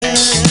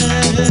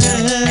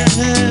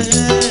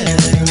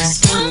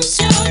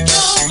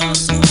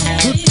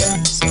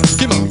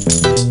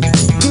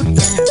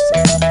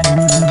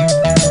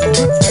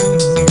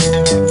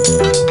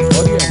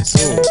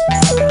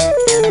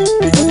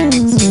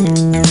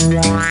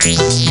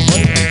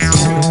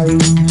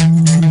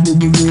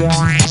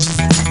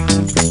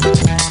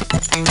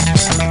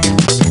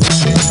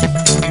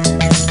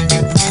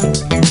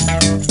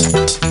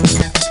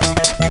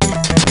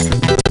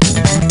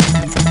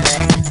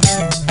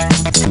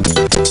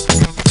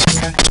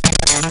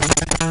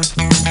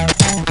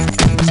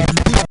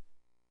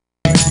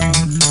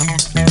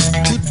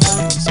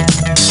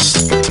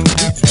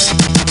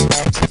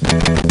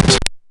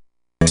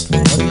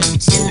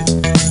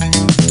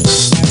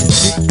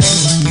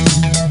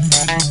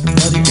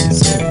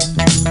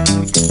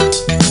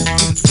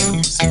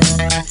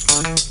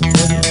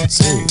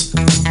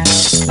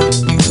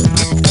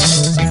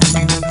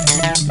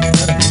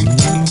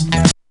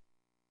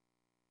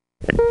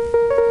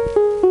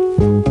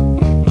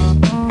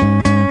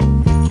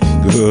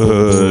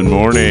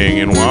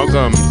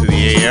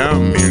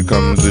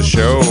the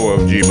show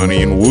of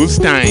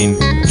GMoneyAndWoostein.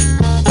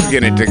 We're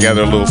getting it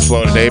together a little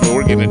slow today, but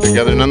we're getting it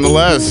together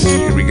nonetheless.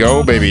 Here we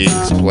go, baby.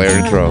 It's player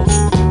intro.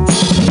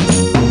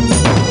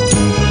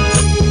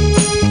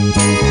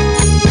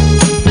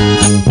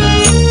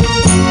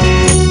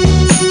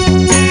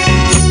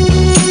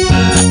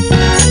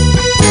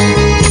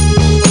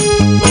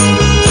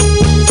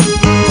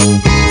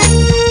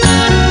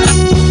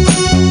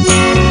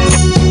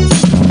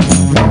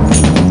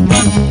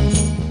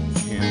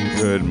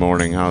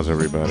 How's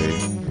everybody?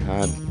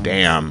 God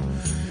damn.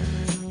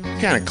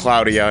 Kind of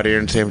cloudy out here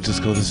in San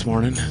Francisco this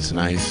morning. It's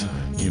nice,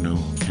 you know,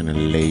 kind of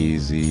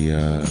lazy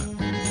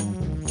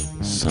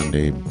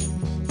Sunday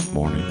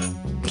morning.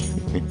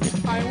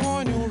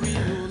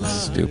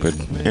 Stupid.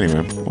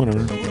 Anyway,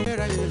 whatever.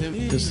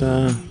 Just,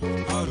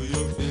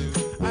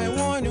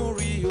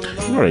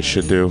 what I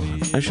should do?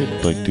 I should,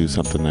 like, do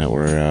something that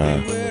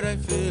where,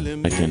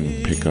 I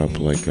can pick up,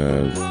 like,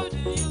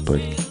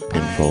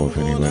 info if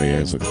anybody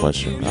has a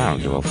question. I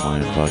don't give a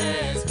flying fuck.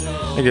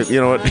 I guess, you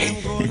know what?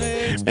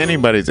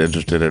 Anybody's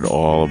interested at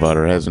all about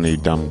or has any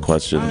dumb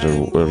questions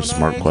or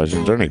smart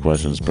questions or any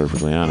questions,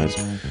 perfectly honest,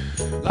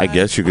 I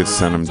guess you could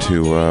send them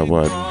to I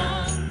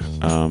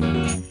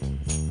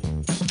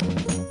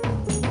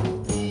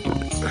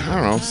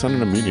don't know,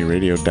 send them to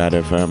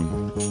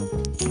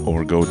MutinyRadio.fm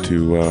or go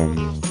to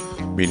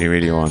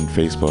MutinyRadio on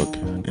Facebook,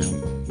 and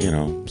you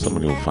know,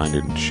 somebody will find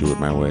it and shoot it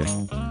my way.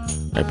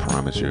 I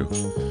promise you.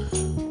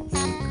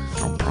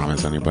 Don't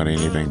promise anybody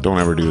anything. Don't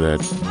ever do that.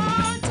 Just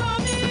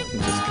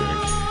kidding.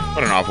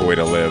 What an awful way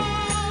to live.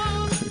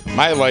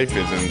 My life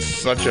is in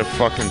such a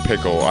fucking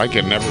pickle. I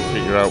can never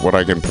figure out what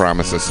I can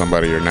promise to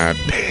somebody or not.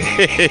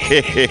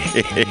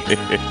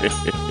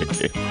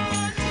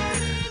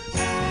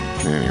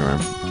 Anyway,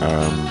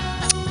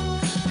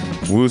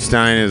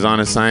 Woostein is on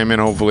assignment.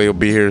 Hopefully he'll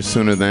be here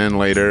sooner than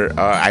later.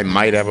 I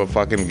might have a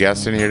fucking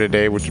guest in here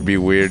today, which would be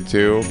weird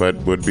too, but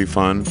would be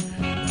fun.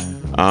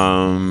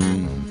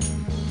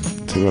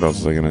 What else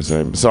was I gonna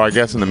say? So I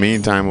guess in the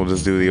meantime we'll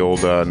just do the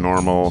old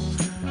normal,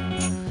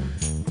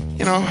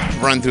 you know,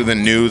 run through the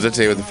news. Let's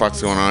say what the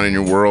fuck's going on in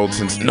your world,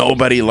 since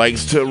nobody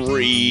likes to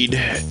read,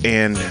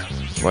 and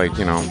like,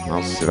 you know,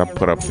 I'll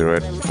put up through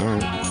it. All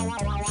right.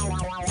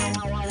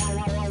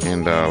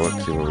 And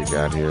let's see what we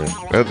got here.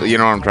 You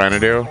know what I'm trying to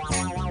do?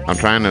 I'm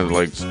trying to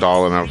like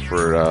stall enough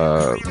for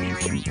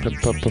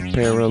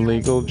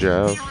paralegal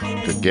Jeff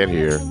to get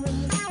here.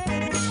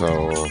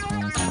 So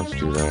let's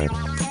do that.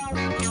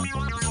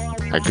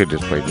 I could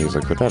just play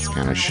music, but that's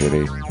kind of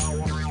shitty.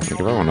 Like, if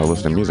I want to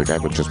listen to music, I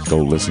would just go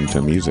listen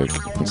to music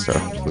instead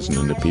of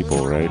listening to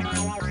people, right?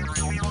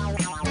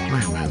 Why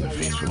am I on the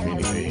Facebook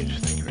mini page?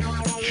 Thank you very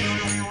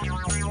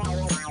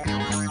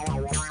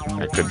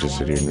much. I could just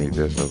sit here and read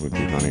this. That would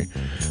be funny.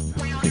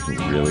 It'd be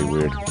really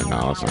weird. But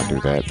no, let's not do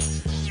that.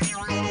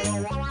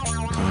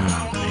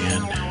 Oh,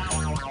 man.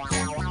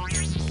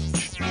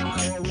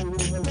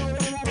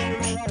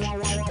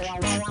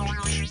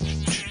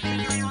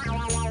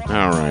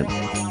 All right.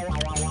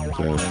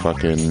 The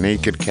fucking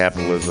naked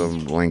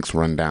capitalism links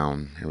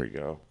rundown. Here we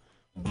go.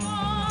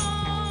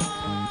 Alright.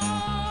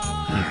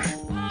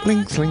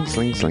 Links. What was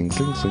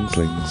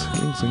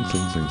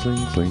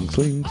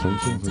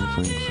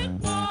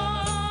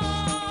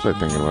I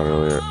thinking about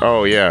earlier?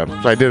 Oh, yeah.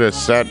 So I did a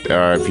set.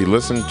 If you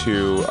listen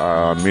to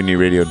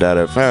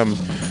MutinyRadio.fm,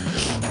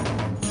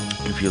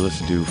 if you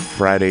listen to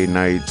Friday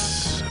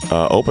night's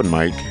open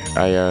mic,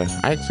 I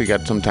actually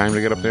got some time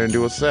to get up there and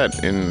do a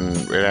set, and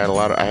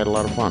I had a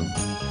lot of fun.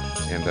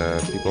 And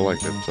people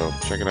liked it, so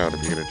check it out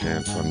if you get a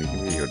chance on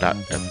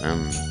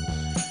MutinyRadio.fm.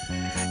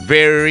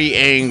 Very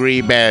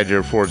angry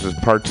badger forces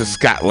parts of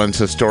Scotland's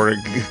historic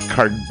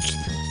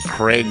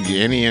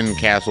Craigianian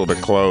castle to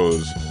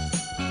close.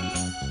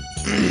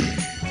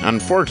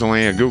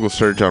 Unfortunately, a Google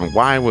search on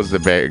why was the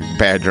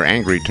badger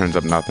angry turns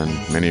up nothing.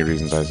 Many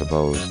reasons, I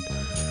suppose.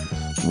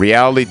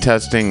 Reality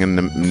testing and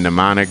the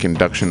mnemonic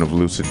induction of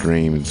lucid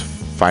dreams.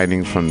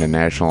 Findings from the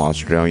National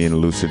Australian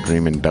Lucid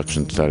Dream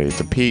Induction Study. It's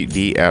a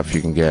PDF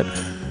you can get.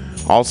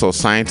 Also,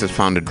 science has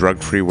found a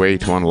drug-free way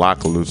to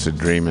unlock a lucid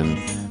dream, and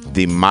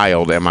the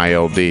MILD,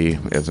 M-I-L-D,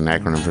 is an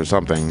acronym for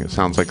something. It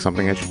sounds like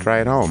something I should try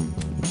at home.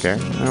 Okay?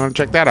 I want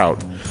to check that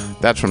out.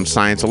 That's from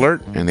Science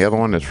Alert, and the other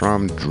one is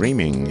from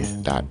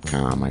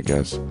dreaming.com, I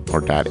guess,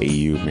 or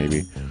 .au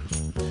maybe.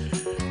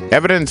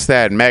 Evidence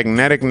that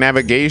magnetic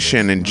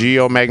navigation and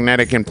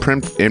geomagnetic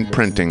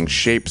imprinting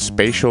shape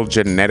spatial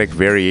genetic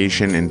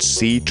variation in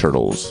sea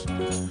turtles.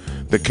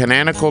 The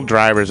canonical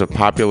drivers of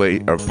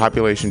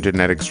population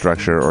genetic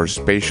structure or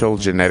spatial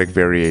genetic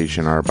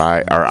variation are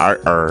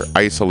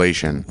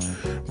isolation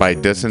by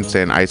distance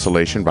and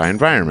isolation by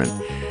environment.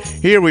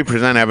 Here we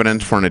present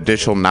evidence for an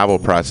additional novel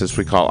process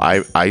we call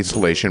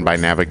isolation by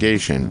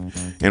navigation,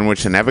 in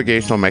which the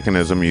navigational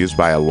mechanism used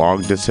by a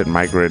long-distance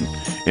migrant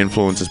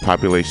influences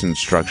population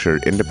structure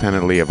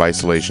independently of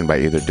isolation by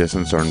either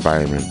distance or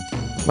environment,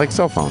 like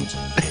cell phones.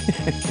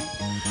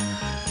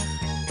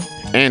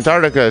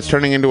 Antarctica is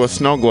turning into a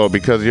snow globe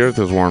because the Earth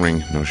is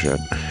warming. No shit.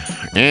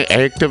 An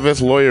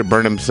activist lawyer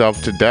burned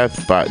himself to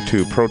death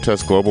to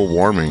protest global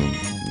warming.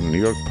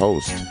 New York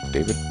Post,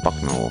 David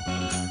Bucknell.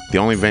 The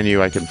only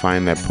venue I can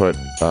find that put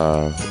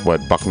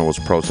what Bucknell was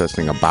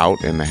protesting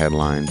about in the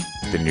headline,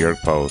 the New York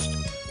Post.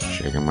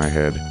 Shaking my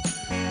head.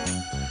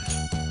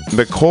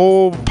 This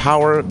coal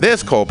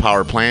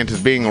power plant is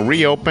being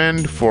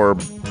reopened for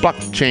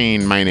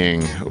blockchain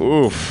mining.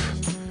 Oof.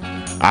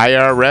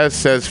 IRS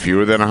says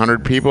fewer than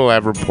 100 people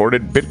have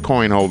reported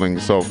Bitcoin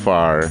holdings so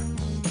far.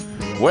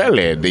 Well,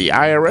 the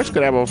IRS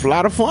could have a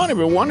lot of fun if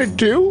it wanted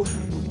to.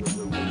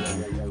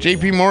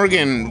 JP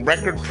Morgan,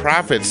 record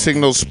profit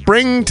signals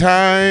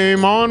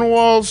springtime on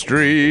Wall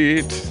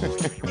Street.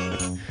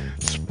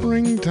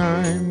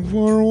 Springtime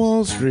for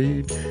Wall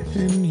Street.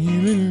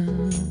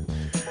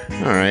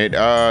 All right,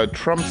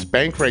 Trump's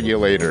bank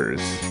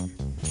regulators.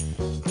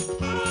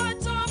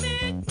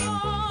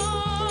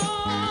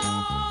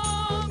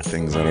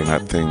 Things that are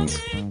not things.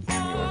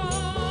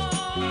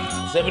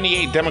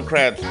 78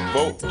 Democrats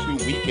vote to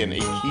weaken a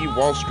key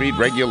Wall Street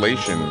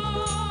regulation.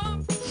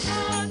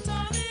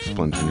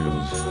 Splinter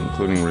news,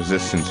 including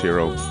resistance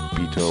hero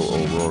Beto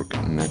O'Rourke,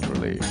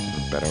 naturally.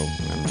 Beto.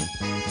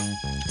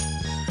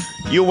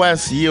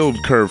 U.S.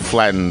 yield curve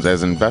flattens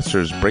as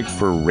investors break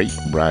for rate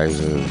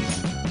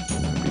rises.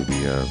 That'd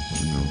be the,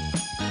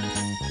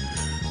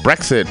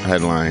 Brexit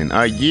headline.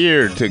 A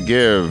year to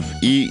give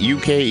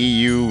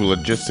UK-EU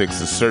logistics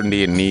the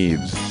certainty it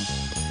needs.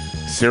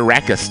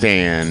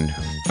 Syrakistan.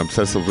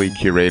 Obsessively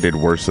curated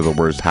worst of the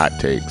worst hot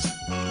takes.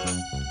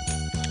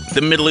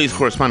 The Middle East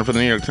correspondent for the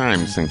New York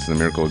Times thinks the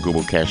miracle of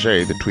Google Cache,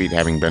 the tweet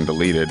having been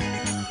deleted.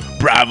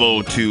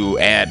 Bravo to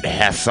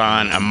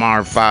 @Hassan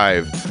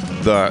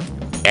Amar5, the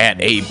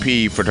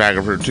 @AP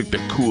photographer took the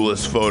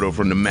coolest photo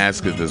from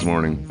Damascus this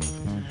morning.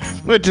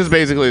 Which is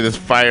basically this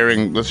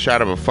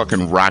shot of a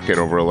fucking rocket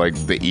over like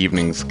the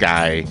evening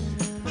sky.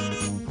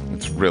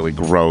 It's really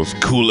gross.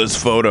 Coolest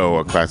photo,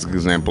 a classic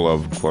example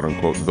of quote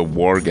unquote the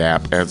war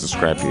gap as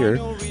described here.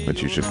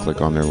 But you should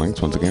click on their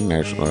links once again,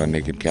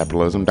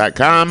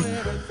 nakedcapitalism.com.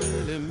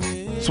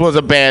 This was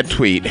a bad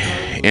tweet,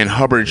 and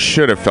Hubbard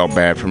should have felt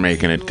bad for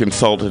making it.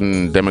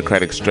 Consultant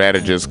Democratic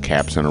strategist,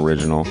 caps an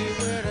original.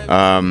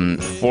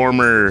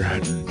 Former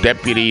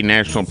Deputy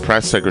National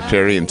Press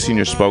Secretary and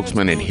Senior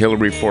Spokesman at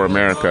Hillary for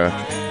America.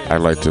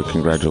 I'd like to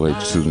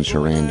congratulate Susan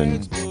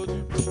Sarandon,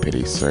 for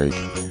pity's sake.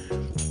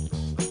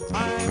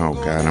 Oh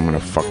God, I'm gonna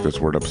fuck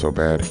this word up so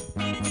bad.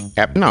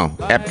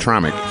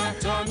 Aptromic.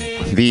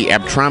 The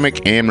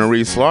Aptromic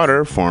Anne-Marie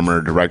Slaughter,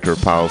 former Director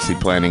of Policy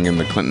Planning in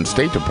the Clinton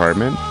State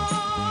Department.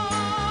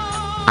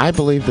 I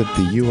believe that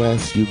the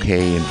U.S., UK,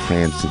 and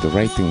France did the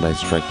right thing by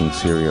striking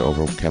Syria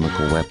over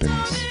chemical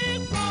weapons.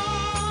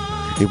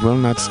 It will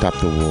not stop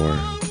the war,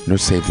 nor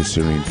save the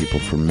Syrian people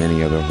from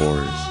many other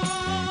horrors.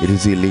 It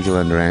is illegal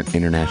under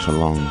international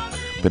law,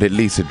 but at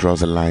least it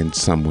draws a line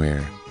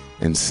somewhere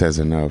and says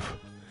enough.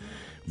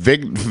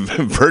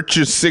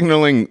 Virtue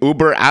signaling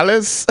Uber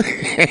Alice?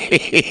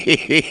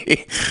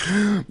 The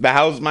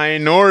House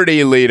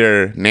Minority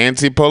Leader,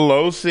 Nancy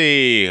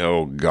Pelosi.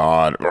 Oh,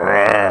 God.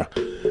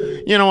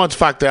 Urgh. You know what's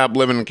fucked up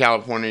living in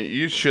California?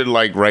 You should,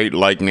 write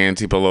like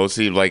Nancy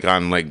Pelosi,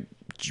 on,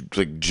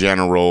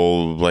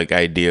 general,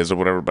 ideas or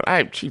whatever.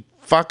 But she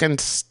fucking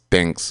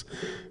stinks.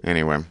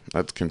 Anyway,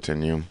 let's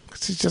continue.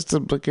 Because he's just a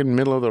fucking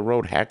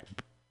middle-of-the-road hack.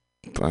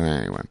 But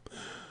anyway.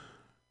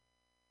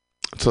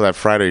 So that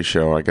Friday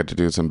show, I got to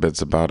do some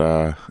bits about,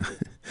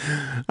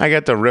 I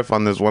got to riff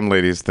on this one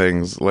lady's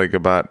things,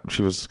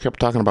 she kept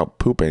talking about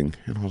pooping.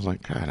 And I was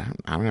like, God,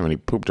 I don't have any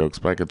poop jokes,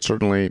 but I could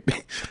certainly,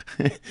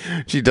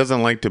 she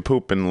doesn't like to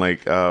poop in,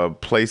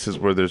 places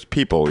where there's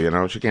people,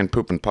 She can't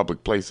poop in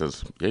public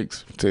places.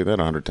 Yikes, say that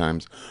 100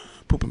 times.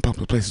 Poop in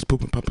public places,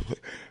 poop in public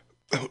places.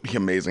 That would be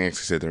amazing.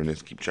 Actually, sit there and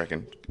just keep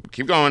checking.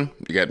 Keep going.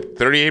 You got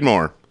 38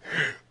 more.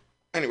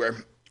 Anyway,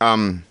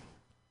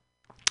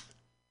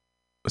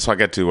 so I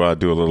got to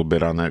do a little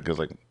bit on that because,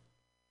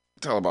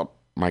 tell about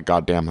my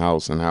goddamn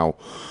house and how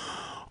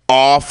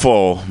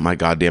awful my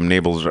goddamn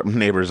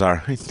neighbors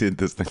are. I did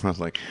this thing. I was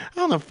like,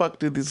 how the fuck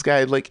do these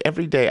guys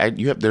every day?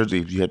 You have to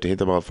hit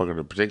the motherfucker at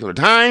a particular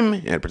time,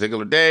 at a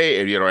particular day,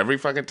 and every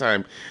fucking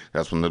time.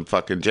 That's when the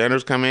fucking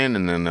janitors come in,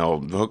 and then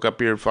they'll hook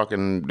up your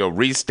fucking, they'll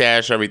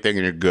restash everything,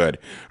 and you're good,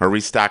 or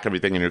restock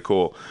everything, and you're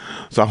cool.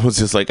 So I was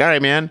just like, all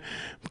right, man.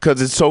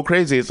 Because it's so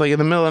crazy. It's in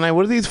the middle of the night.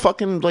 What do these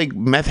fucking,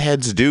 meth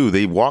heads do?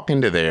 They walk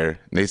into there.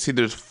 And they see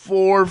there's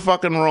 4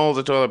 fucking rolls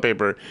of toilet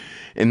paper.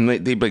 And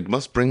they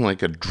must bring, a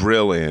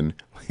drill in.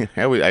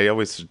 I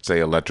always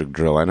say electric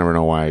drill. I never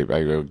know why.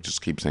 I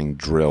just keep saying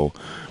drill.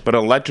 But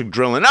electric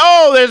drill. And,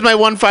 oh, there's my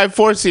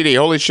 154 CD.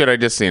 Holy shit, I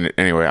just seen it.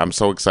 Anyway, I'm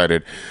so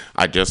excited.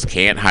 I just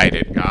can't hide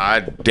it.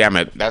 God damn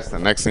it. That's the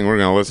next thing we're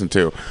going to listen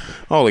to.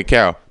 Holy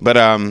cow. But,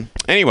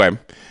 anyway.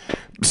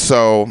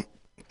 So...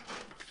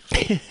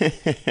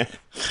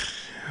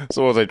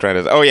 So what was I trying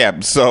to say? Oh,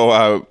 yeah. So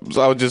I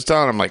was just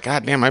telling him,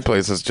 God damn, my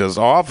place is just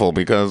awful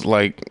because,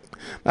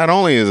 not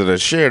only is it a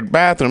shared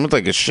bathroom, it's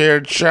a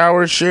shared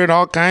shower, shared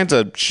all kinds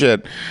of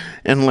shit.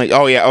 And,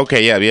 oh, yeah,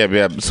 okay,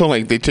 yeah. So,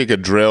 they take a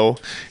drill,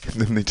 and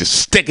then they just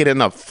stick it in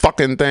the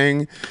fucking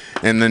thing,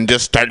 and then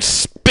just start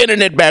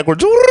spinning it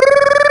backwards.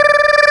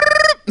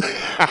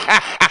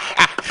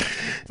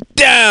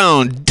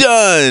 down,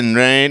 done,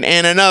 right?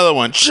 And another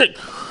one, 2.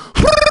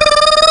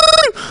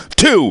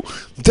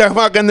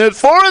 There's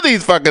 4 of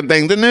these fucking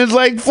things, and there's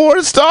like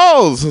 4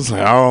 stalls. It's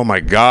like, oh my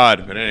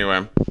God. But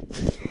anyway.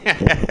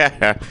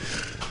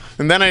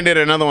 And then I did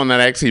another one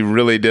that I actually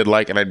really did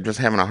like, and I'm just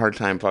having a hard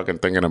time fucking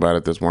thinking about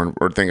it this morning,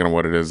 or thinking of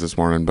what it is this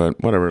morning,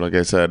 but whatever, like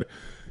I said.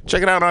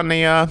 Check it out on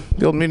the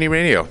old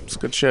MutinyRadio. It's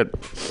good shit.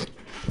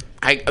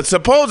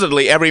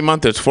 Supposedly, every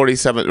month there's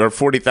 47 or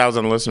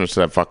 40,000 listeners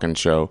to that fucking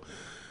show,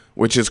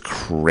 which is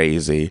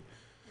crazy.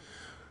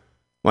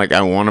 Like,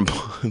 I want to,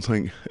 it's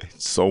like, I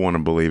so want to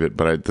believe it,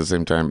 but at the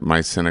same time,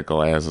 my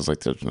cynical ass is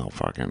like, there's no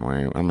fucking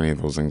way. How many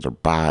of those things are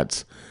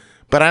bots?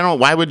 But I don't,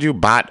 why would you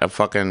bot a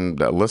fucking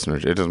listener?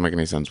 It doesn't make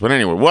any sense. But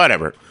anyway,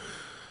 whatever.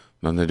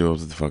 Nothing to do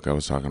with what the fuck I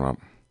was talking about.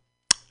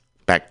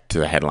 Back to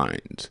the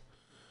headlines.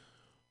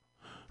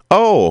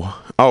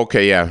 Oh,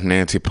 okay, yeah,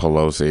 Nancy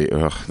Pelosi.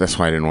 Ugh, that's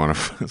why I didn't want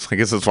to, I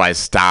guess that's why I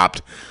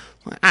stopped.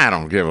 I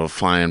don't give a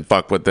flying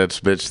fuck what that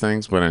bitch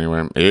thinks. But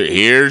anyway,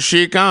 here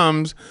she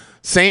comes.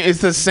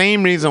 It's the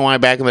same reason why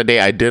back in the day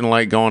I didn't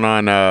like going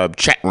on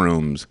chat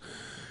rooms.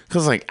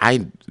 Because, like,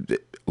 I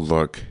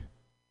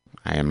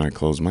am not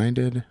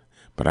closed-minded.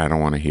 But I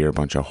don't want to hear a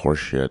bunch of horse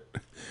shit.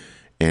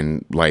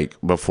 And, like,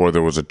 before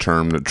there was a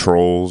term, the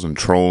trolls and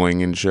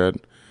trolling and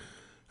shit,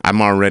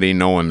 I'm already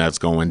knowing that's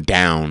going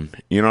down.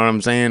 You know what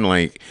I'm saying?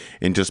 Like,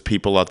 and just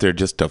people out there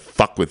just to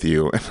fuck with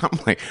you. And I'm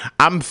like,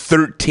 I'm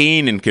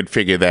 13 and could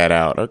figure that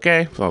out,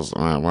 okay? So I was,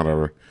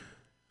 whatever.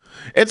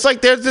 It's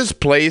like there's this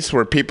place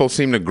where people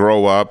seem to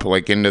grow up,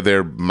 like, into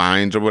their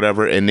minds or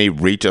whatever, and they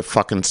reach a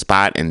fucking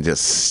spot and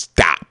just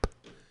stop.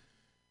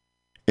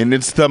 And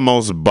it's the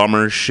most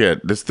bummer shit.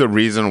 It's the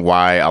reason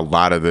why a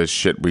lot of this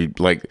shit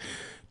why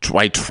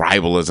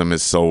tribalism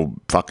is so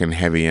fucking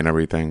heavy and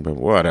everything, but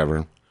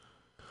whatever.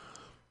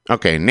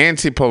 Okay,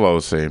 Nancy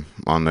Pelosi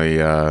on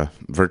the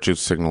virtue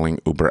signaling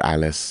Uber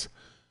Alice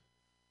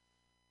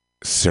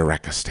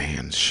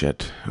Syrakistan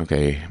shit.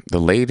 Okay, the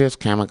latest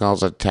chemical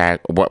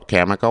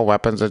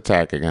weapons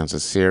attack against the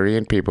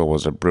Syrian people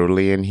was a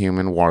brutally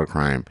inhuman war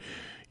crime.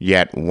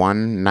 Yet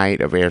one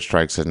night of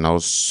airstrikes is no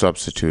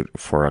substitute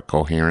for a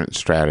coherent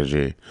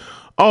strategy.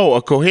 Oh,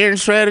 a coherent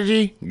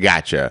strategy?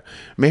 Gotcha.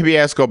 Maybe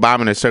ask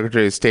Obama, the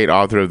Secretary of State,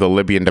 author of the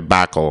Libyan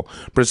debacle.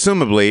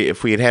 Presumably,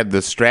 if we had had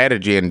the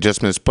strategy and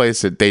just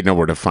misplaced it, they'd know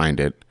where to find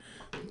it.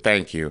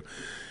 Thank you.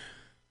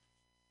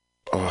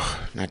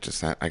 Oh, not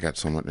just that. I got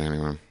so much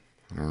anyway.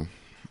 The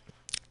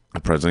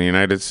President of the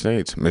United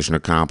States. Mission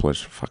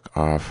accomplished. Fuck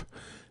off.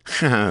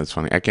 That's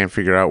funny. I can't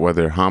figure out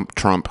whether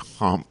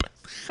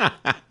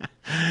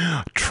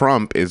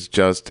Trump is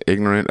just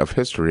ignorant of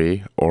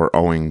history or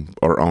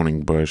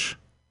owning Bush.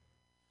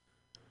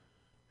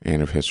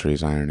 And of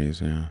history's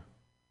ironies, yeah.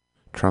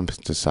 Trump's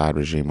Assad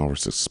regime over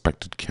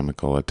suspected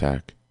chemical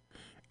attack.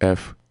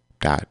 F.U.K.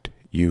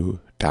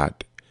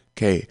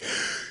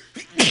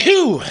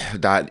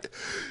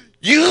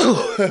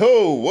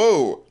 Oh,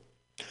 whoa.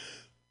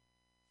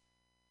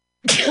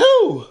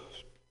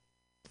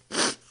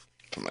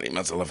 Somebody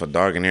must have left a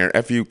dog in here.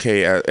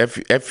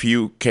 F-U-K-U-S.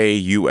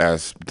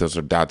 Those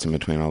are dots in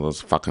between all those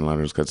fucking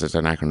letters because it's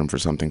an acronym for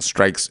something.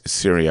 Strikes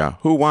Syria.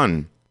 Who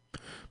won?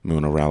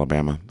 Mooner,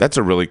 Alabama. That's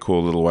a really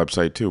cool little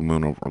website, too.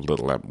 Mooner,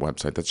 little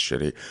website. That's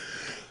shitty.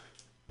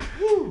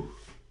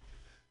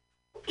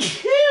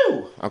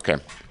 Okay.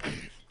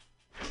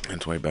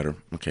 That's way better.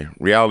 Okay.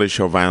 Reality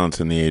show violence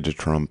in the age of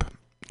Trump.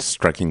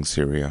 Striking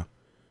Syria.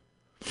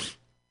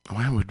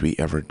 Why would we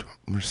ever...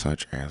 We're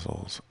such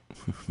assholes.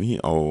 We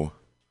owe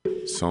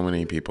so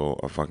many people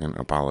a fucking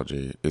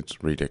apology.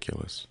 It's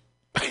ridiculous.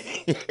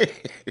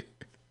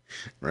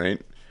 Right?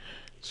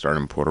 Start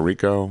in Puerto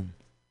Rico.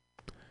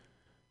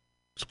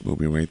 Just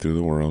move your way through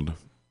the world.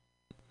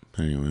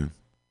 Anyway.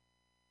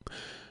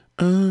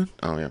 Oh,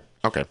 yeah.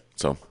 Okay,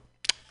 so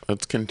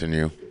let's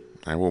continue.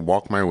 I will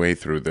walk my way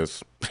through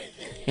this.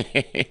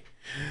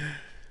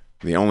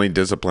 The only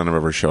discipline I've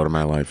ever showed in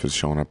my life is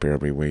showing up here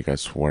every week. I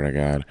swear to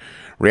God.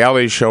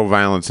 Reality show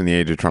violence in the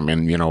age of Trump.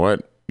 And you know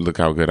what? Look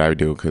how good I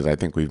do, because I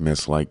think we've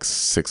missed like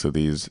 6 of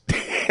these.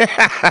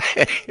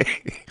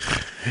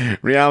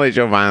 Reality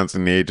show violence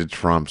in the age of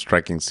Trump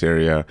striking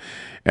Syria.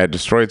 At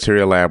destroyed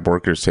Syria lab,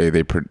 workers say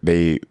they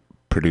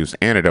produce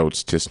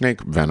antidotes to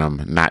snake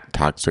venom, not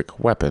toxic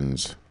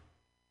weapons.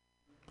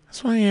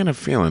 That's what I had a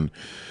feeling.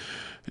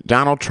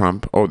 Donald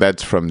Trump. Oh,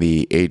 that's from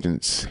the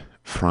Agence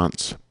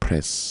France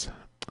Presse.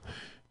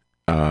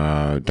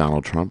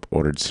 Donald Trump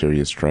ordered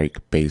Syria strike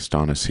based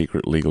on a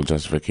secret legal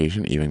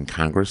justification even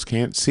Congress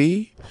can't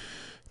see.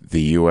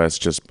 The U.S.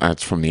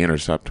 that's from The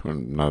Intercept,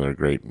 another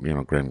great,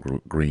 Graham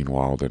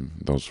Greenwald and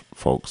those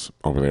folks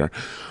over there.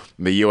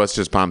 The U.S.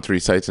 just bombed 3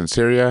 sites in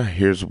Syria.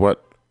 Here's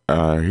what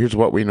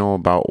we know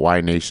about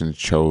why nations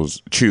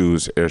choose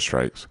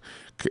airstrikes.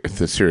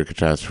 The Syria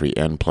catastrophe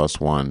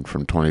N+1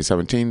 from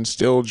 2017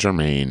 still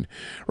germane.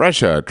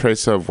 Russia,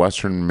 trace of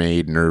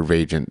Western-made nerve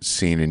agent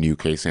seen in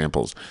UK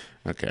samples.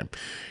 Okay.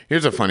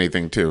 Here's a funny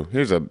thing, too.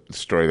 Here's a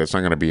story that's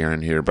not going to be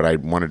in here, but I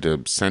wanted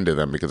to send to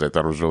them because I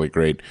thought it was really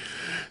great.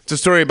 It's a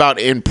story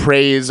about in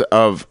praise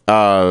of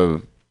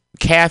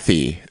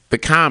Kathy, the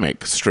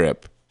comic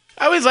strip.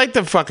 I always liked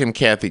the fucking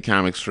Kathy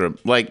comic strip.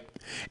 Like,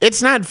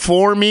 it's not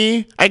for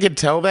me. I could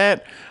tell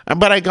that.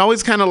 But I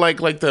always kind of like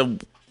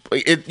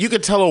you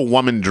could tell a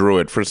woman drew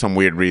it for some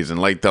weird reason.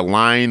 Like the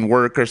line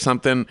work or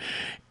something.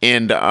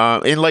 And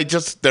like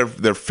just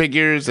their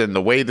figures and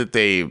the way that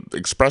they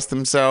express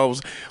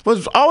themselves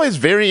was always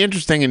very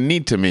interesting and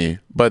neat to me.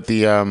 But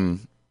the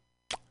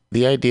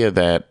idea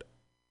that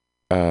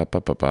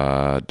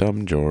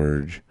dumb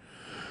George.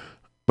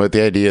 But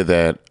the idea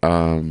that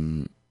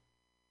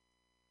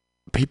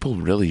people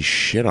really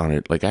shit on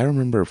it. Like, I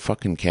remember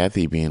fucking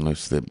Kathy being like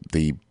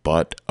the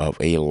butt of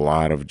a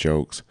lot of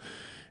jokes.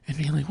 And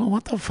being like, well,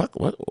 what the fuck?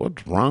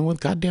 What's wrong with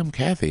goddamn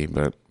Kathy?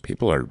 But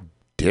people are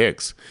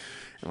dicks.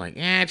 And like,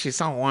 she's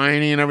so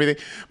whiny and everything.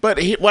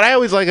 But what I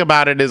always like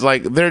about it is,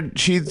 like,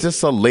 she's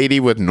just a lady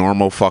with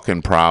normal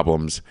fucking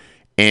problems.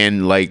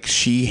 And, like,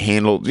 she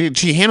handles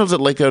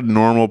it like a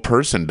normal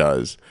person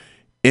does.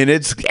 And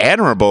it's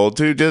admirable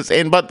to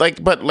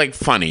but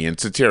funny and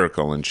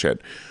satirical and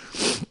shit.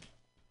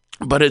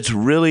 But it's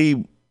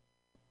really,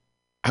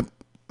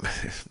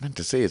 not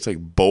to say it's like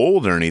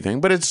bold or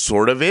anything, but it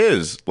sort of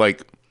is.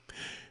 Like,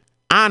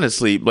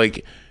 honestly,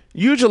 like,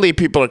 usually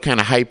people are kind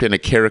of hyped into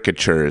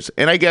caricatures.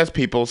 And I guess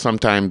people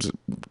sometimes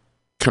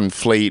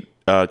conflate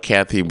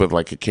Kathy with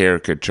like a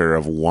caricature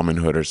of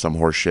womanhood or some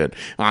horse shit.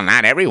 Well,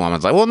 not every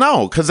woman's like, well,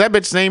 no, because that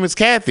bitch's name is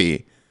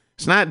Kathy.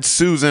 It's not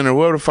Susan or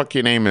whatever the fuck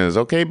your name is.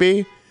 Okay,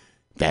 B?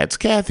 That's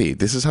Kathy.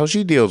 This is how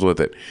she deals with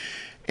it.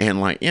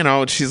 And like, you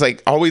know, she's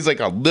like always like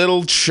a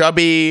little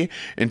chubby,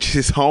 and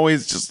she's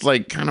always just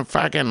like kind of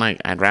fucking like,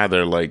 I'd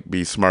rather like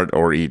be smart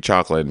or eat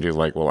chocolate. And she's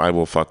like, well, I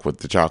will fuck with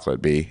the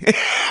chocolate, B.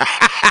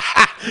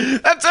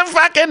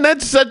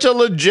 That's such a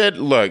legit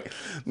look.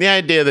 The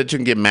idea that you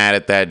can get mad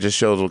at that just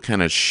shows what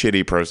kind of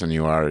shitty person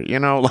you are. You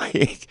know,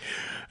 like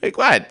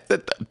what?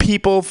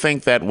 People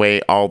think that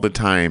way all the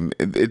time.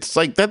 It's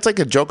like, that's like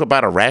a joke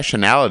about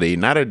irrationality,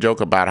 not a joke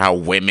about how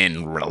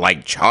women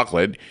like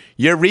chocolate.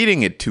 You're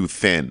reading it too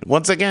thin.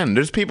 Once again,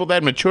 there's people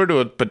that mature to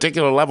a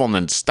particular level and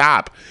then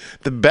stop.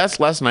 The best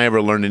lesson I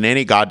ever learned in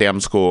any goddamn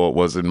school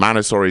was in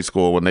Montessori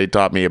school, when they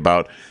taught me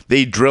about,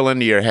 they drill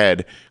into your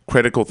head,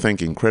 critical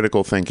thinking,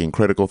 critical thinking,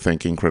 critical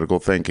thinking, critical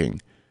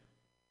thinking.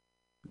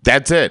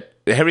 That's it.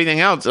 Everything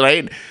else,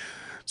 right?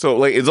 So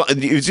like,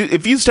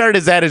 if you start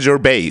as that as your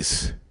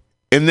base,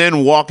 and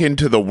then walk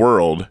into the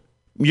world,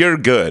 you're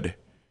good.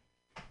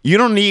 You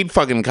don't need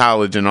fucking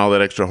college and all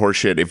that extra horse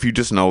shit if you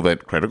just know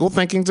that critical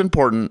thinking's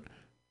important.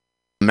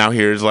 Now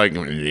here's like,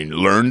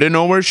 learn to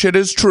know where shit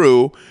is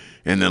true,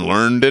 and then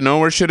learn to know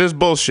where shit is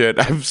bullshit.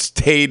 I've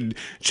stayed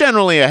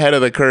generally ahead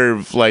of the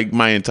curve like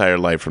my entire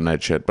life from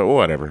that shit, but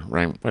whatever,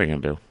 right? What are you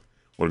gonna do?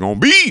 We're gonna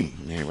be.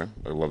 Anyway,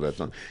 I love that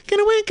song.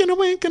 Gonna wake, gonna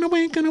wake, gonna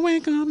wake, gonna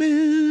wake up,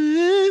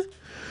 man.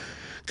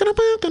 Gonna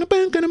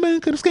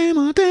scam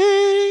all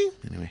day.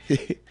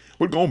 Anyway,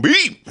 we're gonna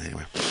be.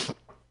 Anyway,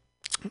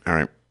 all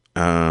right.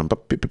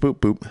 Boop beep boop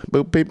boop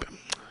boop beep.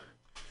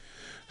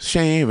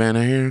 Shave and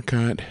a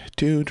haircut.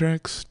 2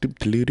 tracks.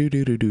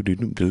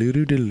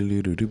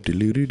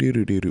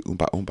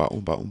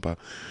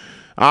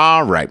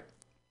 All right.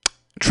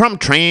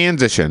 Trump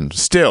transition.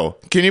 Still.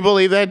 Can you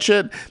believe that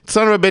shit?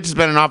 Son of a bitch has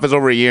been in office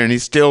over a year and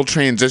he's still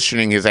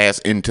transitioning his ass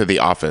into the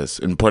office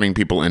and putting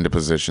people into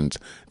positions.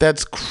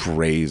 That's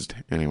crazed.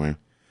 Anyway.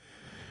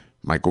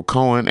 Michael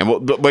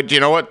Cohen. But you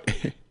know what?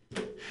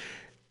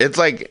 It's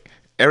like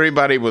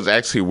everybody was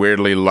actually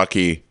weirdly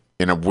lucky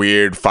in a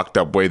weird, fucked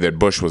up way that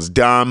Bush was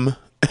dumb.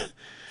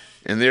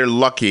 And they're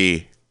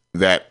lucky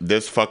that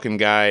this fucking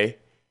guy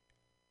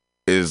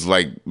is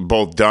like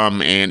both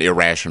dumb and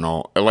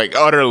irrational, like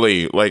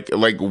utterly, like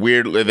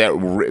weirdly, that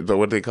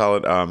what do they call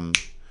it?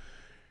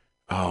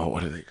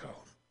 What do they call it?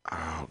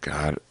 Oh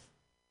God.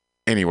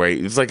 Anyway,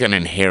 it's like an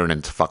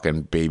inheritance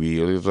fucking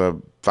baby. It's a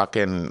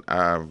fucking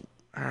oh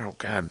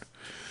God.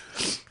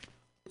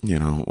 You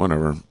know,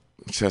 whatever.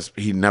 It's just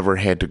he never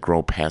had to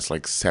grow past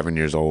like 7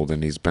 years old,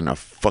 and he's been a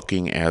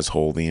fucking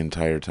asshole the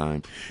entire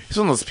time. He's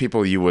one of those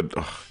people you would.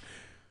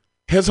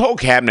 His whole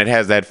cabinet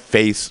has that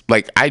face.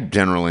 Like, I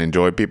generally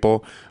enjoy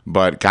people,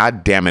 but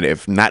god damn it,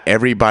 if not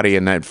everybody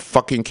in that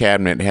fucking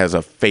cabinet has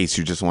a face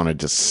you just want to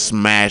just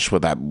smash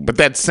with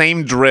that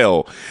same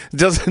drill.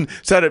 Just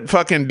instead of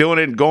fucking doing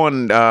it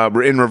going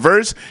in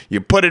reverse, you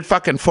put it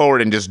fucking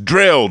forward and just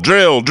drill,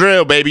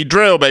 baby,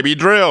 drill,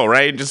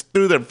 right? Just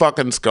through their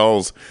fucking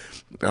skulls.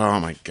 Oh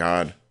my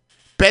God.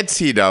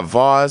 Betsy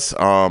DeVos.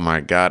 Oh my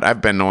God.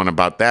 I've been knowing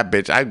about that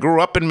bitch. I grew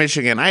up in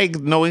Michigan. I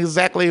know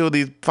exactly who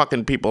these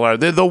fucking people are.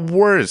 They're the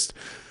worst.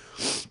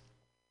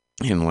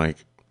 And like,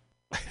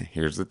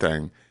 here's the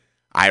thing.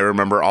 I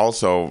remember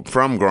also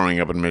from growing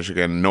up in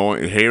Michigan,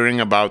 hearing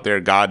about their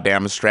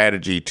goddamn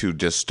strategy to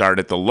just start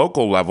at the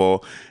local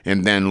level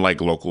and then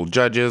like local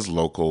judges,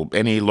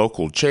 any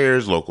local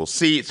chairs, local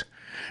seats.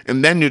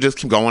 And then you just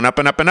keep going up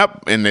and up and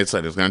up. And they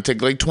said it's going to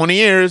take like 20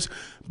 years,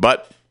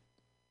 but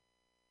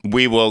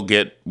we will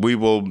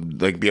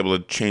like be able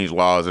to change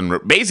laws. And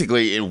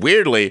basically,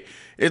 weirdly,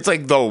 It's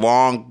like the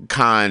long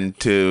con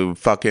to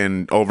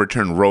fucking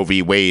overturn Roe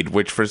v. Wade,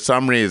 which for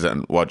some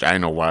reason, which I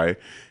know why,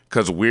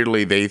 because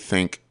weirdly they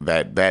think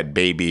that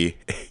baby,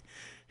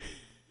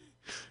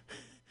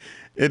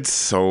 it's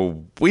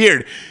so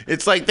weird.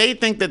 It's like they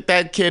think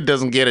that kid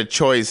doesn't get a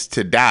choice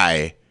to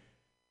die.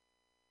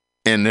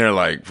 And they're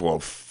like, well,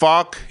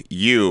 fuck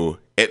you.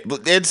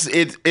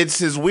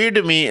 It's as weird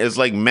to me as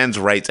like men's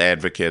rights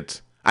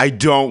advocates. I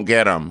don't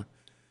get them.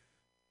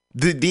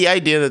 The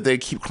idea that they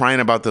keep crying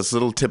about this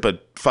little tip of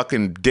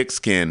fucking dick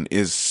skin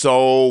is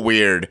so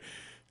weird.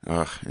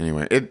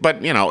 Anyway,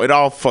 but you know, it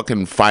all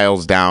fucking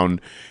files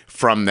down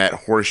from that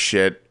horse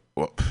shit.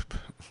 Well,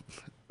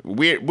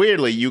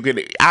 weirdly, you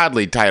could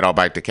oddly tie it all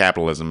back to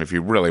capitalism if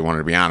you really wanted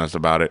to be honest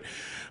about it.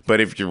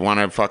 But if you want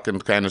to fucking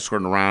kind of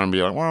skirt around and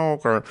be like, well,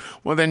 okay,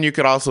 well, then you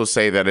could also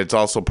say that it's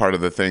also part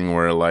of the thing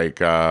where like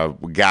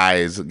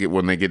guys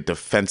when they get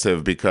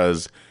defensive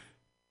because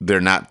they're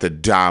not the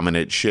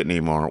dominant shit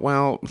anymore.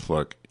 Well,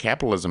 look,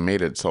 capitalism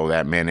made it so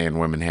that men and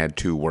women had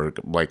to work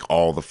like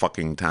all the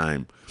fucking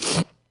time,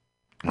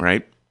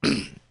 right?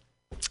 I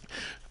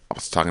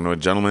was talking to a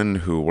gentleman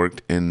who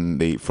worked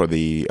for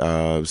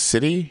the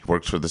city.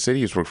 Works for the city.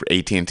 He's worked for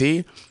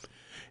AT&T,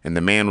 and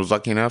the man was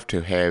lucky enough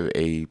to have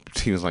he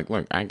was like,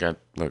 look,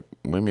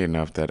 we made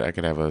enough that I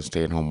could have a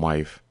stay-at-home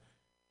wife.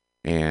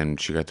 And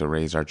she got to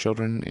raise our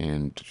children,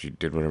 and she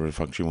did whatever the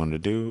fuck she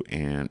wanted to do.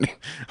 And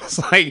I was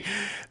like,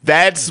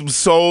 that's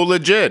so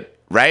legit,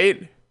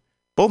 right?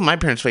 Both my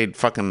parents paid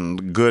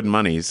fucking good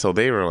money, so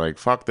they were like,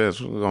 fuck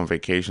this. We'll go on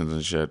vacations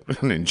and shit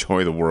and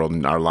enjoy the world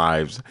and our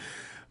lives.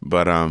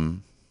 But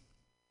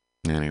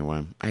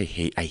anyway, I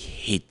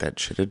hate that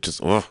shit. It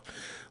just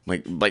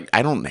like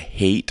I don't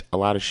hate a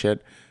lot of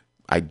shit.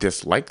 I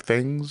dislike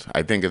things.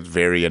 I think it's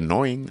very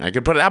annoying. I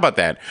could put it. How about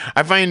that?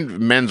 I find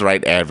men's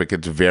right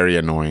advocates very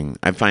annoying.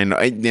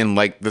 And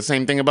like the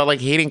same thing about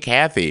like hating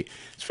Kathy.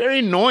 It's very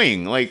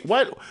annoying. Like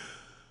what?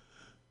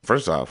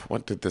 First off,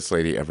 what did this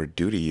lady ever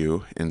do to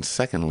you? And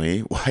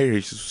secondly, why are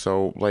you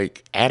so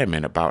like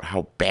adamant about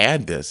how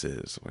bad this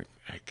is? Like,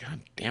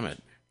 God damn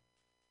it.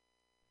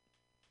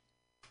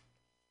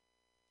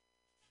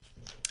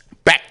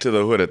 Back to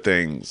the hood of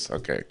things.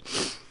 Okay.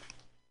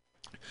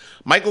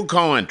 Michael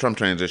Cohen, Trump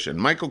transition.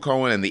 Michael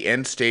Cohen and the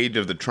end stage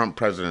of the Trump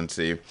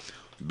presidency.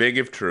 Big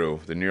if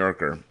true. The New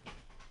Yorker.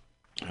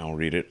 I'll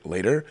read it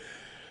later.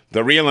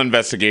 The real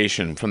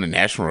investigation from the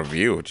National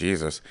Review.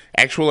 Jesus.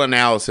 Actual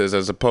analysis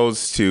as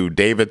opposed to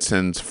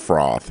Davidson's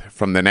froth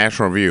from the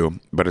National Review.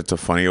 But it's a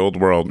funny old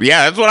world.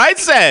 Yeah, that's what I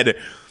said.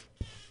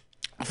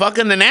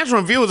 Fucking the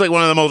National Review was like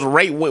one of the most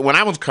when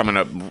I was coming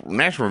up,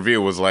 National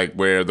Review was like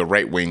where the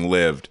right wing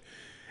lived.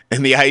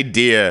 And the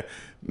idea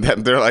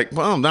that they're like,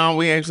 well, no,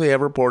 we actually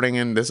have reporting,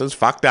 and this is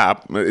fucked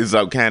up. Is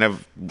a kind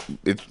of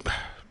it's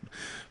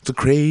a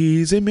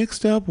crazy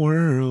mixed up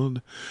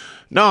world.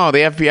 No, the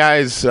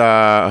FBI's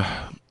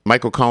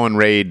Michael Cohen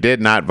raid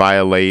did not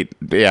violate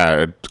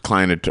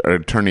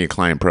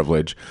attorney-client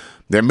privilege.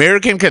 The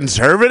American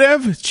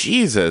conservative?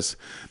 Jesus.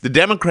 The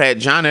Democrat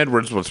John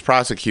Edwards was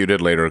prosecuted,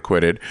 later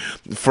acquitted,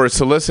 for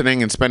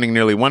soliciting and spending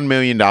nearly $1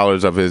 million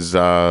of his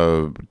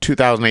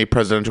 2008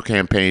 presidential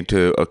campaign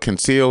to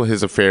conceal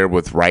his affair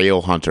with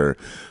Rael Hunter.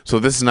 So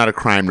this is not a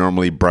crime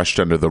normally brushed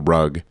under the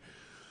rug.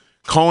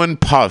 Cohen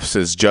puffs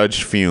as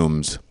judge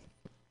fumes.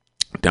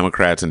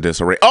 Democrats in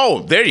disarray.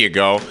 Oh, there you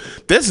go.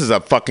 This is a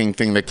fucking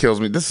thing that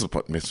kills me. This is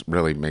what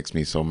really makes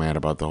me so mad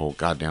about the whole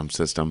goddamn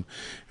system.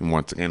 And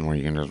once again, where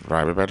you're going to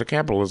drive it back to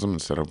capitalism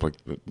instead of like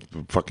the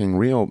fucking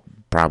real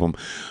problem.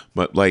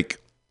 But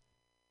like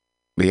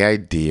the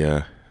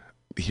idea,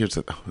 here's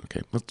the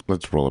okay.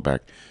 Let's roll it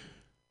back.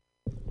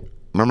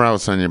 Remember I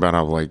was telling you about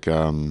how like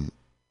the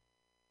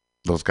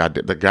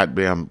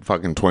goddamn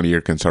fucking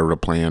 20-year conservative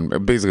plan.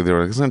 Basically, they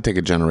were like, it's going to take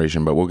a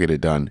generation, but we'll get it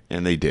done,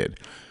 and they did.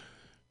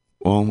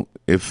 Well,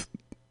 and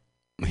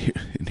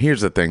here's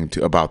the thing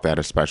about that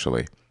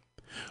especially.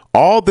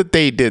 All that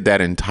they did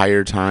that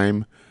entire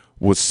time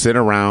was sit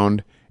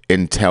around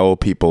and tell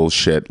people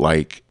shit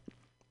like,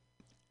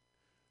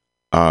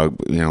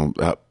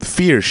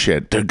 fear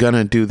shit. They're going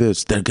to do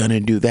this. They're going to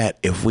do that.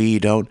 If we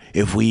don't,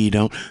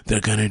 they're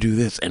going to do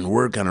this. And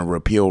we're going to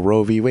repeal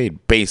Roe v.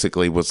 Wade.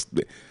 Basically,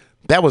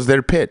 that was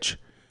their pitch.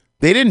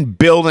 They didn't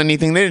build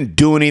anything. They didn't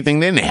do anything.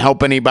 They didn't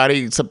help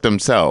anybody except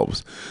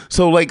themselves.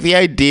 So, like, the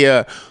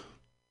idea...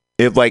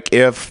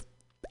 If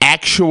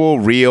actual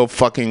real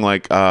fucking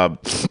like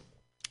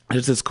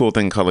there's this cool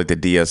thing called like the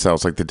DSL,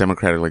 it's like the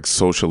Democratic like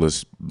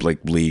Socialist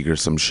like League or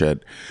some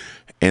shit,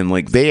 and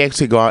like they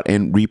actually go out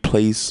and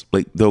replace,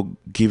 like they'll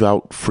give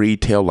out free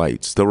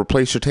taillights, they'll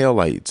replace your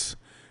taillights,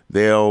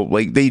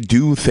 they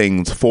do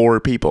things for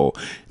people.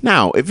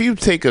 Now, if you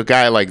take a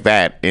guy like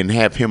that and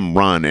have him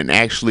run and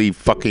actually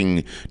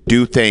fucking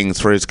do things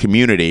for his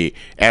community,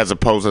 as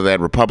opposed to that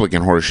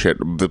Republican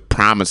horseshit, the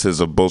promises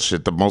of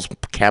bullshit, the most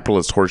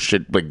capitalist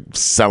horseshit, like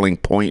selling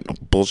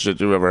point bullshit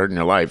you've ever heard in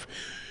your life,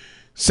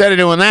 instead of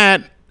doing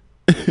that,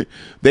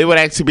 they would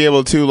actually be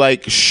able to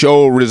like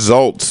show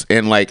results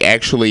and like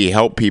actually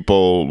help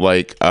people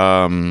like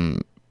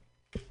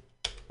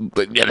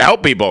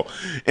help people.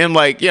 And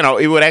like, you know,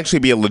 it would actually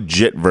be a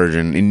legit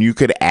version, and you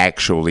could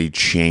actually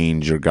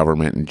change your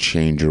government and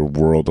change your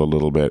world a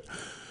little bit.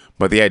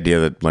 But the idea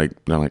that like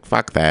they're like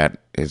fuck that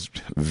is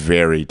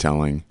very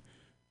telling.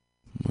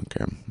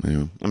 Okay,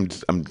 anyway,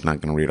 I'm not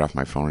gonna read off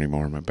my phone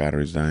anymore. My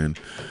battery's dying.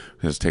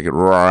 Just take it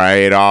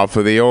right off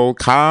of the old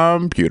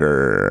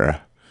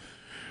computer.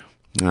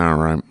 All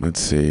right, let's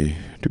see.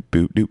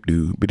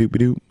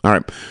 All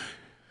right.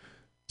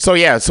 So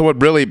yeah, that's what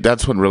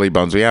really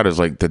bums me out is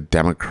like the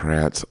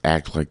Democrats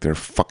act like they're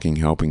fucking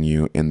helping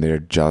you, and they're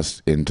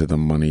just into the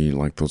money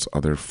like those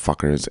other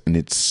fuckers, and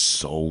it's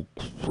so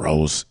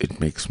gross.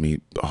 It makes me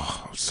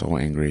so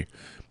angry.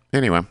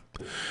 Anyway,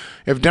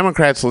 if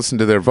Democrats listened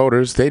to their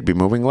voters, they'd be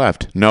moving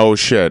left. No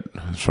shit.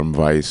 It's from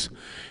Vice.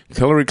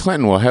 Hillary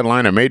Clinton will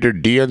headline a major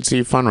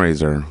DNC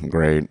fundraiser.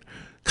 Great.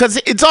 Because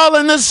it's all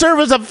in the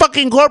service of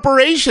fucking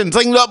corporations.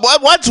 Like,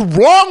 what's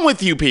wrong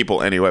with you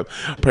people? Anyway,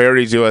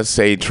 Priorities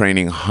USA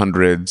training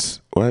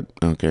hundreds. What?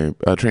 Okay.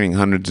 Training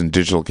hundreds in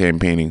digital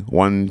campaigning.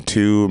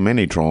 1-2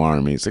 mini troll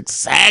armies.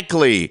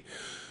 Exactly.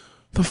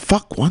 The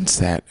fuck wants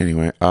that?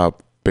 Anyway,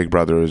 Big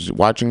Brother is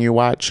watching you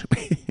watch.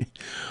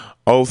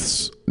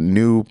 Oath's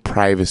new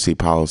privacy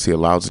policy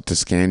allows it to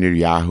scan your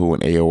Yahoo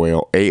and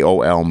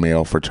AOL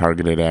mail for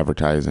targeted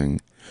advertising.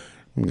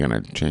 I'm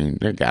gonna change.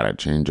 They gotta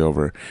change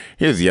over.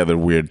 Here's the other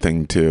weird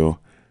thing too: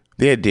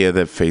 the idea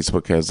that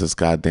Facebook has this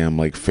goddamn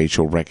like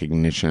facial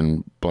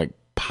recognition like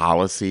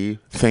policy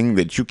thing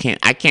that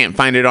I can't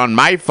find it on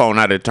my phone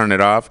how to turn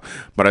it off.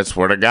 But I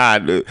swear to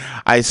God,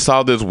 I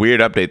saw this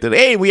weird update that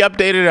hey, we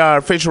updated our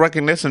facial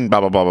recognition,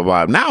 blah blah blah blah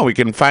blah. Now we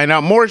can find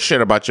out more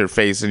shit about your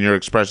face and your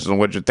expressions and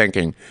what you're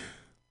thinking.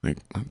 Like,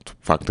 that's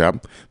fucked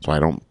up. So I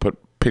don't put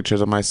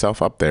pictures of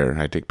myself up there.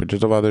 I take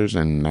pictures of others,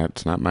 and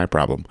that's not my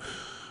problem.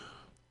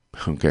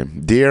 Okay.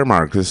 Dear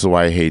Mark, this is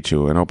why I hate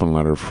you. An open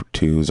letter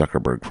to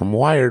Zuckerberg from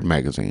Wired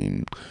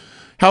magazine.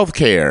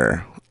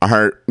 Healthcare.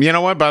 You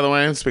know what, by the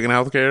way, speaking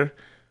of healthcare,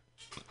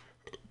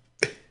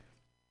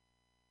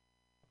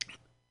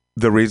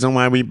 the reason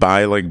why we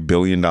buy like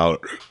billion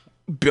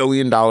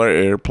dollar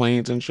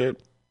airplanes and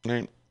shit,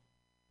 right?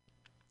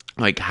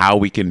 Like how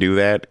we can do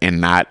that and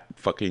not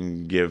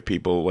fucking give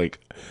people like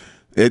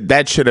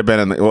that should have been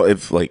in the, well,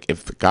 if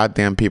the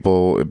goddamn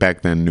people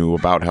back then knew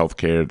about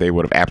healthcare, they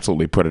would have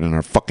absolutely put it in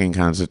our fucking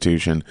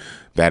constitution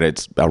that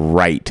it's a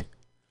right,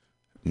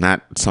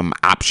 not some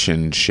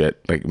option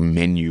shit like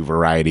menu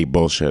variety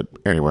bullshit.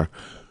 Anyway,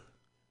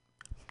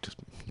 just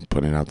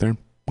putting it out there.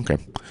 Okay.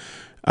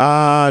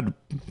 God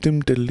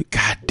damn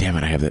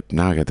it! I have that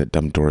now. I got that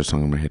dumb Doors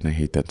song in my head, and I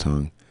hate that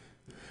song.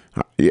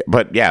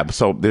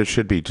 So there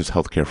should be just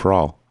healthcare for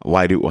all.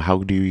 How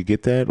do you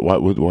get that?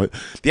 What?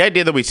 The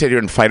idea that we sit here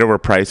and fight over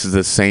price is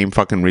the same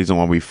fucking reason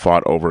why we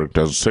fought over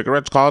does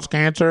cigarettes cause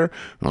cancer?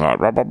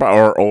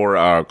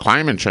 Or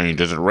climate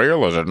change, is it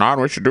real? Is it not?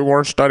 We should do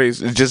more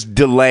studies. It's just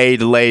delay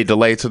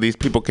so these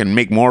people can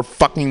make more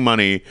fucking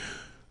money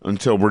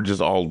until we're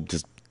just all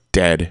just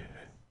dead.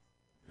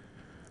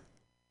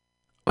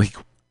 Like,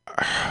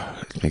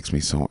 it makes me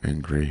so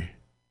angry.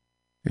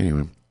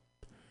 Anyway.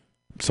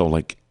 So,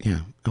 like, yeah,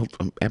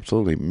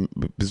 absolutely.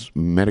 This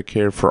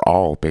Medicare for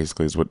all,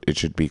 basically, is what it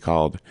should be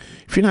called.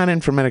 If you're not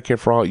in for Medicare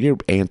for all, you're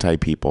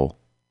anti-people.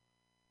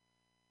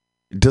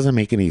 It doesn't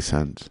make any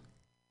sense.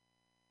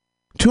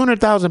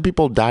 200,000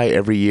 people die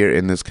every year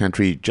in this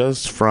country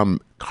just from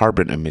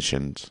carbon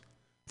emissions,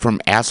 from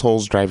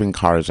assholes driving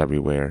cars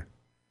everywhere.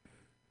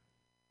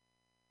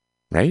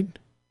 Right?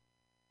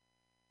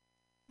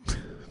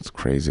 It's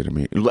crazy to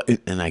me.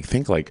 And I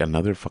think, like,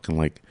 another fucking,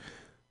 like,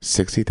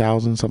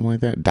 60,000, something like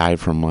that, died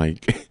from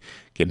like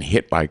getting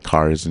hit by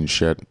cars and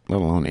shit,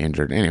 let alone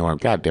injured. Anyway,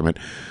 god damn it,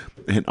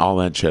 and all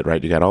that shit,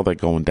 right? You got all that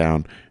going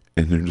down,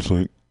 and they're just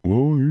like,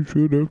 well, you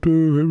should have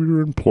to have your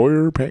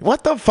employer pay.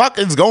 What the fuck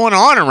is going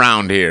on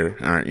around here?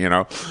 All right, you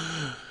know,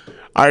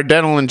 our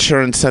dental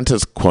insurance sent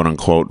us quote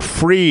unquote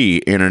free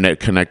internet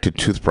connected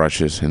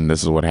toothbrushes, and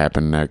this is what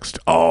happened next.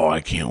 Oh,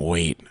 I can't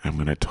wait.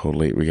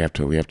 We have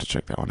to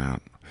check that one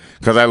out.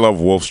 Because I love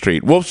Wolf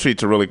Street. Wolf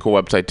Street's a really cool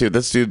website, too.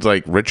 This dude's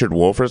like Richard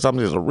Wolf or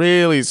something. He's a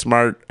really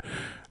smart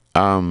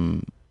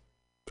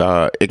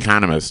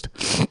economist.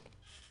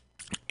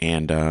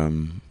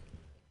 And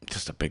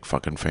just a big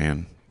fucking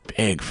fan.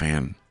 Big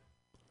fan.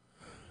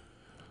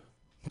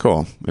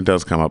 Cool. It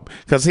does come up.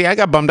 Because, see, I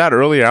got bummed out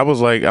earlier. I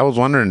was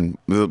wondering.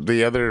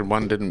 The other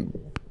one didn't.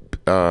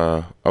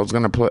 I was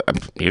going to play.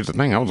 Here's the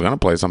thing. I was going to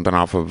play something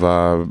off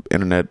of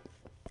Internet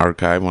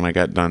Archive when I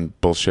got done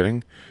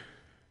bullshitting.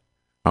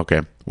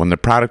 Okay. When the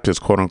product is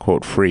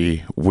quote-unquote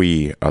free,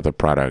 we are the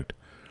product.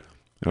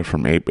 It was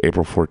from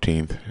April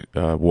 14th.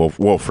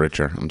 Wolf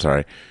Richer. I'm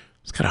sorry.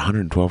 It's got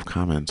 112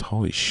 comments.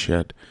 Holy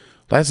shit.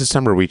 Last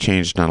December, we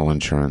changed dental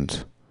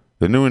insurance.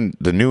 The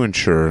new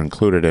insurer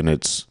included in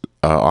its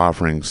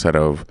offering set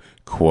of,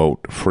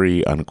 quote,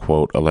 free,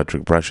 unquote,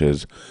 electric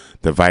brushes,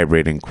 the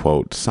vibrating,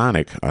 quote,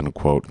 sonic,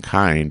 unquote,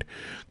 kind,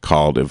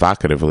 called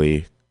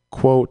evocatively,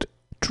 quote,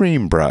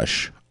 dream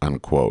brush,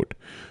 unquote.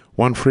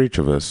 One for each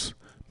of us.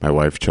 My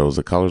wife chose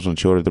the colors when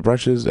she ordered the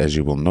brushes, as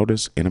you will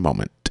notice in a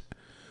moment.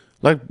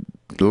 Like,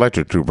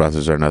 electric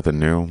toothbrushes are nothing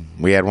new.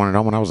 We had one at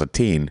home when I was a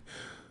teen.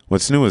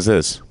 What's new is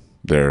this.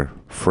 They're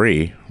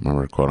free,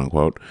 remember, quote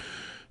unquote.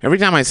 Every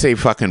time I say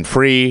fucking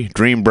free,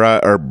 Dream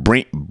Brush, or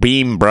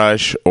Beam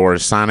Brush, or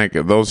Sonic,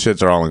 those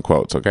shits are all in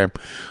quotes, okay?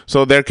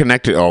 So they're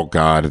connected, oh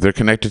God, they're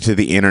connected to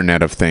the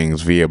Internet of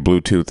Things via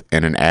Bluetooth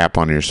and an app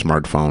on your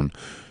smartphone.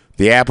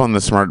 The app on the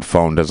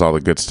smartphone does all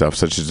the good stuff,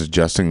 such as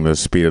adjusting the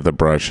speed of the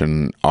brush,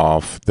 and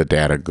off the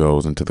data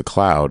goes into the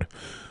cloud.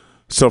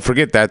 So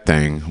forget that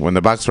thing. When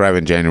the box arrived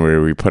in January,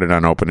 we put it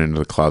unopened into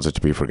the closet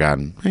to be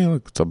forgotten. Hey,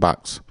 look, it's a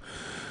box.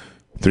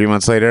 3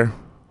 months later,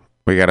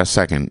 we got a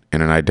second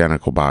in an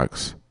identical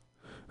box.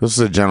 This is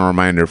a general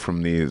reminder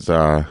from these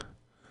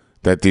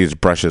that these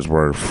brushes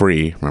were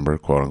free, remember,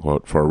 quote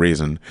unquote, for a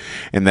reason,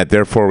 and that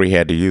therefore we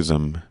had to use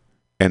them,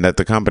 and that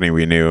the company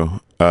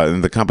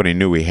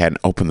knew we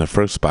hadn't opened the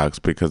first box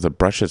because the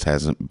brushes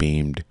hasn't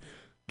beamed,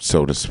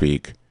 so to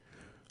speak,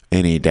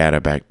 any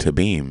data back to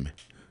Beam.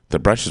 The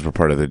brushes were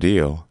part of the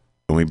deal,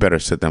 and we better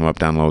set them up,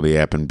 download the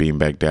app, and beam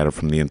back data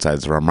from the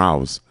insides of our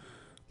mouths.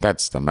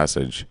 That's the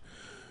message.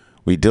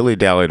 We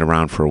dilly-dallied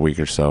around for a week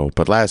or so,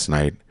 but last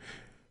night,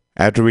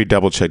 after we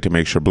double-checked to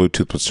make sure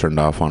Bluetooth was turned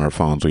off on our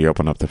phones, we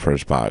opened up the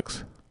first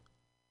box.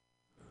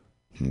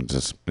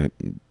 Just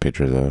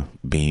picture the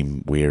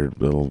Beam, weird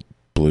little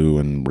blue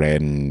and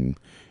red and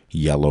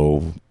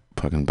yellow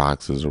fucking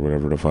boxes or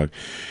whatever the fuck.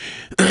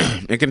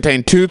 It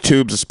contained 2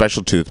 tubes of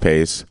special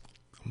toothpaste,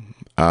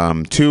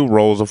 2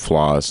 rolls of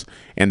floss,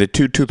 and the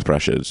 2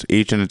 toothbrushes,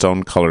 each in its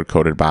own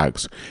color-coded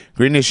box.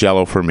 Greenish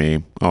yellow for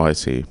me. Oh, I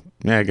see.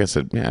 Yeah, I guess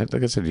it. Yeah,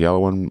 like I said,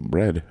 yellow and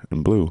red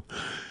and blue,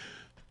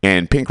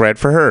 and pink red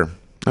for her.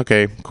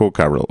 Okay, cool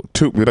cover.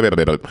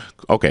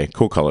 Okay,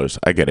 cool colors.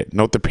 I get it.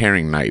 Note the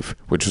paring knife,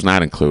 which was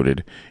not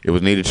included. It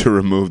was needed to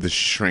remove the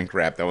shrink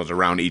wrap that was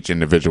around each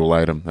individual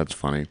item. That's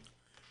funny.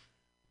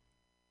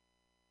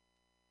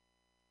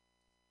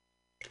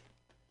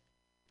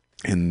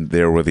 And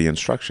there were the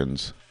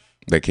instructions.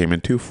 They came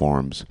in 2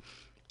 forms.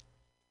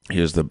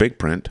 Here's the big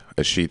print.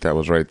 A sheet that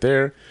was right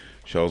there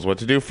shows what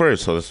to do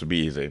first, so this would be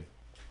easy.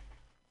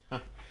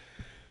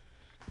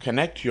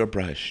 Connect your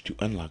brush to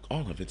unlock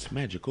all of its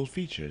magical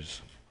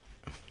features.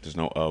 There's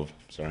no of,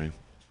 sorry.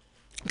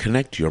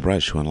 Connect your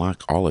brush to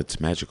unlock all its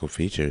magical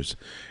features.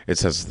 It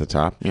says at the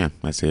top. Yeah,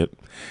 I see it.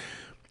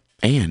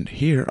 And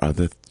here are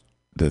the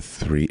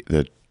three,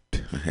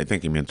 I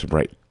think he meant to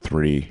write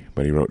 3,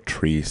 but he wrote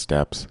 3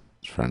 steps.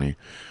 It's funny.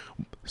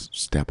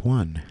 Step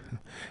 1,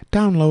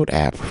 download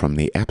app from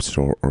the App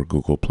Store or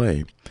Google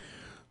Play.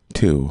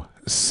 2,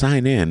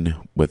 sign in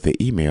with the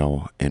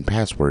email and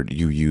password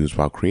you used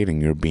while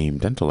creating your Beam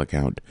Dental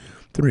account.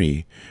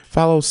 3,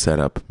 follow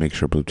setup, make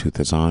sure Bluetooth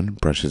is on,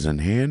 brushes in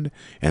hand,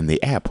 and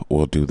the app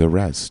will do the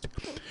rest.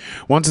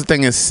 Once the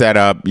thing is set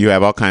up, you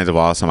have all kinds of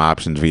awesome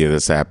options via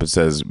this app. It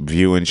says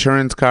view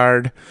insurance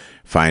card,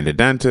 find a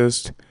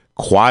dentist,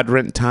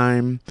 quadrant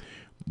time,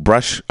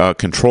 brush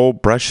control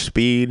brush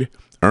speed,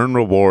 earn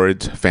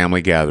rewards,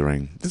 family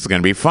gathering. This is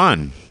going to be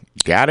fun.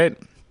 Got it?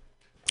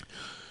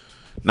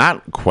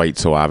 Not quite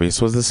so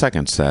obvious was the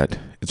second set.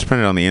 It's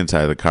printed on the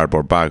inside of the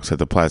cardboard box that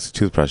the plastic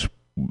toothbrush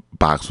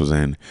box was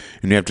in,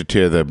 and you have to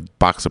tear the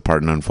box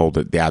apart and unfold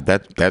it. Yeah,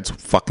 that's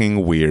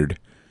fucking weird.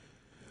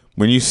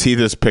 When you see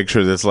this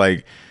picture, that's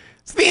like,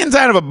 it's the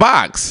inside of a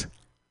box.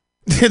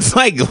 It's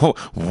like,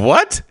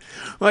 what?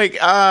 Like,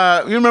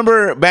 you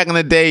remember back in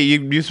the day,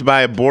 you used to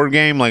buy a board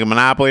game, like a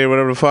Monopoly or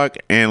whatever the fuck,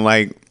 and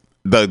like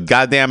the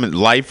goddamn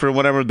Life or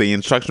whatever, the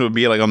instruction would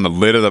be like on the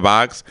lid of the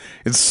box.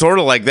 It's sort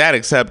of like that,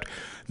 except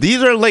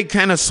these are like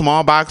kind of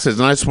small boxes,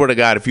 and I swear to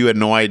God, if you had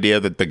no idea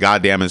that the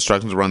goddamn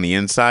instructions were on the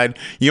inside,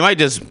 you might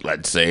just,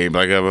 let's say,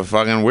 like a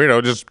fucking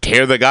weirdo, just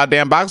tear the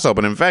goddamn box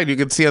open. In fact, you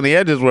can see on the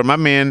edges where my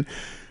man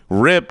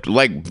ripped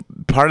like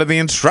part of the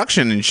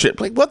instruction and shit.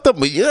 Like, what the?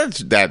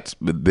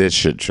 This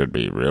shit should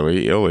be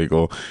really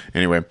illegal.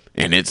 Anyway,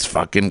 and it's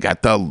fucking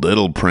got the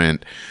little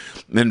print.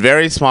 In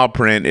very small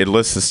print, it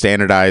lists the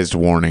standardized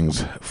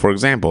warnings. For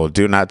example,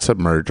 do not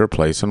submerge or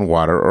place in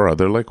water or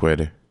other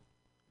liquid.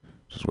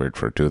 Just weird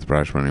for a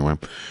toothbrush, but anyway.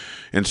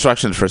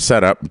 Instructions for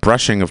setup,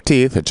 brushing of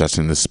teeth,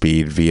 adjusting the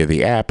speed via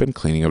the app, and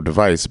cleaning of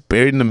device.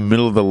 Buried in the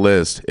middle of the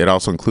list, it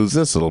also includes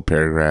this little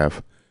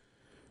paragraph.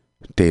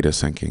 Data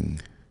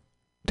syncing.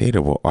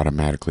 Data will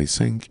automatically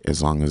sync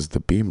as long as the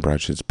Beam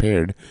brush is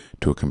paired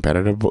to a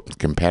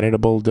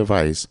compatible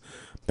device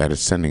that is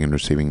sending and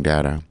receiving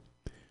data.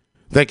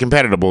 That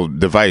compatible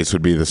device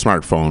would be the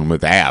smartphone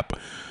with the app.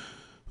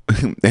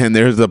 And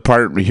there's the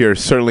part here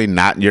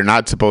you're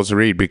not supposed to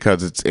read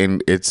because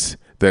it's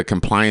the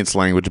compliance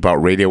language about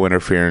radio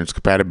interference,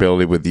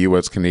 compatibility with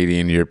U.S.,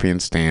 Canadian, European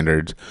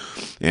standards,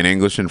 in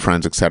English and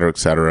French, etc.,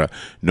 etc.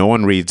 No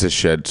one reads this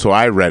shit, so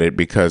I read it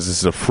because this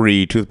is a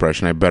free toothbrush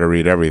and I better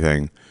read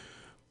everything.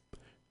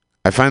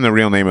 I find the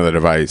real name of the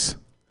device.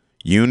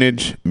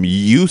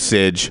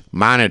 Usage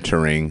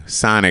Monitoring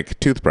Sonic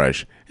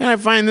Toothbrush. And I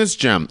find this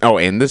gem. Oh,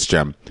 and this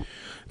gem.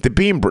 The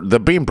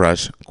Beam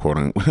brush,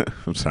 quoting,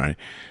 I'm sorry,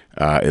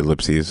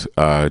 ellipses,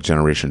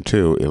 generation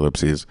 2,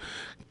 ellipses,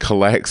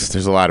 collects.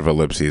 There's a lot of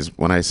ellipses.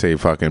 When I say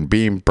fucking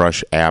Beam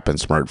Brush app and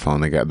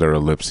smartphone, they're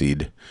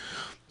ellipsed.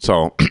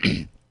 So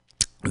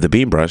the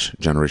Beam Brush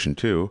Generation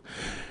 2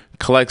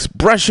 collects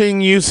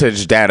brushing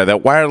usage data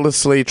that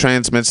wirelessly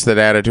transmits the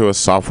data to a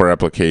software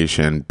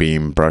application,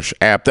 Beam Brush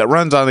app, that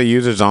runs on the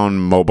user's own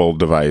mobile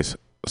device,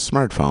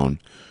 smartphone.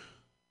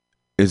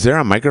 Is there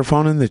a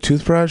microphone in the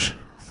toothbrush?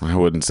 I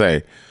wouldn't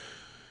say.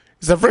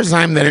 It's the first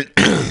time that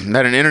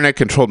an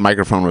internet-controlled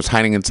microphone was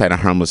hiding inside a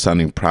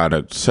harmless-sounding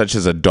product, such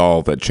as a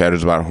doll that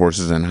chatters about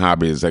horses and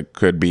hobbies that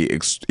could be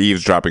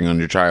eavesdropping on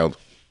your child.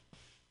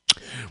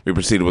 We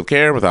proceeded with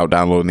care without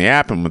downloading the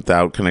app and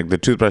without connecting the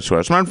toothbrush to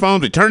our smartphones.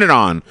 We turned it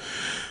on.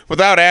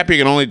 Without app, you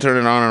can only turn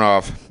it on and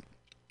off.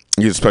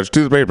 Use a special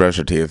toothpaste, brush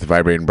your teeth. The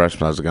vibrating brush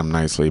smells the gum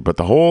nicely, but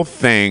the whole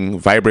thing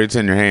vibrates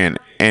in your hand.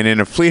 And in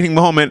a fleeting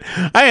moment,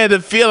 I had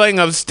the feeling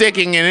of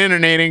sticking an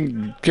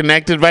interneting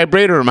connected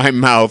vibrator in my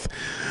mouth.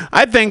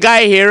 I think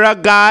I hear a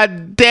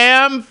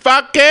goddamn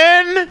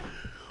fucking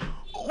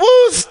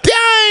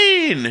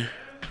Woostein.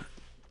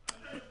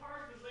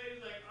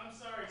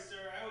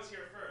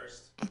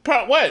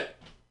 What?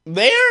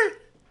 There?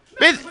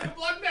 No,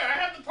 block there. I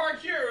have to park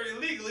here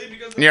illegally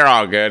because you're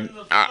all good.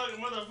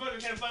 Motherfucker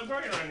can't find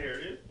parking around here,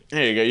 dude.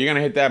 There you go. You're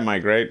gonna hit that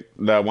mic, right?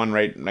 The one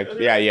right next.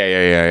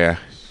 Yeah.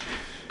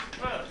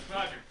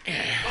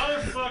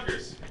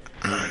 Motherfuckers.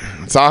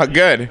 It's all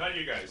good. Not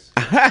you guys.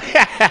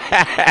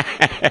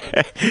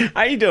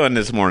 How you doing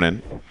this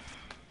morning?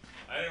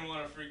 I didn't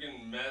want to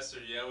freaking mess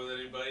or yell with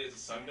anybody. It's a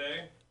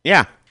Sunday.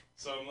 Yeah.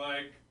 So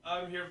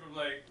I'm here from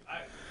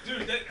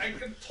I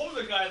told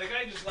the guy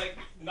just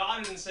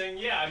nodded and saying,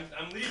 yeah,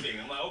 I'm leaving.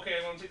 I'm like, okay,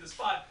 I want to take the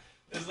spot.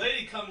 This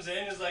lady comes in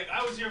and is like,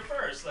 I was here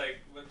first. Like,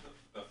 what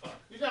the fuck?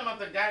 You talking about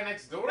the guy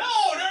next door? No,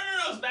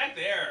 it's back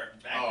there.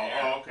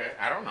 Oh, okay.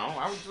 I don't know.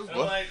 I was just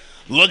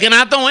looking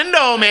out the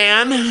window,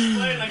 man.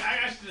 I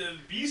asked you to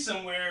be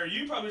somewhere.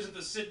 You probably just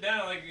have to sit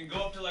down, and go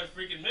up to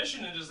freaking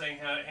Mission and just hang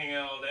out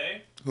all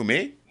day. Who,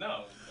 me?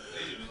 No.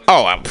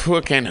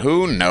 Fucking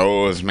who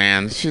knows,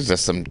 man? She's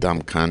just some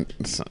dumb cunt.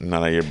 It's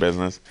none of your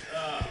business.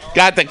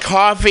 Got the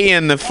coffee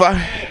and the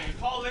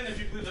Call in if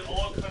you believe that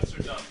all cunts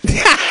are dumb.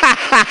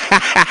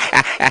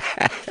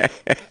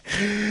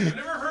 I've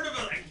never heard of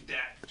it like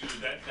that, dude.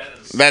 That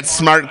is that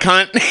smart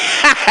cunt.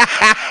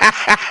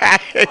 I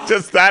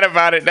just thought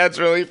about it. That's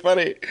really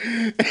funny.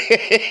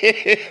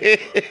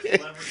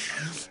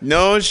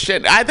 No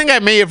shit. I think I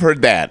may have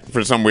heard that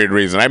for some weird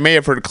reason. I may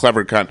have heard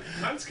clever cunt.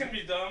 Cunts can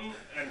be dumb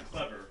and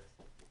clever.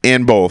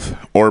 And both.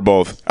 Or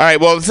both. All right,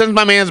 well, since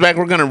my man's back,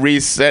 we're going to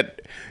reset.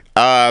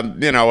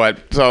 You know what?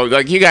 So,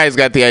 you guys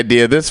got the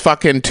idea. This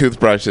fucking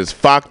toothbrush is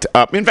fucked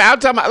up. In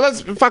fact,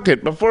 let's fuck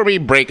it. Before we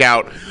break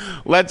out,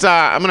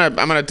 I'm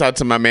gonna talk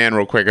to my man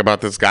real quick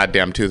about this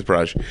goddamn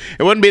toothbrush.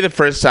 It wouldn't be the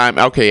first time.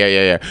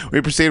 Okay, yeah.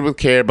 We proceeded with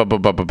care, blah, blah,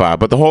 blah, blah, blah.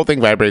 But the whole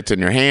thing vibrates in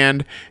your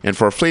hand, and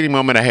for a fleeting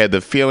moment, I had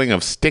the feeling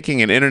of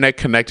sticking an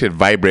internet-connected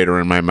vibrator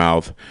in my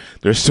mouth.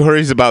 There's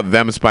stories about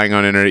them spying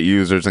on internet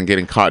users and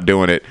getting caught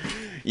doing it.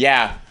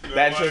 Yeah,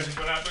 that's just...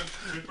 What happened?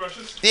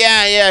 Toothbrushes?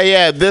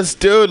 Yeah. This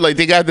dude,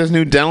 they got this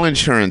new dental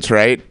insurance,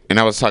 right? And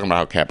I was talking about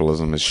how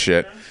capitalism is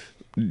shit.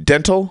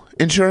 Dental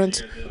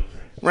insurance?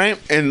 Right?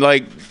 And,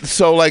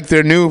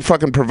 their new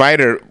fucking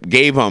provider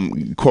gave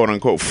them,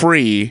 quote-unquote,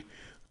 free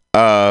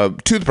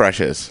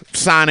toothbrushes.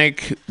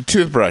 Sonic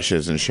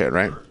toothbrushes and shit,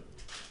 right?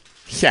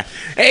 Yeah,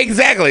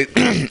 exactly.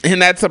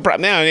 And that's the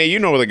problem. Now, you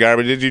know where the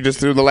garbage is. You just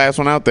threw the last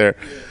one out there.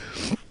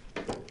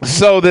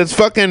 So this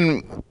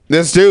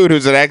dude,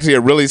 who's actually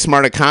a really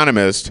smart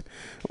economist,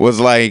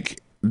 was like,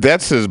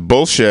 that's his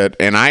bullshit,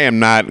 and I am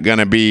not going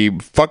to be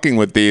fucking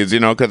with these,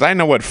 because I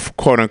know what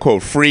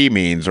quote-unquote free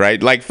means,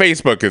 right? Like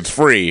Facebook is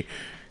free,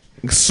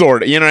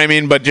 sort of, you know what I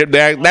mean? But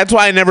that's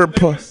why I never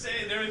put...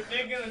 They're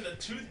thinking that the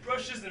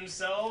toothbrushes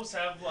themselves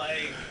have,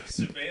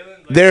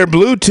 surveillance... They're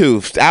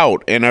Bluetoothed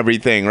out and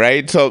everything,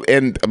 right? So,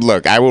 and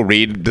look, I will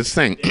read this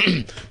thing.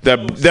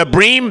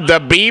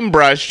 The Beam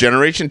Brush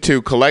Generation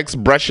 2 collects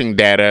brushing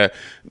data.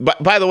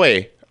 By the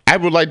way, I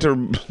would like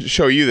to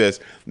show you this.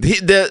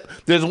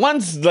 There's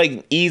one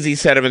easy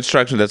set of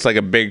instructions that's like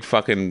a big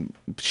fucking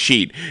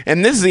sheet,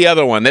 and this is the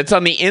other one that's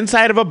on the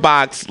inside of a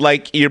box,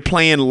 like you're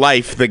playing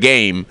Life, the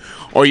game,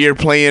 or you're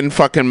playing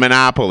fucking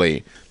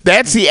Monopoly.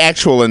 That's the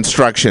actual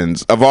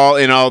instructions of all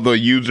the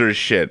user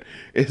shit.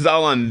 It's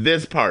all on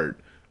this part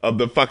of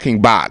the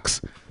fucking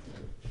box.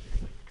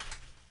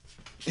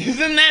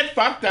 Isn't that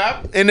fucked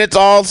up? And it's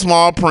all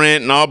small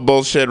print and all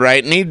bullshit,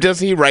 right? And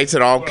he writes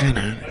it all kind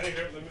of.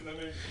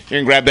 You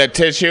can grab that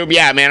tissue.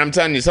 Yeah, man, I'm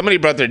telling you, somebody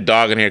brought their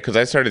dog in here because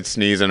I started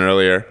sneezing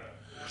earlier.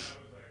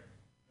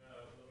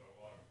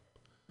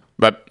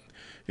 But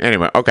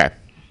anyway, okay.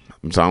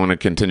 So I'm going to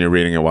continue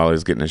reading it while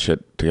he's getting his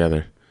shit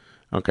together.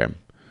 Okay.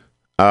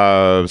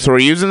 So we're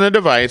using the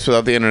device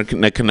without the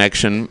internet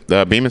connection.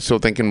 Beam is still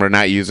thinking we're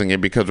not using it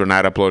because we're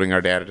not uploading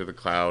our data to the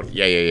cloud.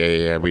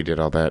 Yeah. We did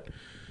all that.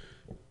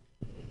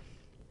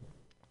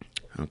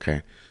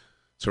 Okay.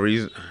 So we're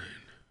using...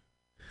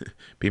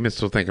 Beam is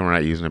still thinking we're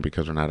not using it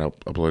because we're not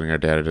uploading our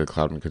data to the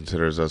cloud and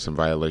considers us in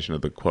violation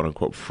of the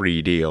quote-unquote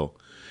free deal.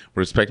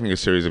 We're expecting a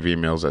series of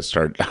emails that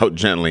start out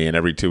gently and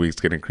every 2 weeks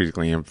get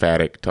increasingly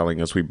emphatic, telling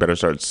us we better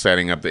start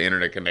setting up the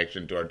internet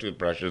connection to our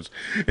toothbrushes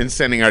and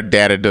sending our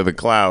data to the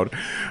cloud.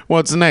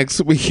 What's next?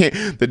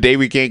 The day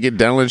we can't get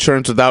dental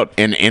insurance without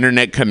an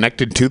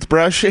internet-connected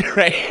toothbrush,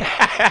 right?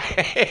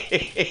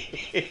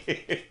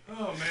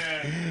 Oh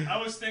man,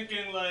 I was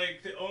thinking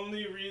like the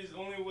only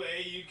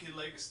way you could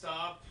like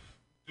stop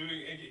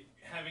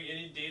having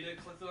any data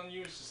collected on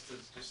you is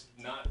just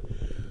to not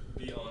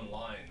be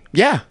online.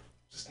 Yeah.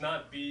 Just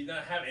not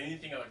have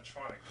anything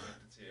electronic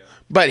connected to you.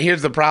 But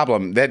here's the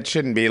problem. That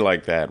shouldn't be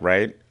like that,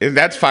 right?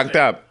 That's fucked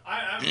up.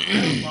 I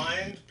don't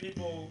mind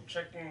people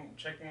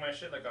checking my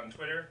shit like on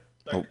Twitter.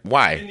 Like,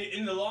 why?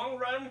 In the long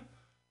run,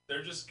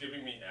 they're just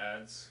giving me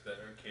ads that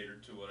are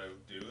catered to what I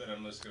would do, and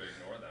I'm just gonna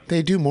ignore them.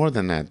 They do more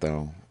than that,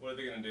 though. What are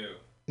they gonna do?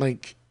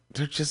 Like,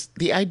 they're just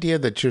the idea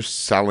that you're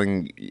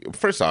selling.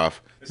 First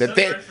off, that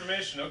their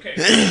information. Okay.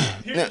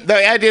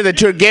 the idea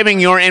that you're giving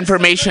your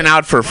information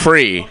out for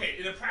free. Okay.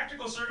 In a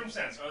practical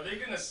circumstance, are they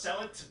gonna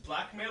sell it to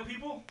blackmail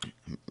people?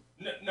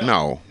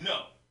 No.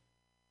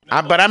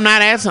 But I'm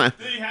not asking.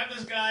 Then you have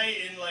this guy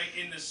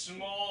in this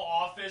small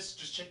office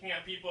just checking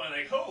out people and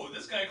like, oh,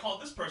 this guy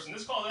called this person,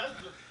 this called that.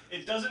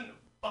 It doesn't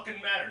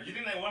fucking matter. You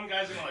think that one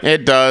guy's gonna like?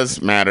 It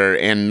does matter,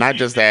 and not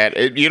just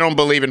that. You don't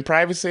believe in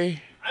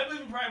privacy? I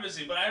believe in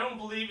privacy, but I don't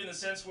believe in the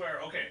sense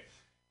where, okay,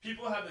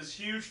 people have this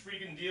huge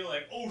freaking deal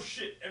like, oh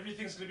shit,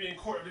 everything's gonna be in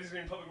court, everything's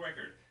gonna be in public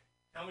record.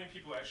 How many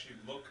people actually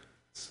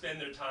spend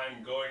their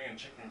time going and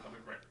checking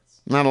public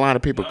records? Not a lot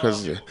of people,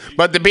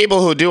 but the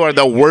people who do are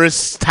the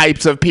worst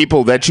types of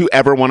people that you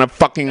ever want to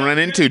fucking run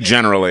into,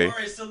 generally. Or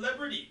a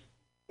celebrity,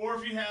 or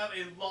if you have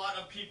a lot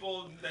of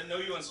people that know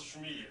you on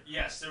social media,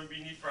 yes, there would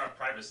be need for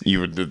privacy. You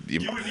would need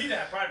to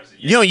have privacy.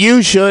 Yes.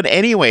 You should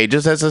anyway,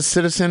 just as a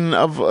citizen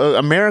of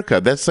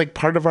America. That's like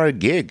part of our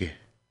gig.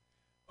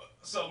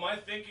 So my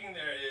thinking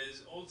there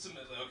is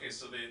ultimately, okay,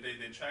 so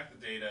they track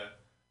the data.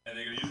 And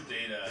they're going to use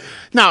data.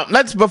 Now,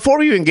 before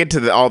we even get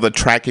to all the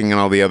tracking and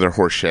all the other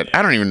horse shit,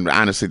 I don't even,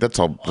 honestly, that's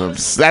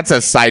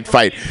a side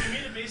fight. For me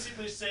to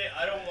basically say,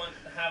 I don't want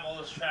to have all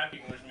this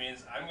tracking, which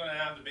means I'm going to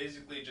have to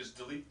basically just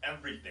delete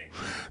everything.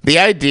 The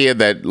idea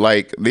that,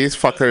 like, these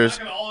fuckers... It's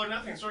like an all or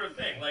nothing sort of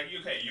thing. Like,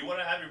 okay, you want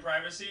to have your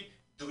privacy,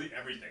 delete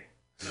everything.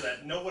 So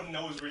that no one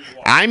knows where you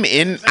are. I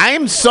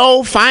am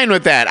so fine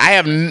with that.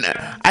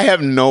 I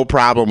have no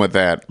problem with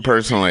that,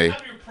 personally. You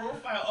have your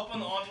profile up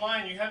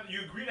online,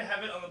 you agree to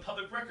have it on the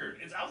public record.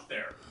 It's out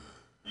there.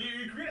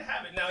 You agree to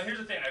have it. Now, here's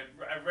the thing.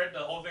 I've read the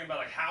whole thing about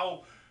like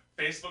how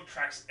Facebook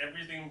tracks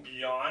everything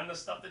beyond the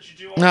stuff that you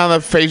do.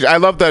 I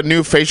love the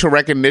new facial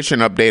recognition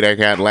update I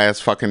got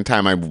last fucking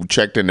time I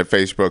checked into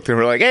Facebook. They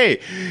were like, hey,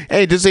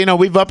 just so you know,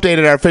 we've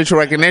updated our facial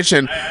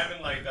recognition. I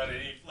haven't like done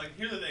any. Like,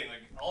 here's the thing.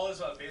 Like, all this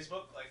about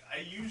Facebook. Like, I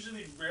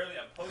usually rarely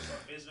post on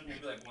Facebook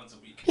maybe like once a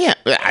week. Yeah,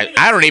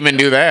 I don't even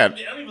do that.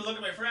 I don't even look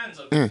at my friends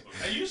on Facebook.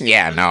 I used to.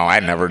 Yeah, no, I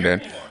never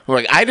did.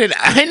 Like I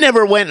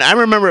never went. I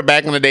remember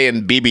back in the day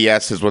in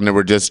BBSs when there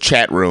were just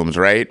chat rooms,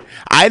 right?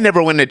 I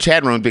never went to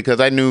chat rooms because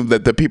I knew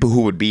that the people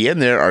who would be in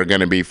there are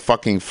going to be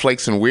fucking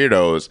flakes and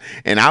weirdos.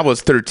 And I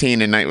was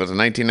 13 and was it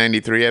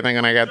 1993? I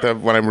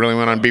think when I really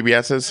went on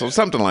BBSs, so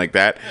something like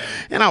that.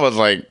 And I was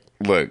like,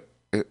 look.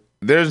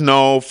 There's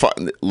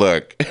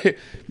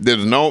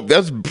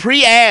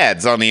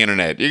pre-ads on the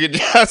internet. You could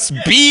just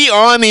be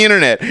on the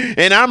internet.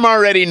 And I'm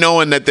already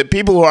knowing that the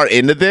people who are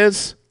into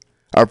this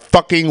are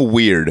fucking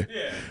weird.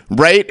 Yeah.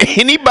 Right?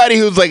 Anybody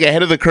who's like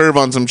ahead of the curve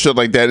on some shit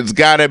like that, it's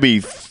gotta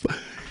be...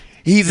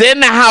 He's in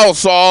the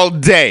house all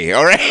day,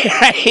 all right?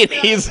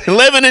 He's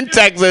living in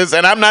Texas,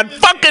 and I'm not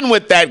fucking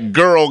with that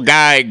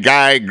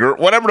guy,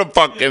 whatever the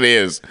fuck it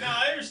is. Now,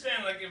 I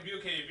understand, like, if you're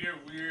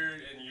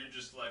weird and you're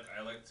just like,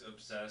 I like to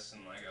obsess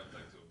and like I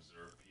like to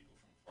observe people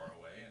from far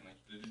away and like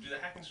do the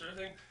hacking sort of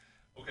thing.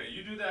 Okay,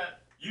 you do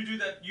that. You do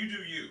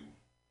you.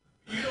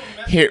 You don't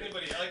mess with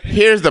anybody. Like,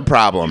 here's the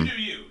problem. You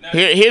do you. Now,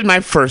 here's my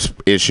first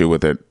issue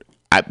with it.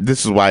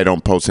 This is why I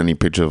don't post any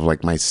pictures of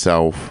like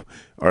myself.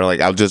 Or like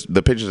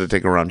the pictures I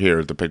take around here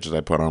are the pictures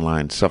I put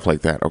online, stuff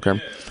like that. Okay,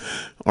 yeah.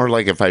 Or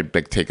like if I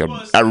take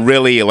a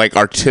really like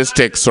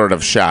artistic sort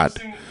of shot.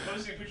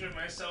 Posting a picture of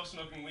myself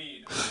smoking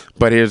weed.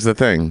 But here's the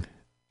thing,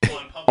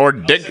 or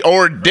dick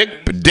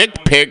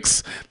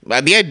pics.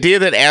 The idea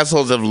that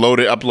assholes have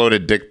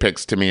uploaded dick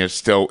pics to me is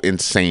still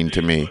insane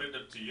to me.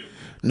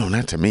 No,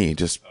 not to me.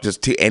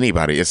 Just to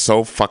anybody. It's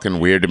so fucking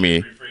weird to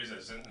me.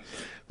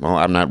 Well,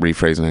 I'm not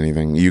rephrasing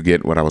anything. You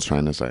get what I was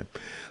trying to say.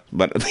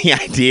 But the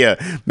idea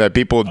that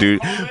people do,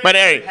 but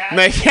hey,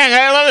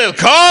 I love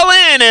this. Call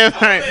in.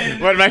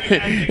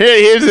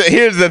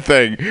 Here's the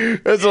thing.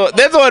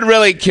 That's what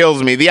really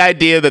kills me. The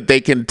idea that they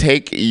can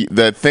take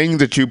the things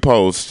that you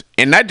post,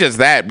 and not just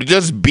that, but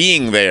just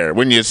being there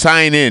when you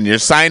sign in, your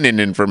sign-in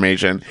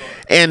information,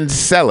 and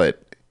sell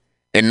it,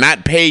 and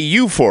not pay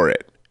you for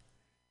it.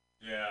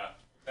 Yeah,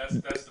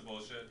 that's the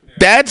bullshit. Yeah.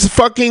 That's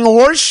fucking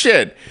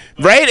horseshit.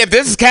 Right? If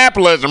this is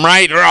capitalism,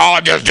 right? They're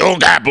all just doing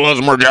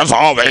capitalism or just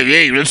all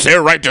it's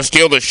their right to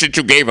steal the shit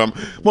you gave them.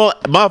 Well,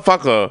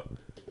 motherfucker,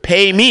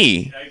 pay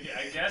me. I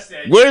That's the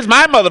idea. Where's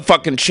my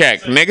motherfucking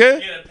check, So nigga?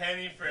 You get a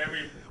penny for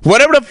every.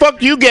 Whatever the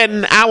fuck you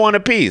getting, I want a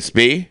piece,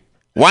 B.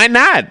 Why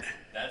not?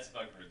 That's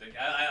fucking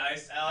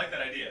ridiculous. I like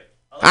that idea.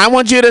 I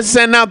want you to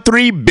send out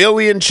 3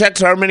 billion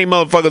checks. How many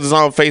motherfuckers is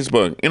on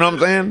Facebook? You know what I'm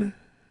saying?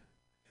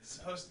 It's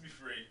supposed to be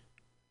free.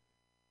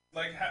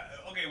 Like,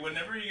 okay,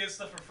 whenever you get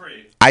stuff for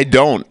free. I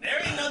don't. There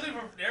ain't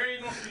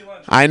no free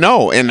lunch. I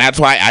know, and that's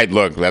why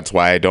that's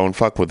why I don't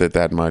fuck with it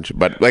that much.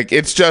 But like,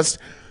 it's just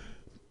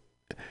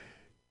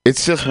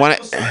one. I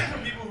feel sorry for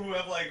people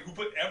who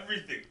put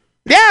everything.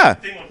 Yeah.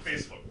 Thing on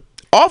Facebook.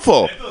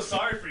 Awful. I feel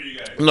sorry for you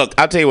guys. Look,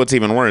 I'll tell you what's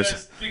even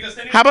worse. Because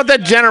How about the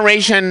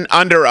generation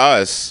under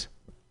us,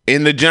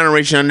 in the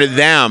generation under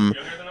them?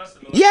 Younger than us,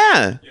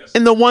 Yeah, Yes.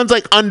 and the ones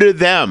like under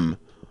them,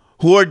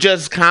 who are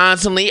just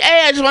constantly,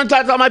 hey, I just want to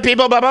talk to all my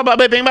people. Blah, blah, blah,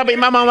 blah, blah, blah,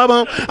 blah, blah,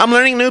 blah. I'm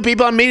learning new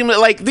people. I'm meeting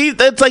like these.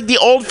 That's like the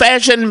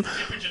old-fashioned.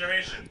 Different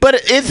generation. But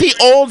it's the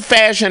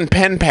old-fashioned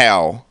pen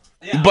pal,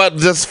 Yeah. but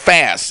just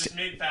fast. Just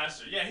made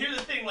faster. Yeah, here's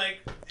the thing, like,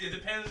 it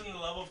depends on the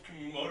level of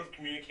mode of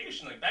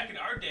communication. Like, back in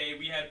our day,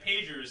 we had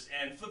pagers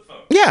and flip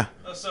phones. Yeah.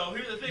 So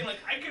here's the thing, like,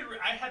 I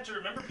had to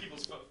remember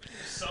people's phones.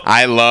 So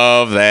I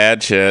love that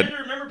I shit. had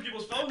to remember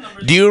people's phone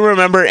numbers. Do you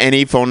remember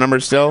any phone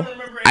numbers still?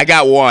 remember I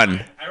got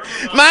one. I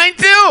remember Mine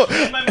too.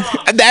 And my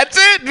mom. That's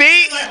it,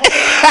 B.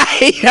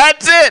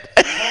 That's it.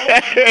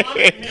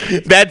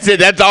 That's it.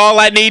 That's all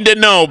I need to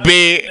know,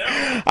 B.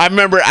 I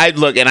remember.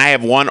 And I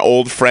have one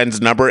old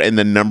friend's number, and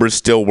the number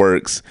still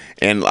works,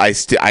 and I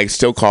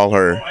still call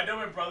her. Oh, I know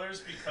my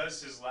brother's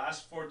because his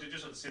last 4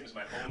 digits are the same as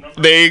my phone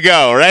number. There you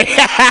go. Right?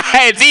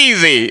 It's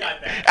easy.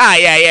 Got that. Ah,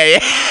 yeah.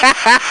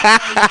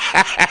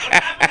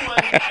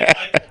 What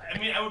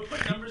happened was, I would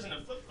put numbers in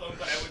a flip phone,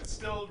 but I would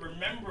still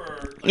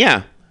remember.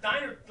 Yeah.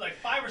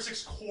 5 or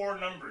 6 core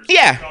numbers.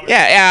 Yeah.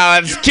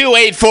 It's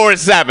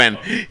 2847.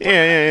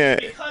 Yeah.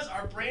 Because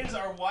our brains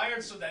are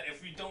wired so that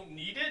if we don't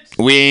need it,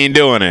 We ain't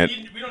doing it.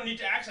 we don't need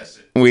to access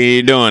it. We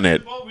ain't doing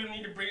it. We don't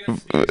need to bring it to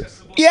be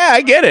accessible. Yeah,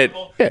 I get it.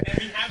 Yeah. And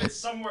we have it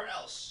somewhere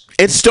else.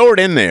 It's stored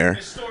in there.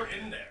 It's stored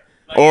in there.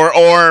 Like,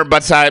 Or by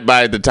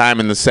the time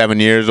in the 7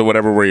 years or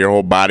whatever, where your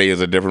whole body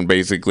is a different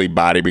basically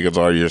body because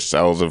all your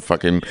cells have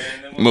fucking and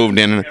then we'll moved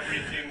in.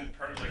 Everything,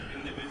 like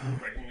individual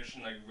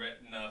recognition, like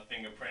retina,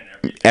 fingerprint,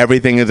 everything.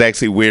 Everything is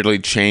actually weirdly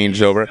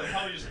changed over. They'll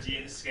probably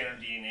just scan our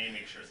DNA,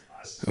 make sure it's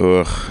us.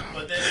 Ugh.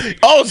 But then,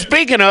 Oh,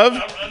 speaking of,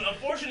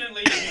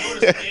 unfortunately, if you go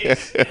to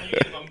space and you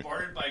get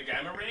bombarded by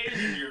gamma rays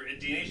and your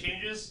DNA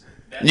changes,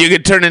 you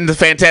could turn into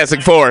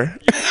Fantastic Four.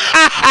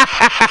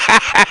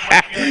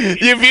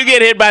 If you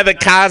get hit by the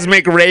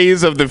cosmic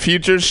rays of the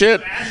future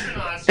shit.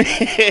 astronauts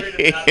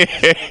who are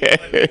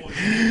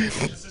worried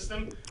about the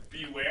system,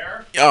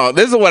 beware. Oh,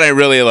 this is what I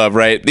really love,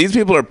 right? These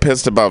people are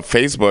pissed about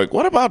Facebook.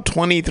 What about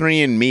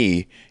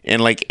 23andMe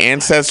and like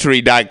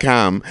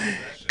Ancestry.com?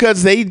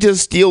 Because they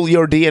just steal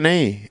your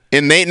DNA.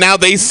 And now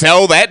they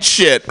sell that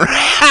shit. Why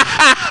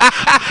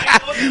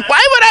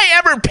would I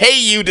ever pay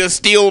you to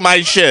steal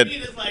my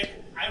shit?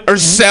 Or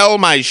sell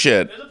my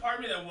shit? There's a part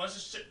of me that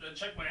wants to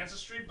check my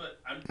ancestry, but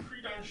I'm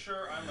pretty darn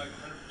sure I'm like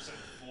 100%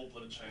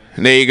 full-blooded Chinese.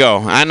 There you go.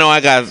 I know I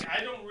don't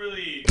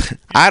really...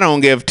 I don't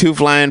give 2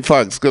 flying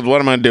fucks. Because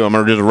what am I going to do? I'm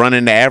going to just run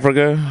into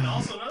Africa? And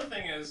also another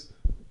thing is,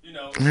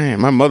 Man,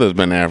 my mother's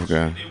been to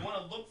Africa. they want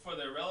to look for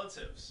their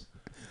relatives.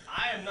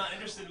 I am not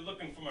interested in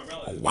looking for my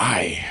relatives.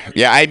 Why?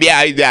 Yeah, I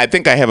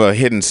think I have a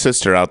hidden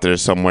sister out there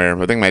somewhere.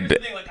 I think my... Here's the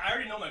thing, like, I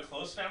already know my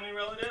close family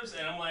relatives,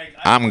 and I'm like...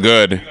 I'm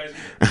good.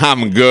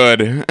 I'm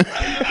good.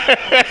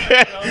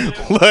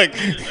 Look,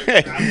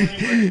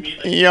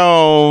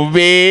 yo,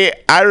 B,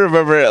 I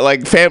remember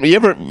like family. You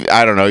ever?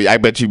 I don't know. I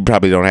bet you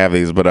probably don't have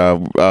these, but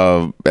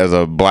as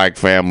a black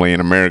family in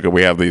America,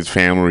 we have these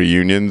family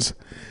reunions,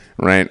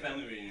 right?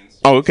 Family reunions.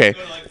 Oh, okay.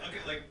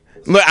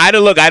 Look, I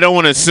don't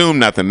want to assume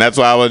nothing. That's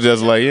why I was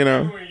just like, Like,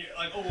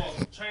 oh well,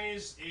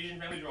 Chinese, Asian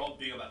families are all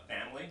big about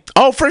family.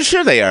 Oh, for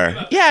sure they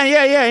are.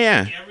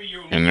 Yeah. Every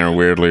year, And they're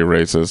weirdly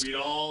racist. we'd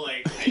all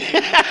like.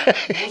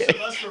 Most of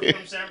us were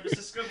from San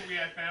Francisco, but we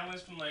had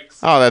families from like.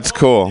 Oh, that's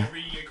cool.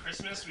 Every year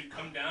Christmas, we'd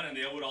come down and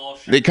they would all.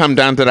 They come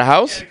down to the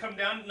house? Yeah, they come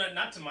down,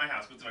 not to my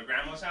house, but to my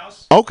grandma's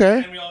house.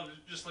 Okay. And we all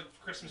just like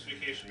Christmas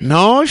vacation.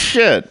 No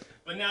shit.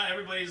 But now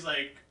everybody's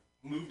like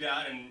moved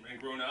out and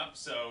grown up,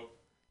 so.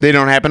 They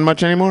don't happen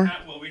much anymore?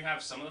 Well, we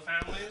have some of the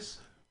families,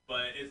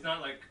 but it's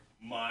not like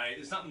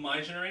it's not my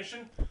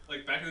generation.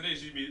 Like back in the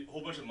days, it used to be a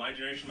whole bunch of my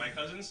generation, my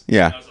cousins.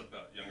 Yeah. That was like the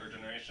younger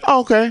generation.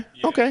 Oh, okay.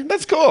 Yeah. Okay.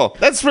 That's cool.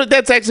 That's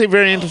actually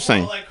very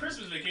interesting. Well, like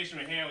Christmas vacation,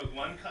 we hang out with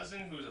one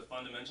cousin who's a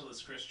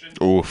fundamentalist Christian.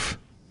 Oof.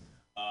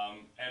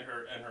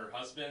 And her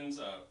husband's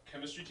a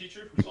chemistry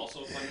teacher who's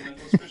also a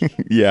fundamentalist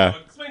Christian. Yeah. So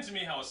explain to me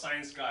how a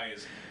science guy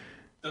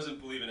doesn't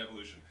believe in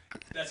evolution.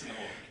 That's in the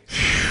whole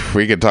case.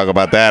 We could talk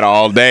about that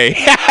all day.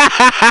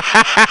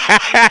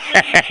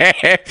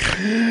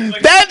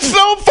 That's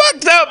so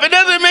fucked up. It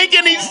doesn't make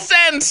any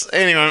sense.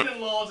 Anyway.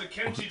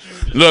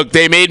 Look,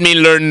 they made me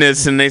learn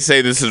this, and they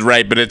say this is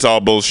right, but it's all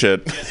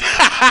bullshit.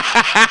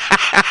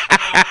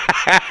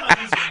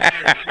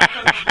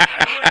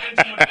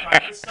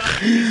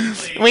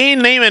 We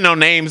ain't naming no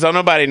names. Don't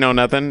nobody know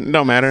nothing.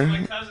 Don't matter.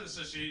 My cousin,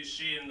 so she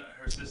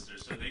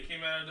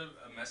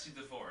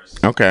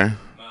Okay.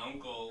 My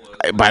uncle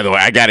By the way,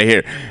 I gotta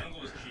hear. my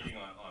uncle was cheating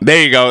on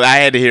There you go. I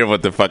had to hear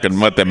what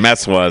the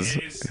mess was.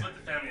 It split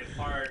the family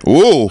apart.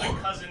 Ooh.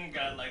 My cousin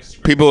got like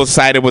super People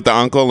sided with the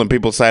uncle and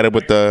people sided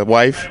with the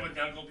wife. sided with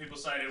the uncle, people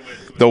sided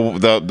with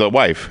The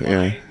wife.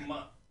 Yeah.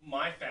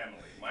 my family,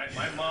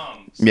 my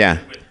mom sided Yeah.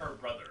 with her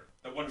brother,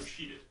 the one who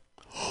cheated.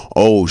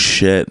 Oh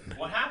shit.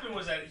 What happened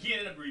was that he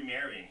ended up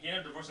remarrying. He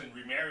ended up divorcing and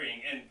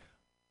remarrying, and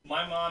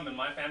my mom and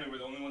my family were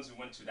the only ones who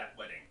went to that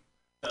wedding.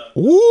 The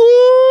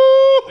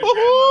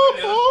grandmother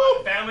and the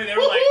other family, they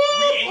were like,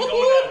 we ain't going to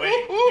that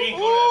wedding. We ain't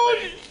going to that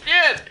wedding.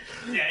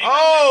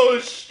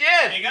 Shit.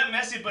 Yeah, it got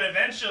messy, but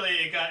eventually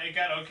it got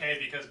okay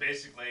because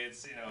basically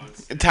it's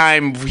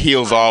Time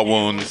heals all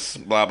wounds.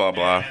 Blah blah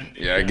blah.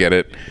 Yeah, I get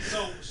it.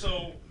 So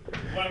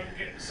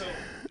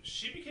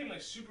she became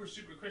like super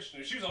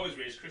Christian. She was always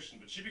raised Christian,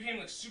 but she became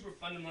like super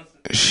fundamental.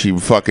 She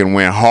fucking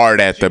went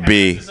hard at the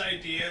B. This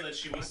idea that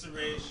she wants to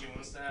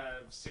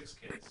have 6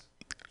 kids.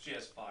 She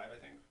has 5, I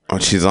think. Oh,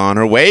 she's on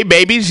her way,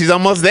 baby. She's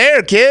almost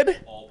there,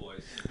 kid. All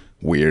boys.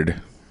 Weird.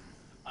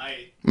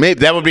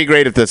 Maybe that would be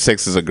great if the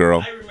 6th is a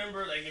girl. I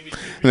remember like maybe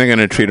They're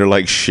gonna treat her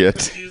like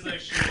shit. she's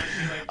like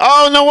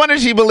Oh, no wonder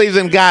she believes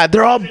in God.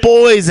 They're all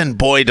boys, and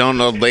boy, don't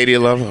know lady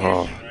love.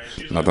 Oh,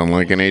 nothing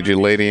like an aged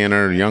lady and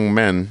her young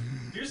men.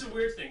 Here's the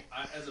weird thing.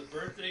 As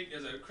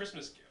a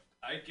Christmas gift,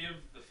 I give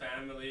the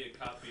family a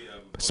copy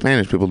of.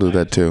 Spanish people do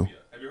that too.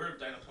 Have you heard of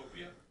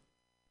Dinotopia?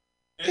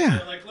 Yeah.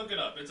 Like look it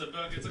up. It's a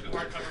book. It's like a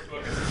hardcover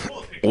book. It's full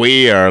of pictures.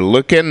 We are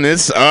looking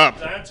this up.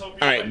 Dinotopia.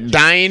 All right,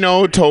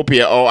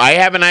 Dinotopia. Oh, I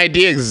have an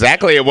idea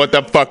exactly of what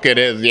the fuck it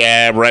is.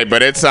 Yeah, right,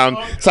 but it sounds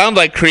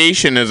like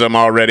creationism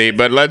already.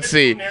 But let's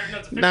see.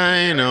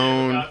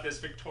 Dino. About this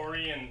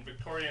Victorian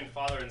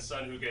father and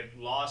son who get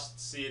lost at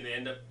sea and they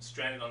end up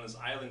stranded on this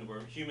island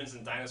where humans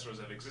and dinosaurs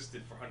have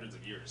existed for hundreds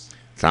of years.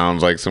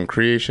 Sounds like some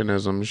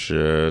creationism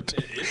shit.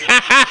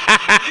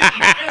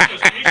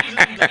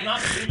 Creationism does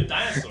not believe in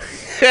dinosaurs.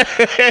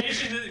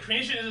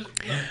 Creationism.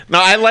 No,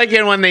 I like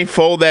it when they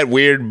fold that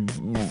weird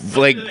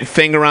like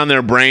thing around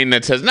their brain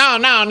that says, no,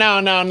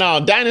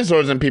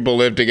 dinosaurs and people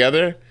live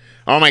together.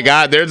 Oh my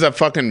God, there's a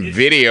fucking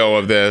video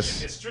of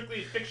this. It's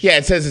strictly fiction. Yeah,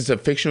 it says it's a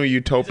fictional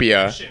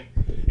utopia. It's a fiction.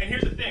 And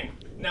here's the thing.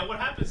 Now, what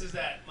happens is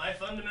that my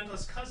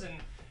fundamentalist cousin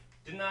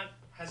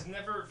has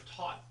never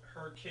taught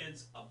her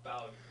kids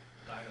about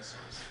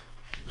dinosaurs.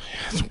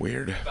 That's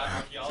weird. About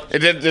archaeology.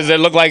 Does it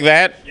look like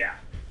that? Yeah.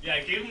 Yeah,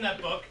 I gave them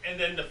that book, and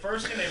then the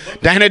first thing they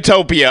looked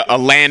Dinotopia, a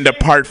land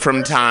apart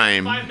from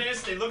time. 5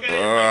 minutes, they look at it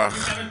and like, you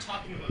haven't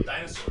taught them about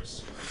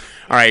dinosaurs.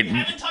 All right. You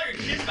haven't taught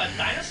your kids about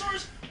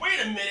dinosaurs? Wait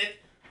a minute.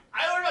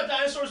 I learned about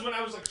dinosaurs when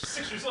I was like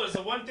 6 years old. It's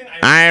the one thing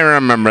I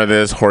remember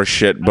this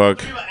horseshit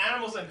book. about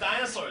animals and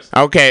dinosaurs.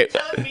 Okay. You're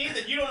telling me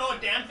that you don't know a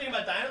damn thing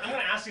about dinosaurs? I'm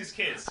gonna ask these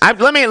kids.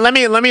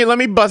 Let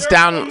me bust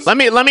down. Let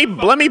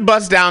me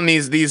bust down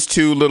these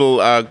two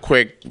little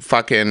quick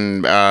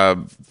fucking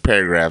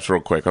paragraphs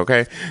real quick,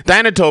 okay?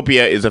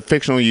 Dinotopia is a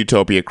fictional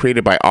utopia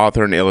created by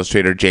author and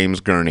illustrator James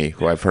Gurney,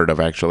 who I've heard of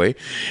actually.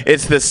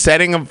 It's the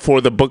setting for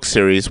the book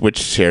series with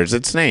which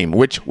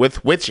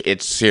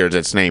it shares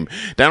its name.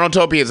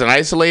 Dinotopia is an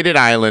isolated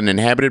island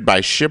inhabited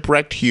by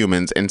shipwrecked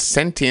humans and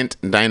sentient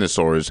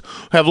dinosaurs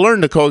who have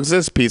learned to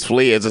coexist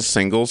peacefully as a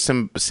single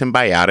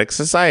symbiotic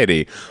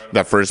society.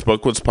 The first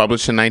book was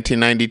published in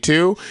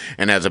 1992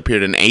 and has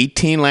appeared in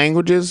 18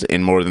 languages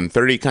in more than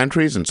 30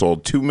 countries and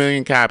sold 2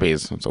 million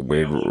copies. That's a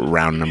weird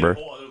round number.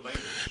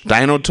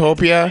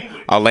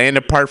 Dinotopia, A Land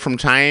Apart from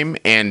Time,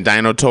 and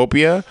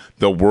Dinotopia,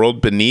 The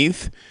World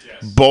Beneath,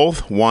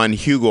 both won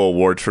Hugo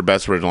Awards for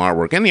Best Original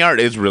Artwork. And the art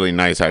is really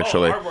nice,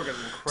 actually.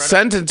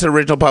 Since its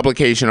original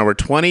publication, over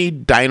 20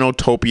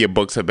 Dinotopia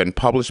books have been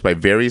published by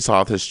various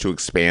authors to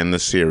expand the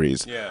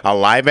series. A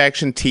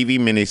live-action TV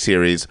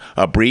miniseries,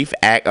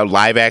 a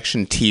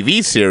live-action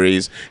TV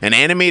series, an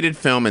animated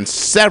film, and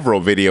several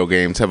video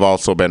games have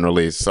also been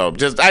released. So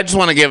I just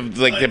want to give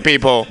the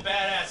people. It's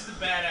a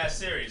badass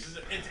series.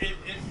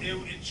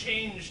 It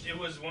changed. It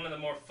was one of the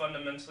more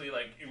fundamentally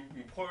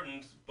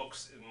important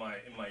books in my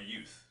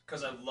youth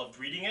because I loved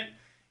reading it.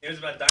 It was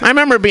about dinosaurs. I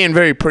remember it being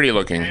very pretty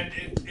looking. And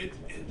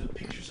the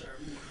pictures are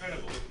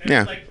incredible. And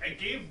Yeah. I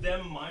gave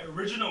them my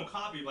original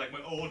copy, like my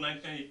old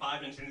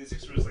 1995,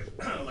 1996, where it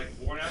was like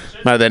worn out and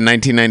shit. About that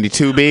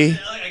 1992 B.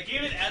 I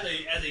gave it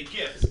as a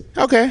gift.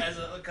 Okay.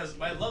 Because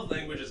my love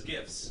language is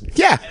gifts.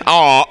 Yeah.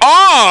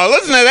 Oh,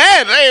 listen to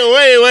that. Hey,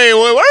 wait,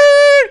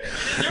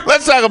 word.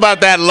 Let's talk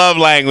about that love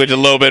language a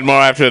little bit more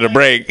after the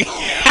break.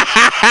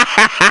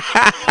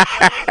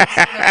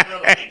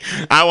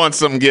 I want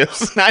some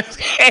gifts.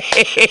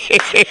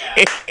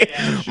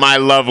 My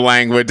love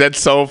language. That's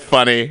so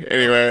funny.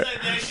 Anyway,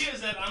 The idea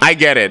is that I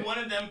get it. one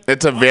of them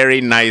It's a very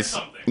nice.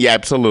 Yeah,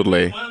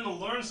 absolutely. I want them to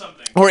learn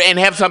something. And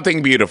have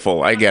something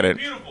beautiful. I get it.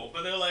 Beautiful,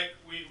 but they're like,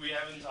 we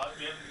haven't taught.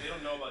 They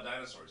don't know about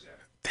dinosaurs yet.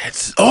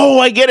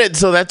 I get it.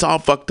 So that's all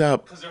fucked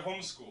up. Because they're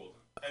homeschooled.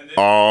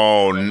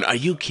 And Are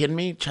you kidding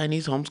me?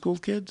 Chinese homeschool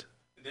kids?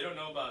 they don't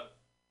know about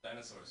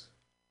dinosaurs.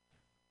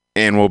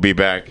 And we'll be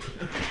back.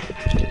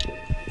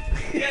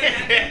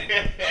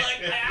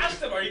 I ask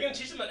them, are you going to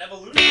teach them about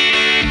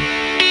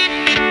evolution?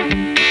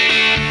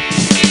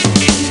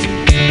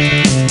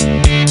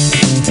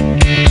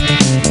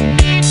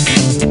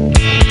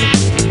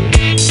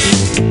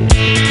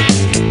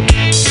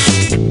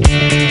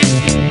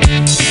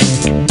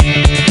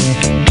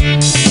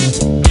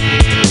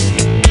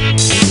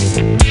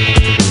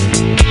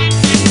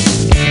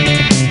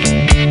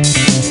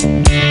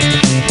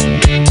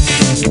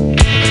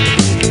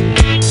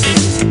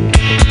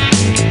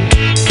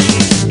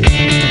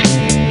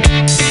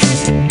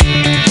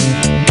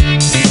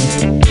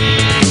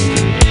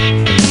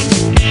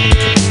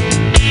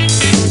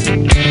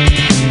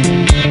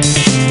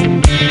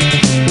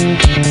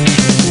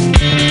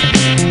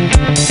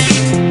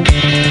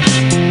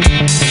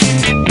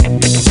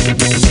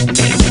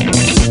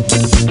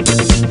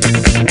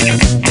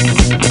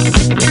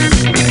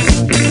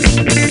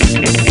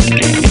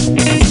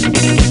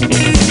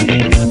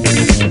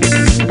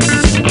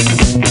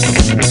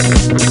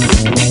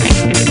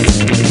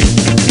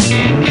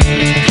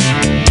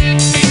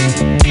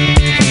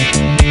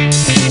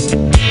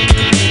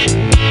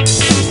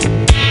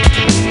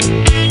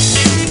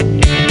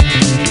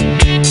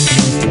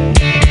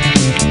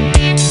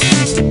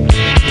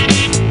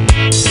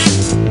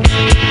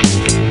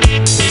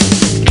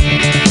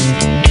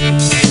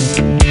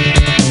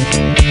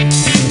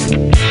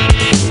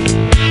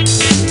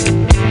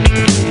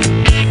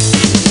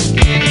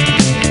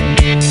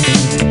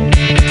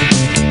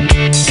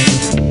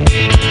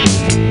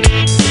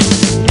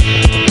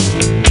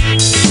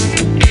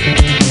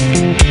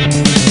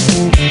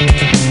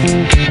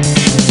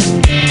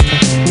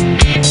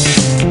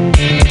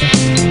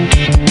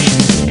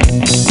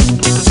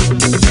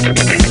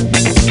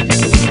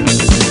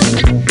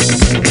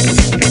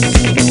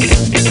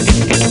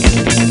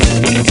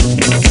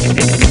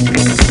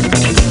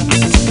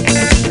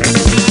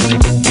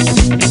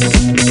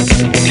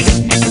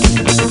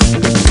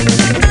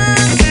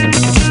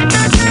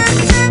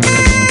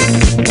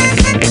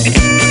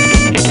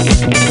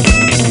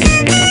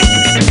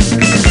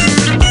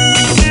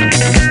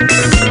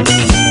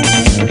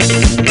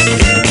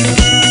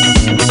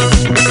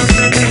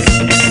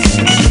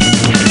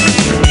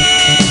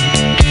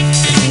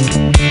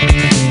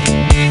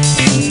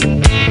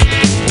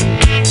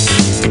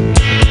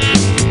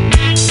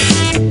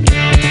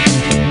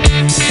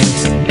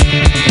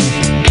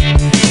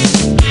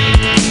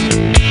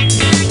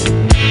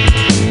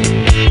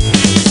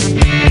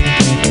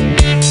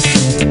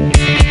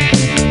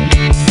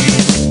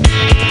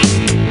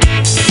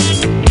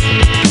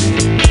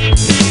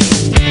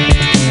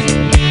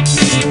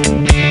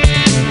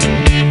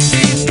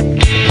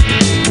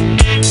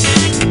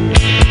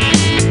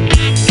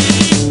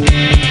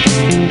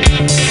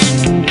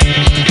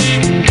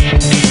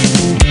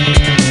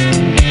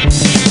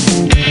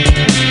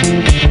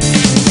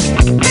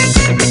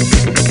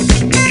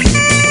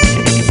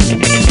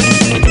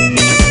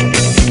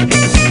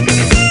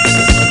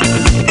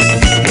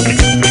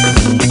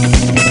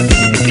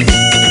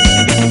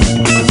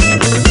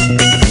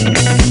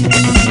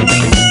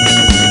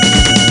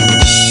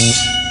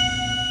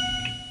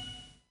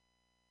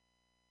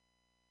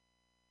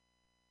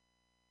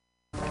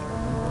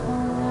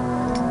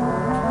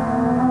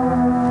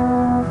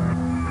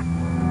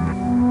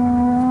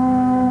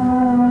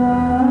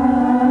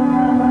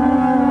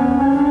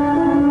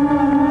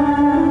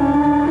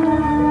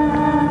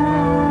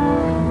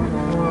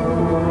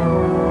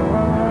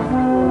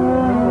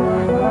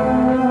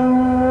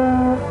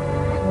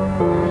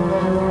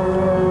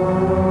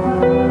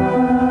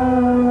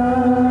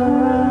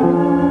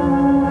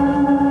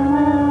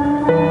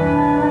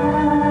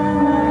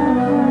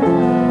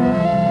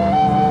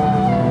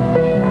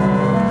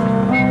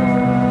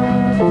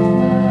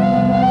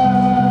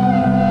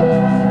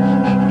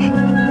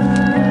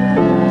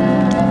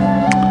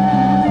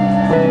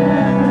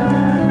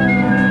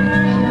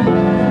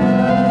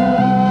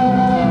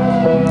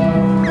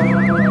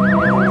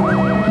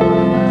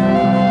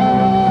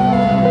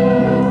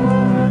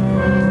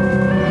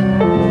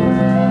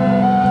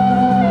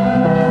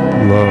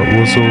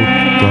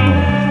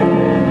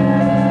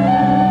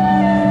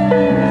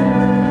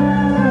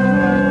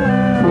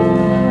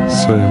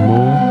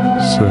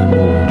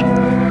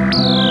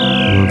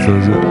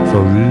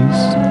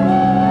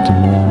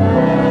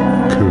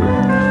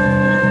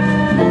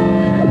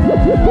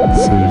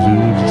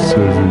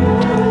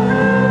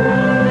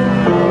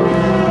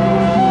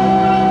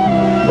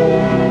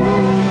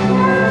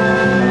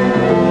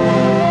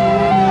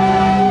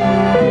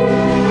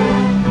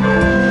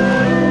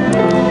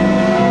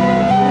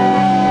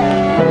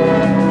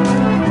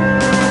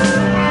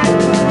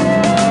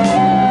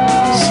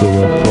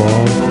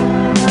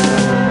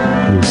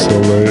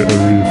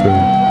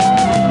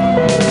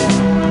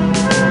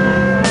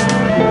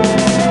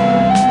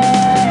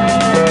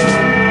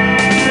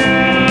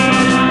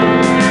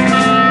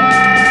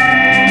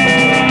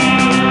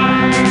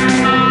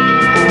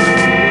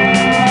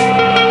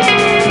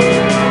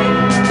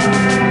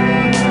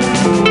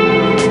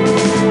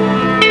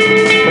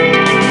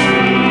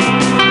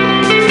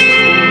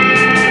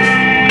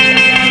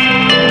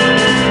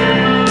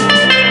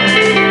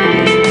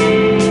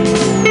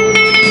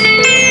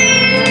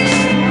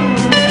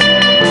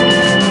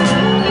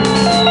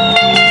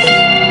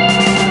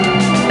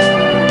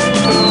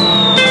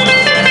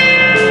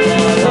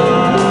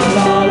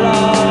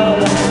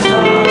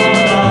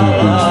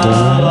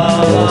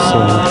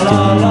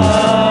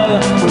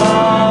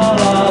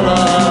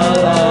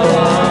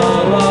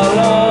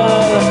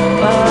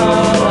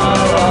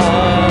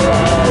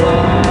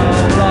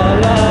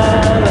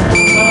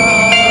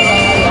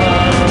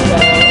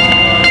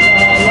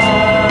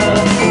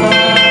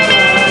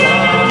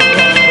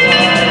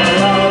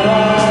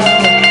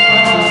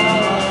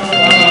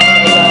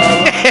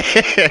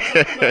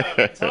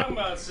 talking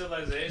about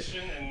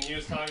civilization, and he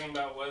was talking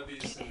about what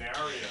these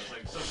scenarios,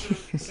 like, so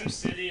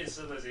SimCity and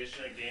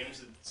Civilization are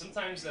games.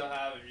 Sometimes they'll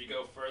have, if you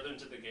go further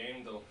into the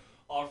game, they'll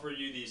offer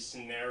you these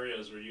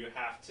scenarios where you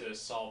have to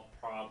solve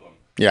a problem.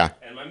 Yeah.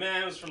 And my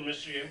man was from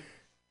Michigan,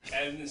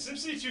 and in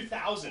SimCity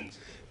 2000,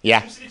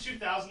 yeah. SimCity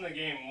 2000, the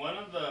game, one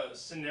of the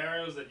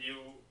scenarios that you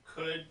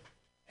could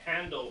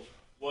handle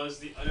was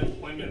the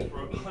unemployment in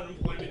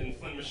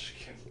Flint,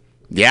 Michigan.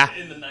 Yeah.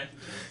 In the 90s.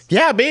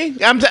 Yeah, B.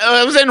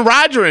 It was in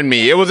Roger and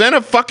Me. It was in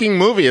a fucking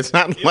movie. It's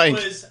not like...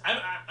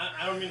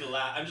 I don't mean to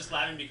laugh. I'm just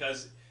laughing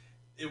because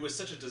it was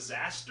such a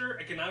disaster,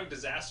 economic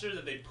disaster,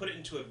 that they put it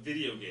into a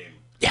video game.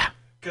 Yeah.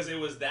 Because it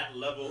was that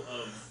level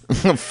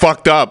of...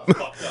 fucked up.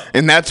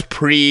 And that's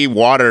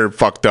pre-water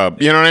fucked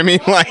up. You know what I mean?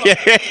 Like,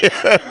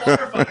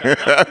 water fucked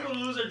up. People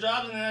lose their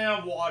jobs and then they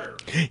have water.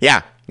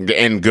 Yeah.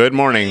 And good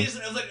morning.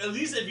 At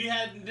least if you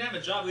didn't have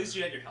a job, at least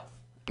you had your health.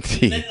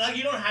 Then, like,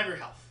 you don't have your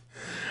health.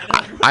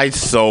 I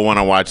so want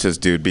to watch this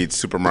dude beat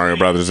Super Mario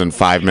Brothers in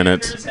 5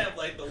 minutes. Have,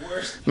 like, the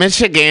worst.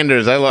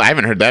 Michiganders, I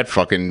haven't heard that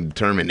fucking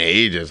term in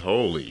ages.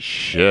 Holy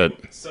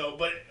shit. So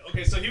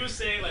he was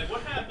saying, like,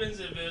 what happens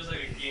if there's,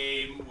 like, a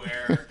game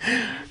where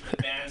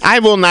I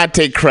will not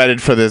take credit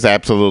for this,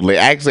 absolutely.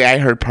 Actually, I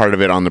heard part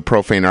of it on the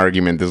Profane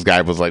Argument. This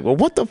guy was like, well,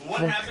 what the fuck?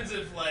 What happens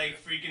if, like,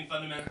 freaking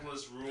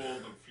fundamentalists rule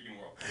the freaking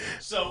world?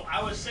 So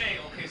I was saying,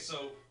 okay,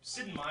 so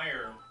Sid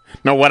Meier...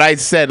 No, what I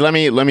said, let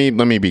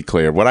me be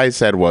clear. What I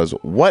said was,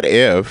 what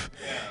if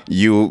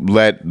you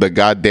let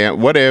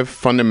what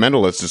if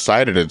fundamentalists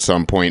decided at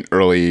some point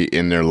early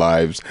in their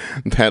lives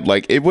that,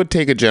 like, it would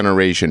take a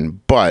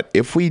generation, but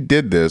if we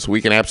did this,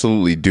 we can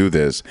absolutely do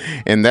this.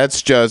 And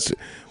that's just,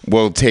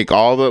 we'll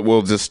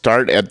just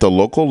start at the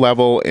local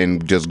level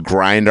and just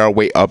grind our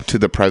way up to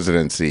the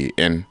presidency.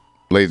 And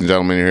ladies and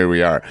gentlemen, here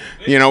we are.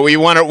 You know, we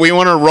want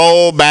to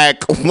roll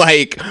back,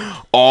 like,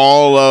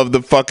 all of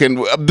the fucking...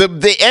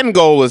 The end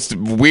goal is,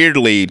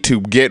 weirdly,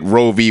 to get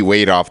Roe v.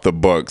 Wade off the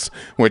books,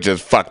 which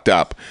is fucked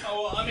up.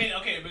 Oh, well, I mean,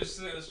 okay, but it's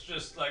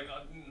just, like,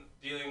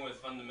 dealing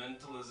with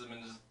fundamentalism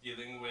and just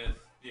dealing with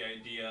the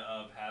idea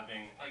of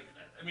having... Like,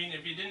 I mean,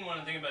 if you didn't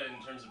want to think about it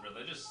in terms of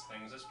religious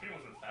things, that's pretty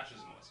much what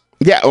fascism was.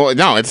 Yeah, well,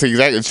 no, it's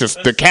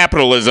just the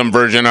capitalism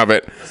version of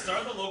it. Let's start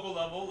at the local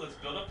level, let's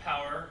build up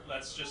power,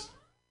 let's just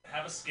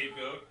have a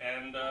scapegoat,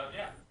 and,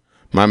 yeah.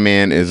 My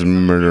man is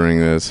murdering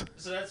this.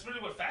 So that's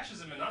really what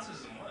fascism and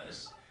Nazism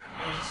was.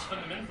 It was just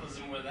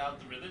fundamentalism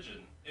without the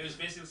religion. It was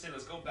basically saying,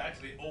 let's go back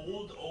to the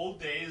old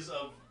days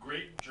of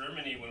great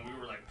Germany when we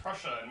were like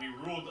Prussia and we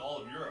ruled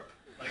all of Europe.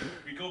 Like,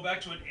 we go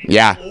back to an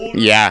old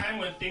time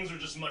when things were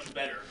just much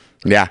better.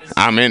 Yeah,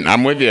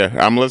 I'm with you.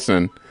 I'm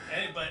listening.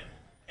 But,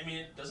 I mean,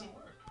 it doesn't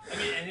work. I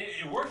mean, and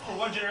it worked for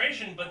one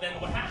generation, but then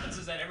what happens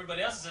is that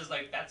everybody else says,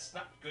 like, that's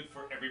not good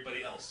for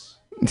everybody else.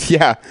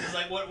 Yeah. It's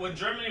like when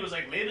Germany was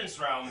like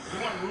Lebensraum, we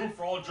want room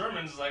for all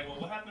Germans. It's like,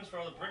 well, what happens for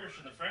all the British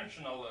and the French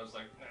and all those?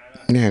 Like, nah.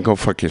 Yeah, go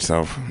fuck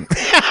yourself.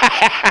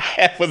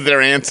 That was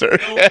their answer.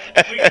 So,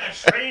 we got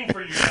a train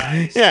for you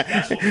guys. Yeah.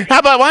 How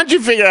about, why don't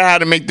you figure out how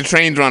to make the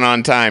trains run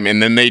on time?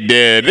 And then they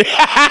did.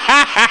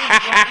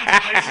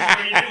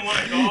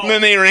 And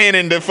then they ran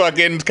into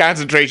fucking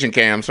concentration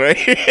camps, right?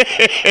 Dude,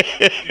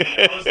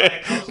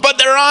 but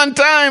they're on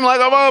time,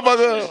 like a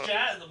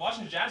motherfucker.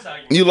 Watching jazz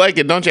you like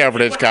it, don't you,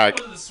 Alfred Hitchcock?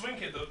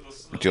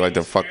 Do you like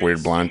the fuck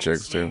weird blonde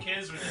chicks too?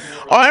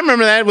 Oh, I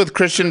remember that with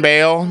Christian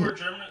Bale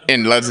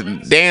and Let's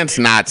Dance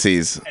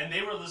Nazis. And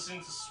they were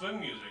listening to swing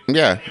music.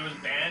 Yeah. It was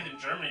banned in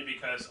Germany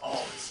because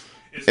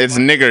it's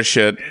nigger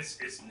shit. It's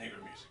nigger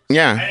music.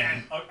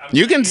 Yeah.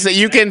 You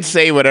can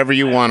say whatever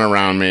you want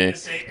around me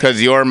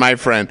because you're my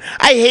friend.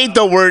 I hate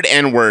the word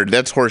N-word.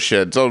 That's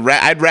horseshit. So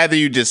I'd rather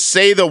you just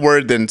say the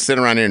word than sit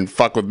around here and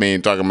fuck with me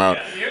and talk about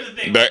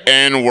the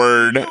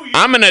N-word.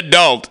 I'm an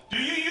adult. Do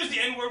you use the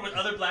N-word with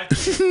other black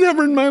people?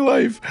 Never in my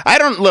life.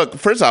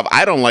 First off,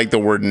 I don't like the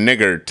word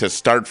nigger to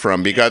start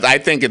from because I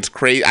think it's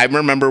crazy. I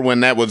remember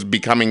when that was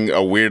becoming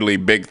a weirdly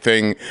big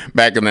thing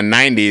back in the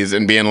 90s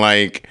and being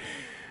like,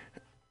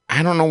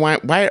 I don't know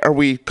why are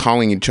we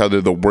calling each other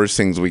the worst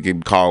things we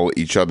could call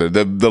each other?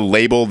 The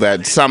label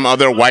that some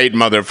other white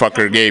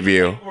motherfucker gave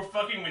you. We're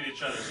fucking with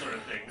each other sort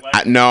of thing.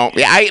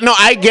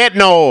 I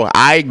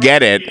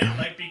get it.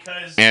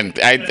 And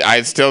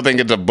I still think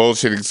it's a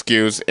bullshit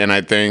excuse, and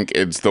I think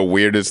it's the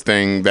weirdest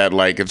thing that,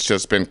 like, it's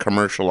just been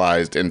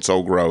commercialized and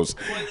so gross.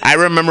 I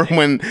remember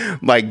when,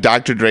 like,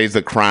 Dr. Dre's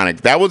The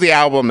Chronic, that was the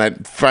album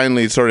that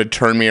finally sort of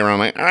turned me around,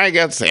 like, I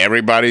guess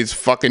everybody's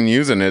fucking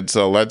using it,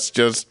 so let's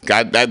just,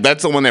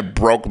 that's the one that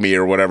broke me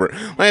or whatever.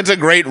 Like, it's a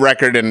great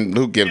record, and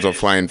who gives a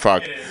flying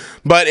fuck?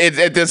 But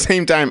at the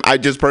same time, I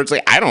just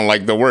personally, I don't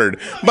like the word.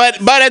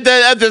 But at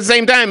the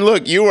same time,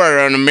 look, you are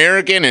an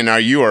American,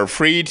 and you are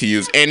free to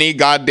use any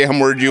goddamn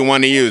word you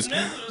want to use.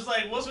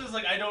 Will Smith's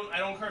like, I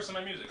don't curse on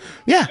my music.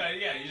 Yeah.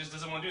 Yeah, he just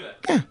doesn't want to do that.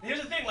 Yeah.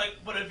 Here's the thing, like,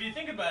 but if you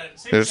think about it,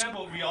 say for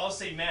example, we all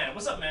say man.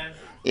 What's up, man?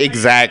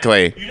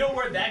 Exactly. You know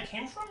where that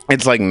came from?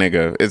 It's like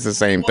nigga. It's the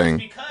same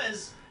thing. It's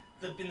because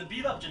in the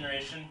beat-up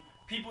generation,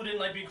 people didn't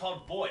like being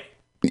called boy.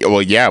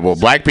 Well, yeah. Well,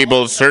 black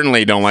people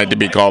certainly don't like to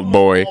be called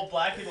boy.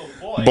 Black people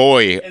boy.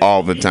 Boy And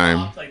all the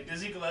time. Like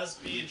Dizzy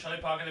Gillespie and Charlie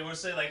Parker, they would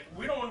say like,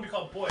 we don't want to be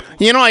called boy.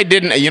 I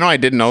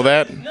didn't know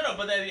that. No,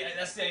 but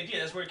that's the idea.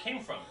 That's where it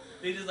came from.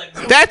 They just like.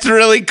 That's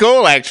really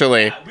cool,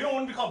 actually. Yeah, we don't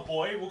want to be called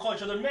boy. We'll call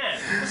each other man.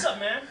 What's up,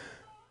 man?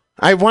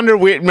 I wonder.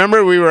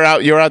 Remember, we were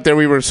out. You were out there.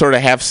 We were sort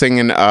of half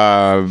singing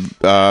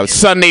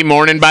 "Sunday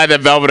Morning" by the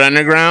Velvet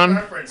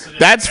Underground.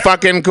 That's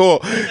fucking cool.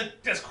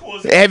 That's cool.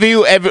 Have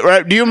you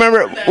ever? Do you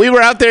remember? We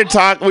were out there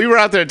talking,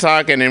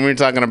 and we were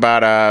talking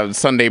about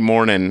 "Sunday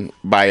Morning"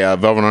 by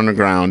Velvet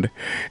Underground,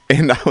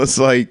 and I was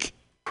like,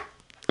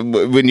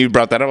 when you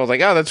brought that up, I was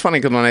like, oh, that's funny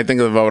because when I think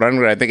of the Velvet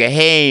Underground, I think of,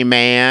 hey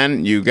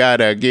man, you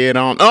gotta get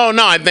on. Oh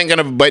no, I'm thinking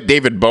of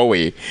David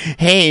Bowie.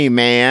 Hey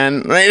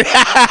man, right?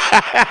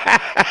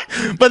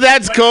 But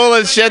that's cool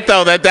as shit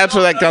though. That's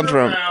where that comes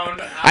from.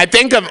 I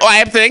think of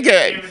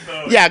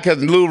yeah,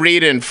 because Lou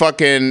Reed and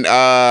fucking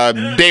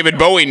David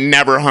Bowie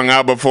never hung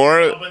out before.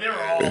 No, but they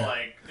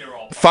were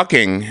all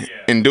fucking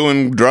and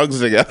doing drugs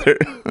together.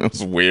 That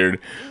was weird.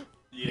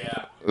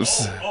 Yeah.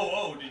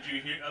 Oh, did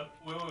you hear?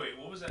 Wait,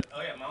 what was that?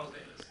 Oh yeah, Miles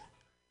Davis.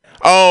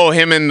 Oh,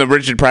 him and the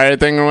Richard Pryor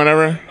thing or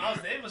whatever? Miles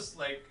Davis,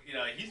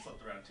 he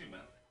flipped around too,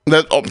 man.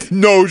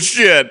 No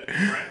shit.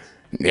 Friends.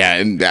 Yeah,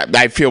 and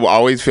I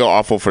always feel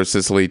awful for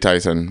Cicely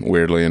Tyson,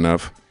 weirdly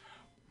enough.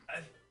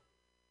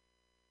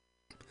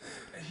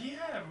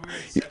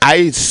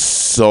 I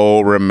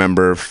so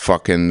remember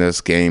fucking this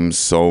game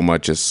so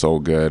much. It's so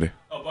good.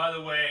 Oh, by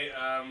the way,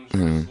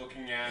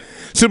 looking at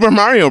Super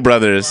Mario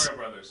Brothers.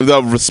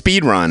 The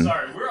speed run.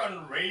 Sorry, we're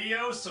on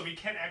radio, so you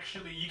can't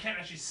actually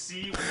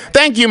see.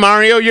 Thank you,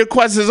 Mario. Your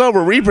quest is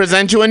over. We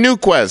present you a new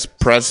quest.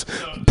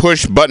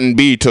 Push button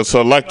B to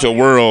select a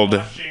world.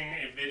 Watching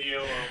a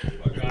video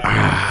of a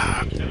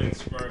guy killing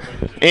Super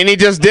Brothers. And he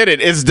just did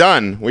it. It's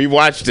done. We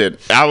watched it.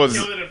 Killed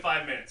it in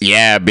 5 minutes.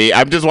 Yeah,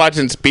 I'm just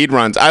watching speed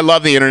runs. I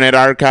love the Internet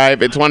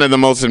Archive. It's one of the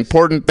most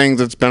important things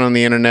that's been on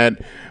the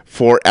internet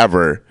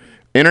forever.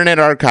 Internet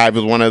Archive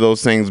is one of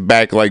those things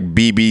back like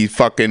BBS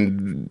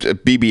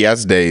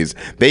days.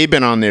 They've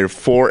been on there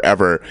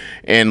forever,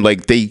 and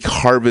like they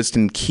harvest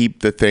and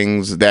keep the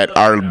things that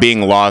are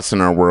being lost in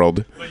our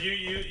world. But you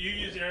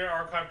use Internet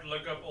Archive to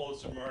look up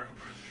old Super Mario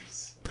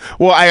Brothers.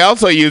 Well, I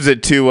also use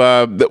it to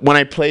when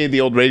I play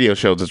the old radio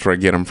shows. That's where I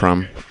get them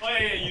from. Oh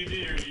yeah, you do.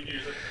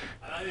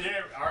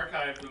 Internet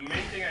Archive. The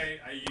main thing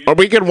I use. Or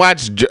we could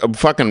watch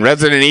fucking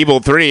Resident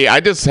Evil 3. I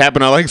just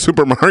happen to like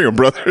Super Mario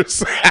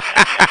Brothers.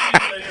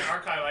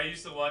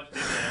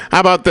 How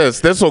about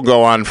this? This will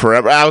go on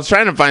forever. I was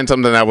trying to find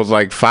something that was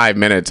like 5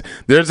 minutes.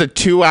 There's a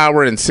 2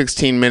 hour and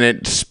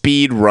 16-minute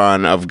speed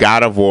run of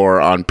God of War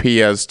on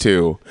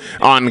PS2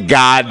 on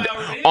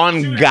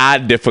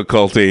God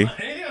difficulty.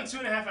 Anything on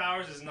 2.5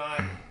 hours is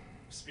not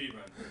speed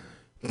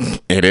run.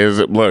 It is.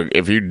 Look,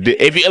 if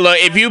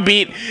you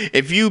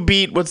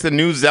beat what's the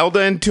new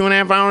Zelda in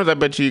 2.5 hours, I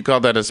bet you call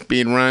that a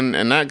speed run,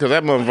 and not because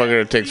that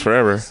motherfucker takes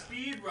forever.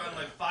 Speed run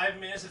like 5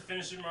 minutes to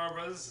finish Super Mario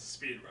Brothers is a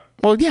speed run.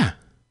 Well, yeah.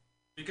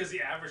 Because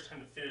the average time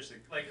to finish it,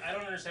 I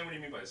don't understand what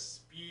you mean by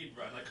speed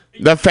run.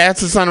 The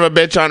fastest son of a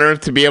bitch on earth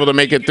to be able to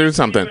make it through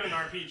something. An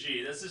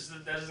RPG,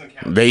 that doesn't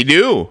count. They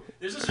do.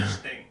 There's no such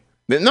thing.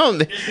 No,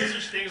 there's no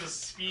such thing as a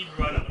speed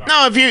run of an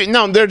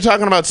RPG. They're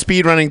talking about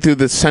speed running through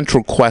the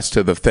central quest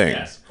of the thing.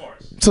 Yes, of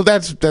course. So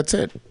that's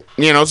it.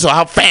 So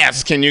how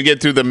fast can you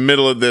get through the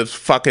middle of this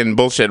fucking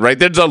bullshit, right?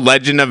 There's a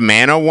Legend of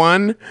Mana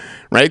one,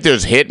 right?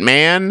 There's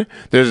Hitman.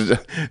 This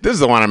is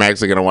the one I'm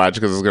actually going to watch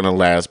because it's going to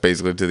last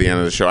basically to the end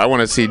of the show. I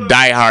want to see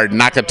Die Hard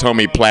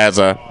Nakatomi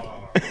Plaza.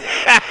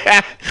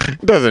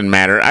 Doesn't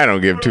matter. I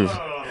don't give two.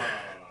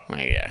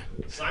 Yeah.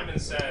 Simon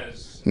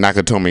Says.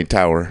 Nakatomi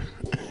Tower.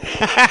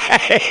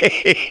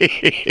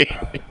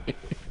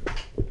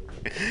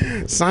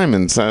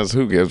 Simon Says,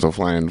 who gives a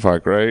flying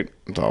fuck, right?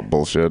 It's all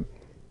bullshit.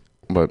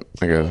 But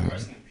I guess.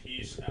 Rest in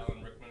peace,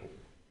 Alan Rickman.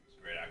 He's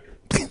a great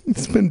actor.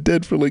 He's been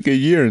dead for like a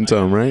year and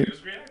something, right? He was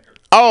a great actor.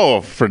 Oh,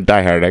 for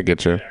Die Hard, I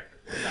get you. Die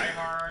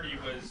Hard, he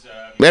was.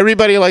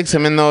 Everybody likes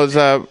him in those. He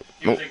was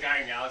a guy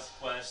in Galaxy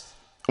Quest.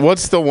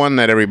 What's the one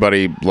that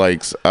everybody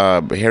likes?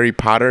 Harry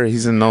Potter.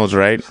 He's in those,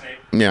 right? Snape.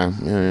 Yeah.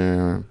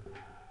 Yeah,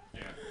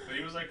 but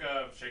he was like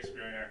a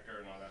Shakespearean actor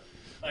and all that.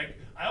 Like,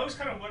 I always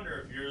kind of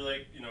wonder if you're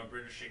like, a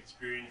British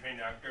Shakespearean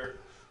trained actor,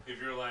 if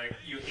you're like,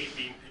 you hate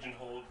being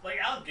pigeonholed. Like,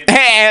 I'll give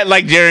Hey,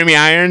 like Jeremy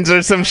Irons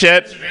or some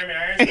shit. Jeremy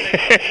Irons.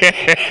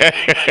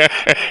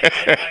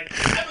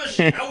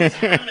 I was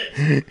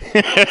Hamlet.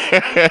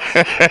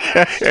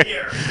 Last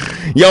year.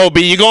 Yo,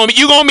 B, you gonna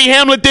be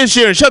Hamlet this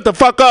year? Shut the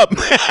fuck up. You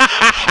would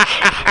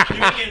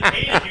get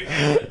paid if you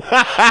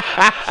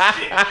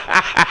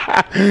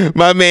Hamlet.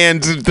 My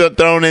man's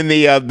thrown in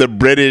the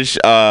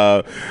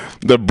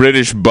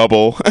British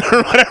bubble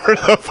or whatever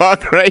the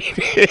fuck, right?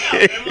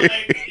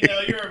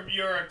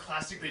 You're a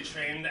classically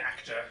trained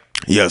actor.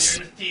 Yes.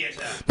 You're in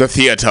The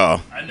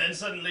theater. and then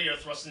suddenly you're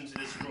thrust into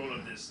this role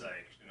of this,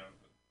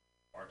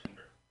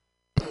 bartender.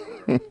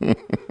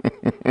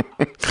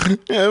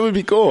 Yeah, it would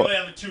be cool. only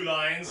have the 2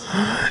 lines.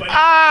 But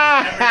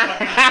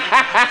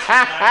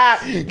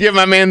Give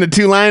my man the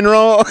 2-line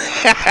roll.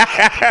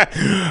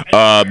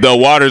 The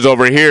water's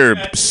over here,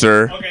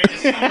 sir. Okay,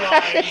 it's 2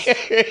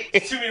 lines.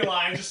 It's too many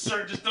lines. Just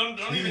sir, just don't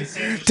even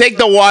say it. Take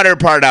the water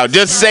part out.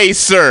 Just say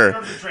sir.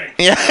 Serve the drink.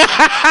 Yeah.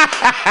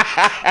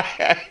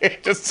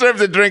 Just serve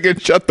the drink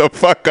and shut the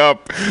fuck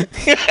up.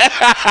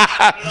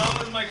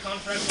 My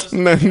contract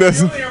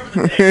was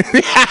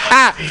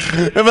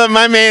But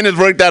my man has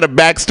worked out a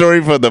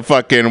backstory for the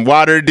fucking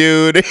water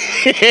dude.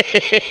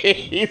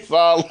 He's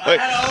all like, I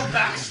had a whole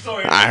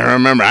backstory. I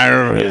remember. I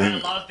had a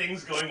lot of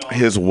things going on.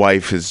 His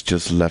wife has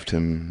just left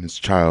him. His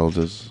child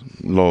is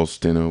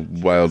lost in a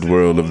wild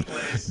world of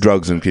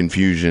drugs and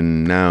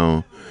confusion.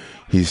 Now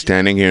he's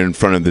standing here in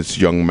front of this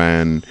young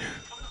man,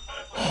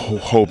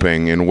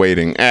 hoping and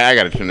waiting. I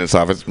gotta turn this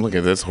off. Look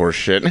at this horse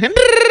shit.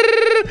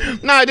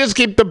 No, just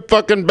keep the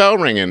fucking bell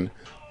ringing.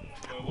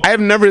 I have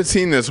never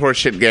seen this horse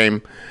shit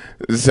game.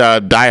 It's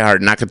Die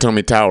Hard,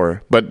 Nakatomi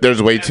Tower, but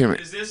there's way too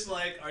many. Is this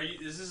like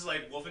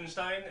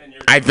Wolfenstein? And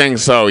you're I think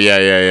so.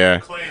 Yeah.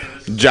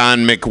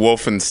 John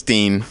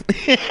McWolfenstein.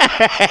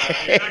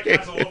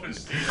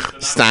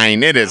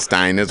 Stein. It is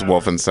Stein. It's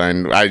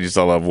Wolfenstein. I used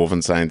to love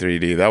Wolfenstein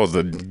 3D. That was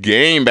the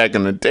game back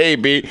in the day,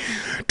 B.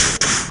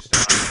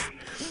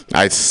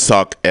 I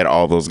suck at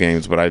all those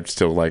games, but I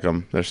still like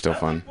them. They're still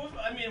fun.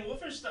 I mean,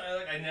 Wolfenstein,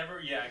 I could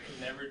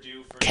never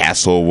do.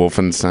 Castle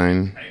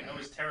Wolfenstein. I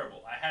was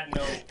terrible. I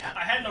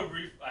had no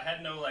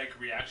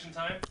reaction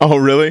time. Oh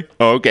really?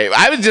 Oh, okay.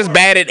 I was just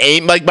bad at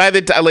aim. Like by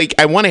the time,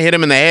 I want to hit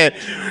him in the head,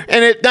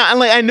 and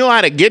I know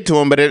how to get to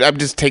him, but I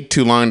just take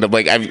too long to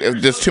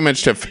just too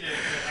much to. But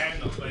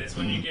it's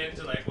when you get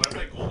into when I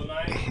play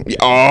GoldenEye.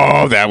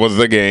 Oh, that was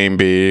the game,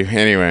 B.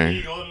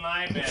 Anyway.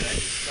 GoldenEye,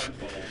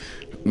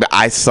 man,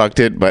 I sucked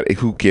it, but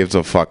who gives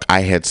a fuck?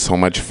 I had so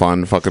much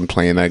fun fucking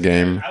playing that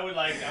game.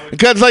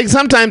 Because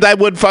sometimes I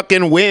would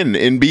fucking win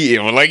and be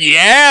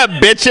yeah,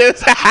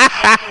 bitches.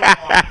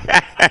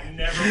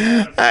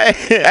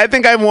 I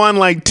think I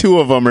won 2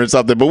 of them or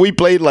something, but we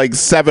played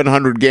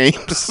 700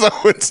 games, so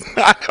it's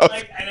not.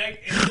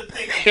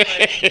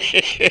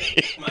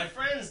 My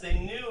friends, they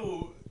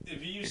knew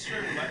if you used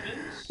certain weapons.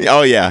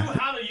 Oh yeah. They knew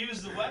how to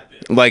use the weapon.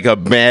 Like a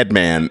bad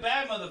man.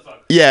 Bad motherfucker.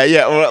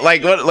 Yeah. Or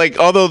like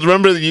all those.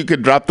 Remember that you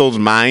could drop those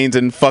mines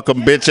and fuck a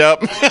bitch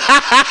up. Yeah,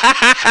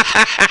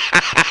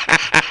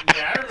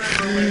 I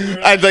remember when we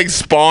were I'd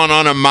spawn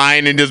on a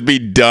mine and just be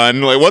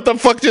done. What the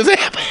fuck just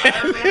happened? I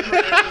remember it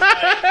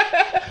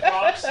was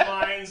prox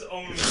mines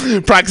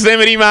only.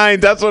 Proximity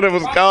mines. That's what it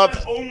was called.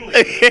 Only.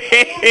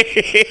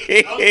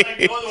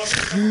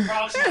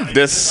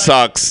 This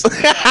sucks.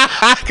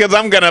 Because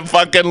I'm gonna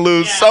fucking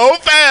lose so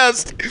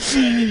fast. And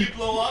then you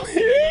blow up,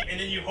 and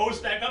then you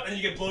host back up, and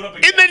you get blown up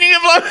again. And then you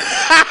get blown.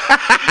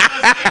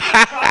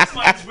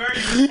 Prox where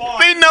you spawn.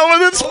 They know where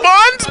the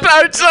spawn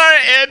starts are.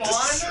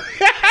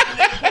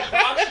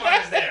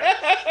 There.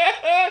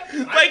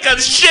 Like a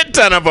shit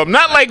ton of them,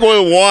 not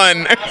with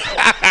one.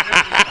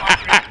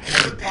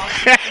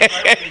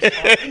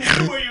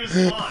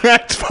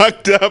 That's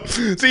fucked up.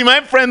 See,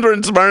 my friends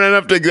weren't smart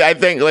enough to. I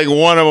think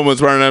one of them was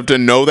smart enough to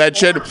know that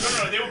shit. No,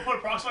 they would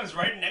put prox mines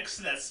right next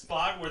to that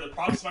spot where the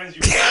prox mines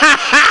you. So it's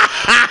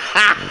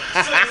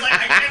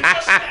I can't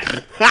touch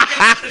that.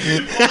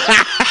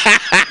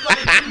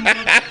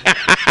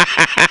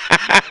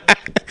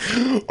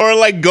 Or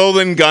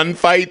golden gun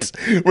fights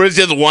where it's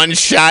just one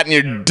shot and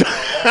you're done.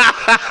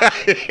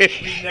 We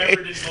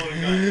never did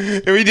golden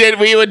guns.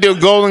 We would do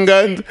golden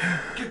guns.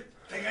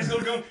 That guy's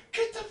going,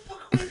 get the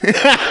fuck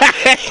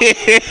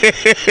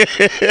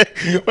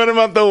away. What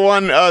about the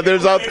one?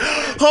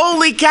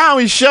 Holy cow,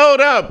 he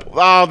showed up.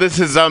 Oh, this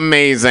is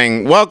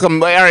amazing.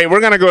 Welcome. All right,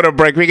 we're going to go to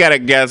break. We got a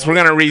guest. We're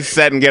going to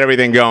reset and get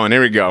everything going.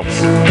 Here we go. For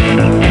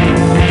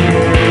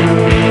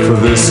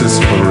this is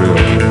for real.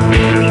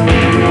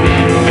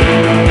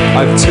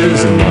 I've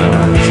tears in my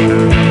eyes.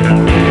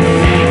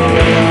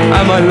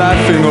 Am I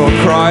laughing or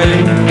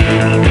crying?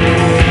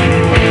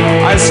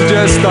 I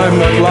suggest I'm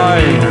not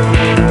lying.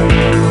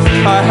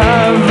 I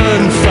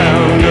haven't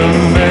found a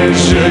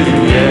measure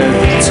yet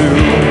to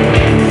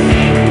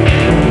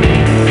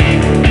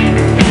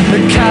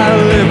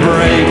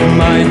calibrate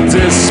my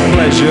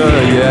displeasure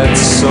yet,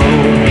 so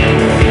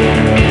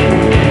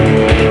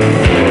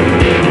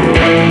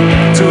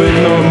to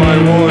ignore my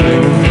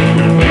warning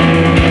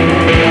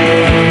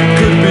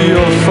could be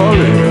your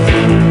folly.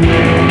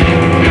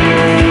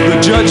 The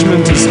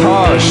judgment is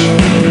harsh.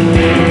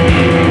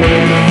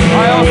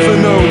 I offer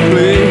no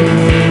plea,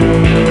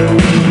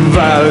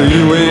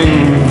 valuing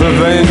the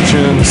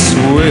vengeance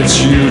which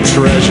you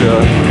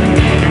treasure.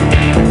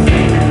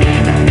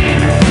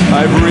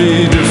 I've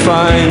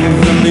redefined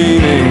the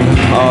meaning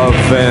of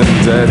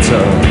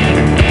vendetta.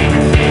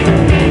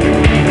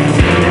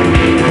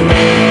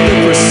 The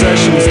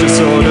procession's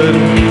disordered.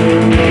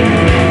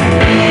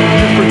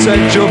 You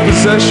protect your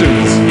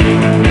possessions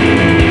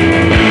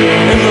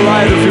in the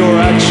light of your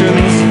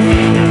actions.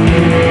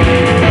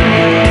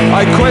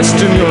 I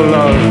question your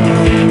love.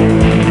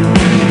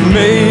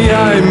 May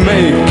I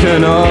make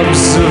an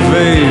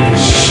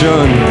observation?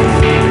 sensation.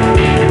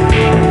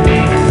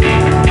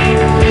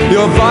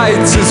 Your bite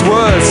is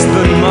worse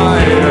than my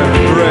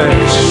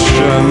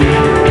aggression.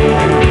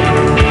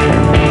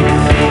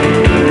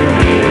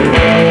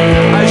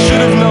 I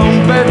should have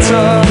known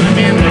better.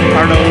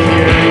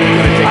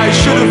 I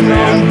should have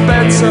known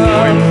better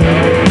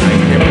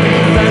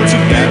than to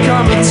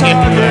become a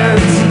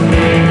target,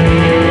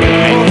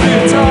 or be a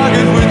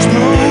target which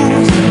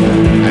moves.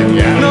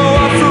 No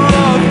offer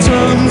of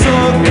terms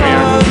or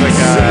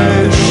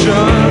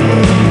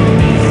concessions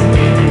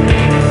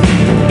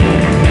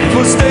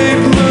for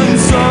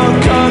statements or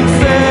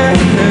confessions.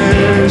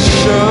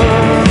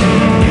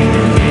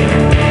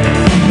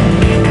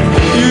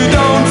 You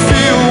don't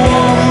feel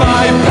warm,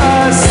 my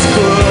past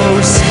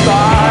close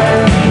by.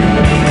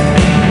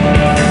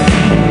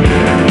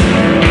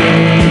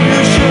 You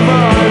shiver, I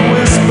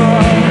whisper.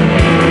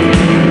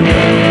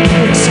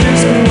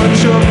 Excuse me,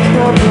 what's your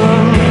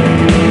problem?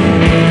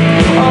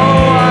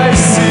 Oh, I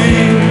see.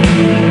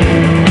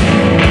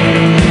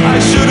 I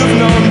should have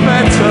known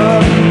better.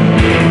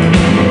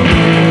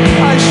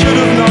 I should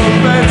have known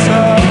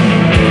better.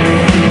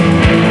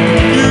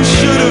 You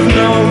should have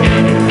known.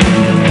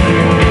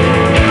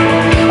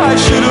 I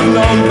should have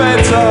known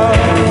better.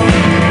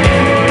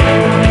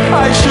 I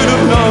should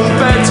have known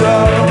better.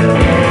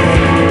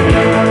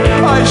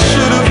 I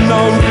should have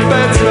known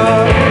better.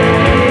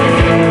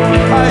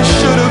 I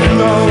should have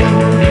known.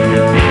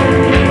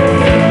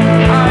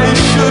 I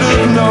should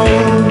have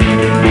known.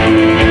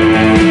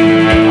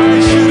 I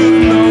should have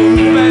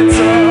known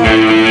better.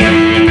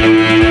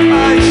 I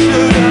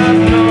should have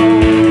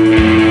known.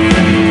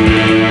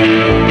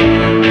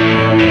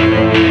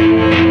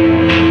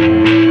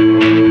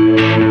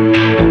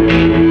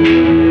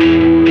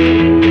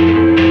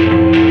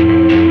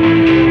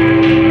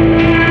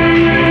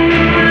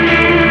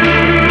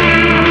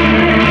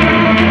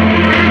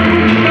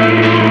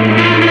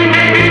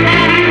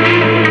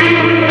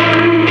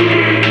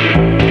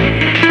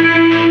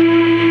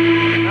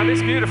 Now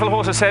this beautiful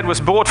horse's head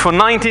was bought for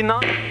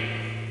 99.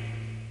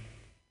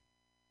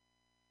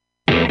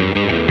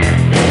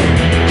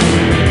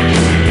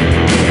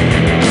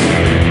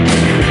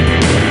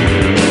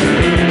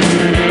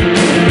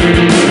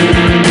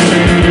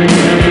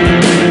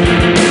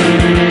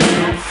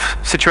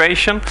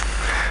 Situation?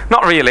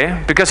 Not really,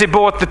 because he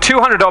bought the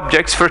 200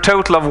 objects for a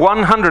total of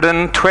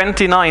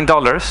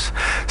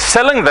 $129,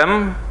 selling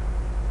them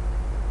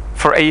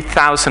for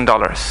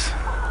 $8,000.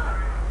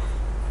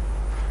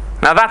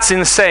 Now that's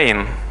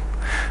insane.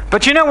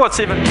 But you know what's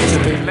even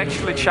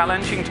intellectually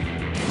challenging?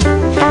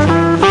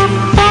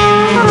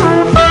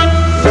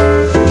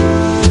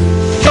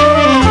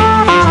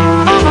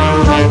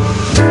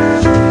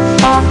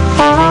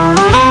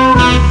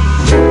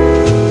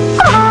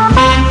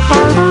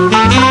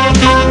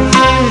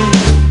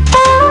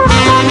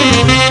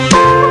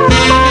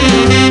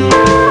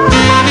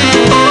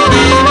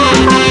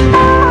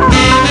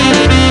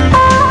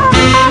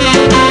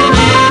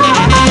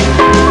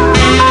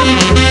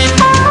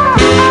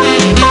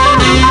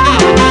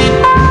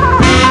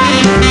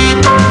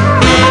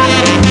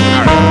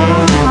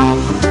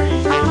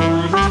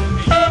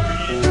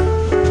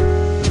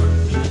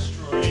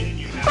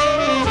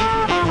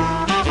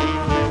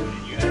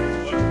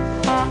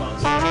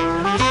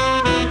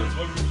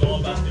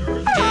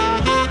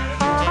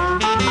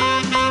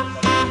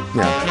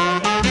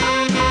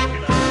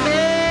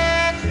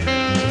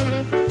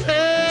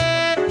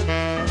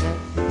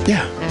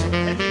 Yeah.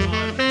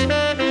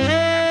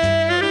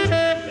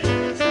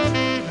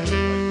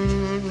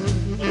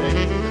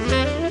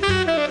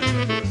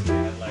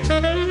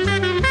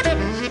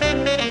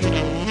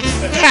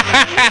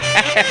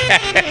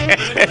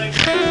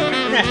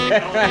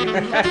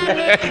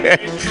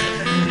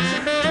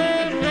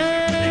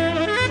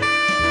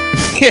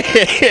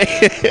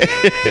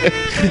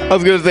 I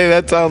was gonna say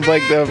that sounds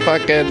like the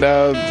fucking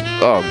oh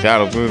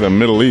god, it was the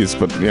Middle East,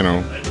 but you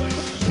know.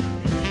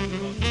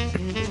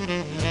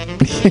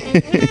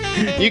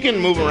 You can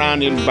move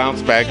around and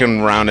bounce back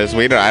and around this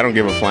way. I don't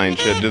give a flying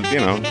shit. Just, you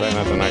know, try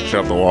not to knock shit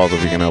off the walls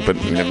if you can help it.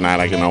 And if not,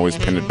 I can always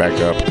pin it back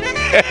up.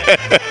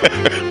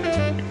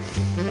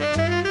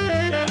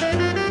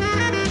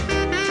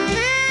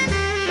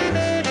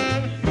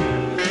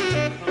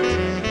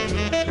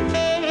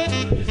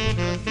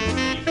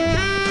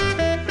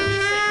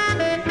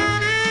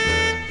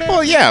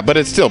 Well, yeah, but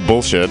it's still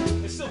bullshit.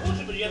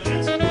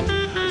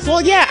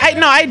 Well, yeah,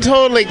 I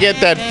totally get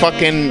that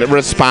fucking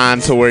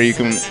response where you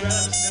can.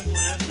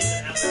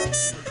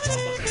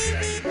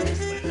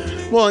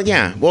 Well,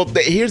 yeah. Well,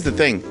 here's the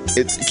thing.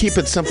 Keep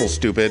it simple,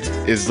 stupid,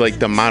 is like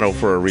the motto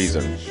for a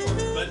reason.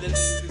 But then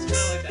it's kind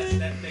of like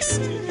that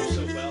can only do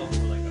so well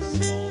for like a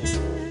small,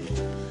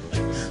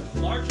 like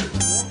larger,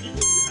 more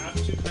people you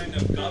have to kind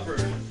of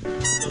govern,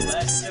 the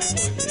less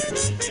simple it can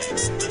actually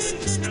get. And then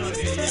it's kind of like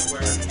the idea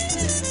where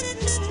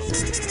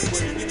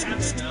you can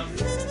have enough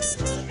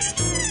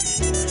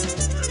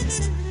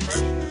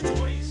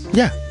choice.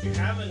 Yeah. You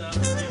have enough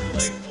people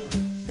like,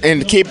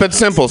 And keep it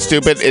simple,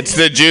 stupid. It's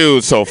the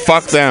Jews, so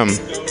fuck them.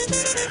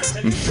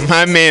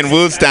 My man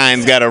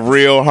Woostein's got a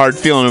real hard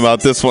feeling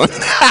about this one.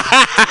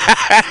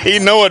 You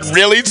know what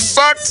really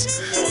sucks?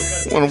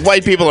 When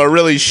white people are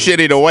really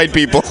shitty to white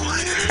people.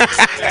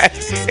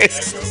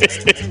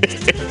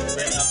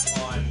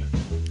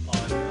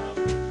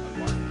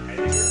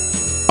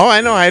 Oh,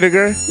 I know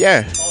Heidegger.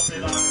 Yeah.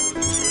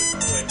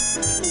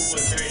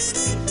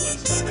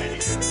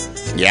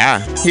 Yeah.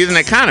 He's an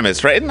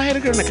economist, right? Isn't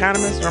Heidegger an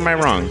economist? Or am I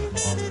wrong?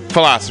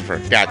 Philosopher.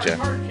 Gotcha.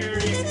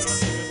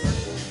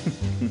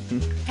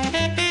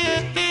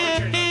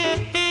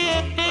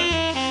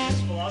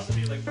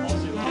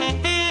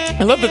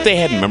 I love that they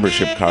had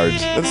membership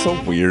cards. That's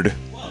so weird.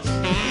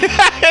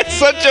 It's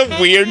such a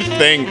weird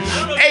thing.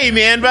 Hey,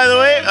 man, by the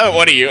way. Oh,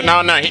 what are you?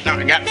 No,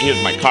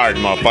 here's my card,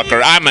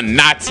 motherfucker. I'm a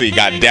Nazi,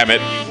 goddammit.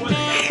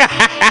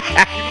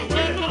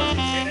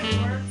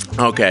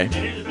 Okay.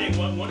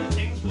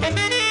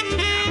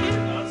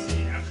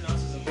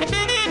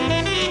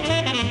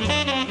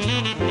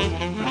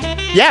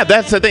 Yeah,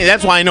 that's the thing.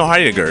 That's why I know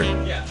Heidegger.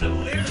 Yeah,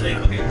 literally.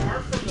 Okay,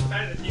 apart from the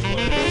fact that people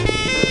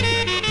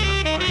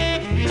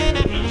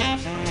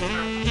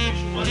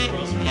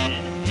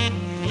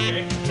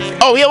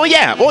Oh yeah, well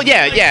yeah.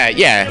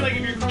 Like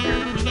if your car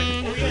remembers, like,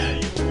 oh yeah,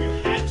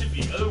 you had to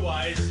be,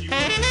 otherwise you.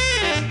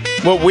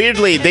 Well,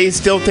 weirdly, they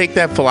still take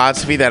that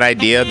philosophy, that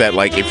idea that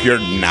like if you're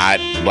not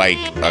like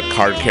a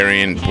card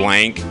carrying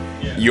blank,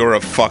 you're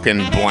a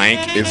fucking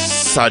blank. Is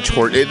such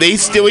hort. We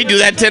do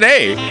that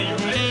today.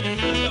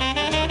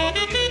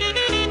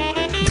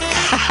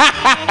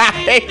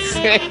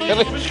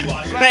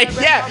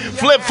 Yeah,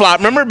 flip flop.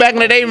 Remember back in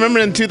the day? Remember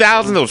in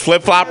 2000 those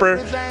flip flopper?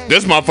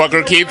 This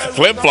motherfucker keeps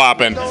flip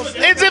flopping.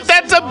 As if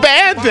that's a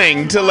bad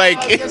thing to like.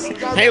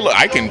 Hey, look,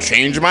 I can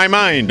change my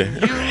mind. On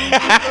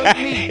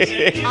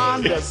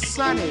the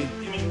sunny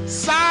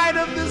side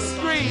of the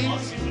street.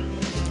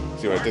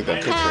 See what I did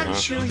that picture,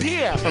 Can't you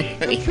hear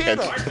the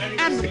pitter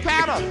and the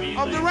patter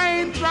of the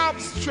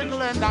raindrops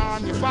trickling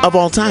down your body? Of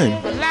all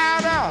time. The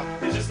ladder,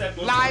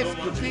 life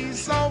could be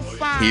so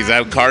fine. He's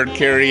out card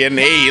carrying.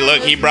 Hey,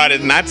 look, he brought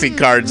his Nazi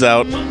cards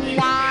out.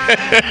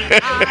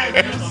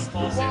 I used to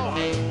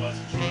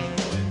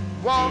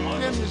walk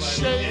in the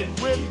shade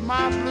with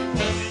my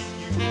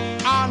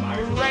blues on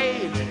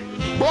parade.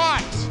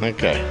 What?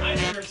 Okay.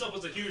 Heidegger himself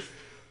was a huge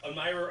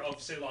admirer of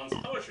Ceylon's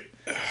poetry.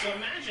 So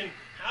imagine,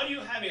 how do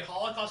you have a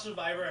Holocaust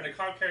survivor and a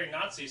card-carrying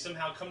Nazi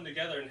somehow come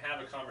together and have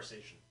a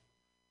conversation?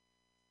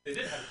 They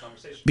did have a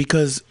conversation.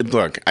 Because,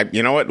 look,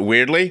 you know what?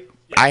 Weirdly,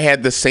 I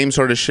had the same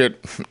sort of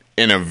shit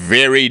in a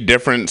very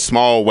different,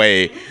 small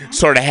way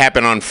sort of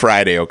happen on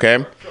Friday,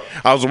 okay?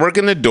 I was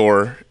working the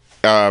door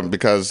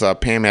because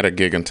Pam had a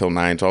gig until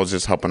 9, so I was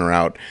just helping her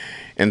out.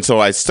 And so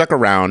I stuck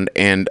around,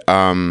 and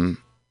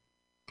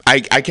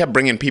I kept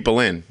bringing people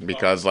in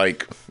because,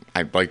 like,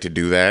 I like to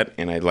do that,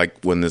 and I like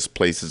when this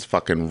place is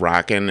fucking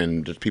rocking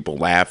and just people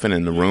laughing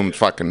and the room's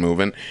fucking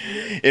moving.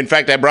 In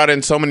fact, I brought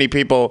in so many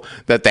people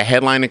that the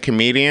headlining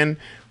comedian,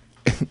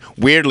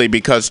 weirdly,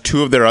 because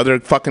 2 of their other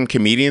fucking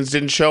comedians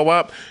didn't show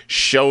up,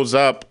 shows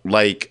up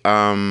like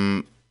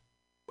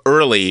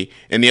early,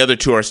 and the other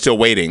 2 are still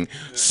waiting.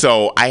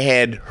 So I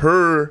had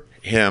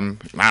him,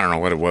 I don't know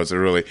what it was, it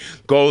really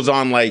goes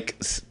on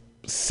like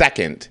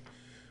second,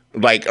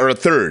 like, or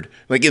third,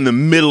 like in the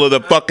middle of the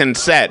fucking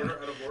set.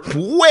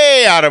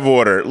 Way out of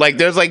order. Like,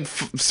 there's like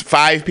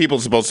 5 people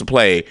supposed to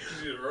play. Is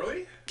it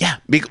early? Yeah.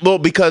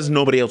 Because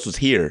nobody else was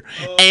here.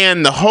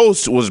 And the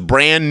host was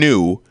brand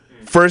new.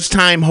 First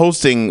time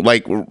hosting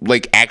like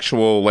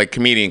actual like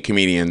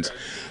comedians.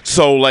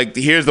 So like,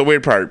 here's the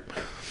weird part.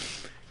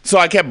 So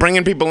I kept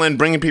bringing people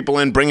in, and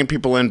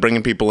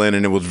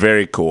it was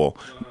very cool.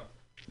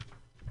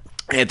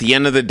 At the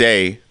end of the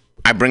day,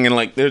 I bring in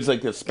like, there's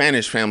like a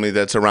Spanish family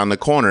that's around the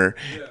corner.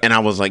 And I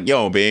was like,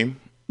 yo, babe,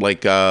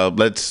 like,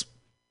 let's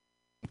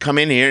come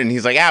in here. And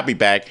he's like, I'll be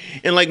back.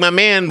 And like my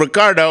man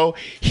Ricardo,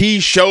 he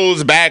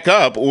shows back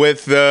up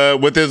with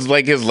his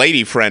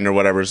lady friend or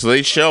whatever. So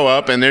they show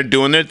up and they're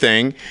doing their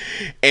thing,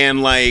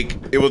 and like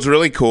it was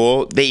really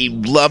cool. They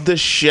loved the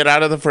shit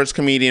out of the first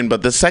comedian,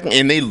 but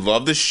they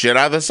loved the shit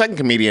out of the second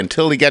comedian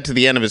until he got to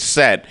the end of his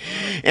set.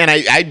 And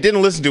I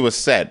didn't listen to his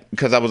set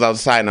because I was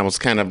outside and I was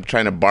kind of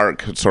trying to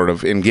bark sort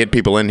of and get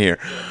people in here.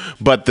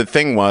 But the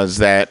thing was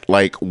that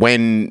like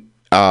when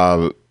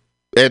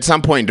at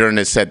some point during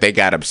this set, they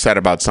got upset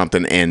about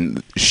something,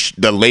 and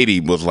the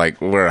lady was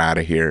like, we're out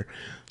of here.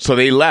 So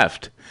they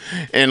left.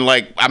 And,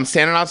 like, I'm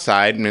standing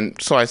outside,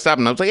 and so I stopped,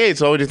 and I was like, hey,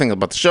 so what do you think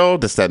about the show,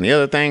 this, that, and the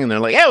other thing? And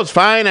they're like, yeah, it was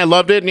fine, I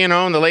loved it, you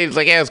know, and the lady's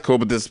like, yeah, it's cool,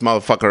 but this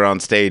motherfucker on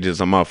stage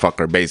is a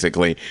motherfucker,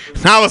 basically.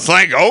 And I was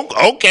like,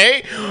 oh,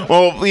 okay.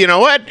 Well, you know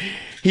what?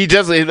 He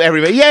just,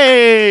 everybody,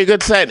 yay,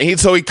 good set.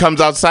 So he comes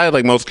outside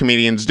like most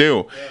comedians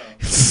do.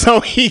 Yeah.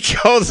 So he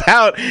goes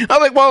out. I was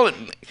like, well,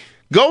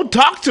 go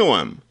talk to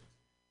him.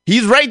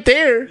 He's right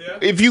there. Yeah.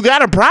 If you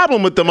got a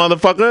problem with the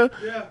motherfucker,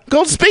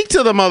 go speak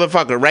to the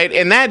motherfucker, right?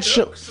 And that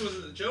was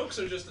it jokes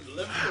or just a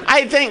delivery?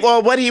 I think,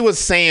 well, what he was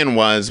saying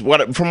was,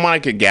 from what I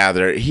could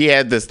gather, he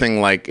had this thing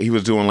like he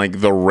was doing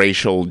like the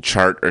racial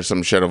chart or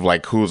some shit of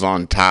like who's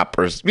on top,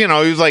 or you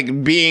know, he was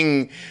like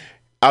being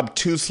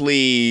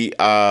obtusely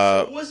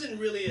It wasn't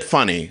really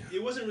funny.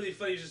 It wasn't really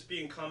funny. Just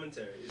being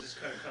commentary. It just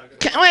kind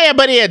of. Well, yeah,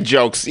 but he had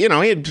jokes. You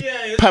know, he had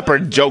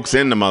peppered jokes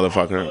in the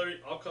motherfucker.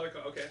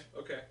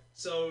 Okay.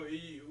 So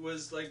he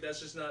was like,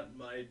 that's just not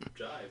my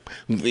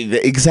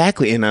jive.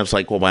 Exactly. And I was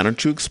like, well, why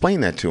don't you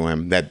explain that to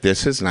him? That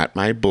this is not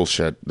my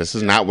bullshit. This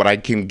is not what I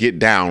can get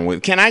down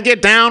with. Can I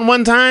get down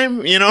one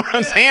time? You know what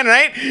I'm saying,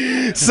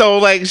 right? So,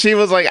 like, she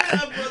was like...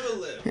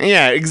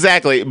 Yeah,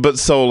 exactly. But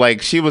so,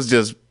 like, she was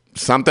just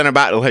something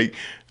about, like...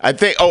 I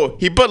think,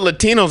 he put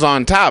Latinos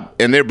on top,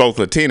 and they're both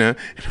Latina.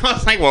 And I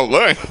was like, well,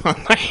 look.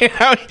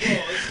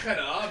 It's kind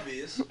of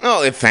obvious.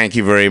 Oh, thank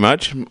you very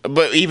much.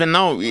 But even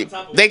though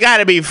they got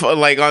to be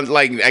like on,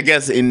 like I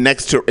guess in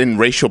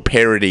racial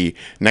parity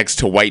next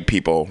to white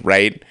people,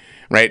 right?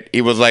 Right?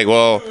 He was like,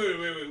 well,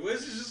 wait.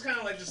 Was this just kind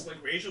of like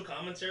racial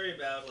commentary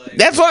about like?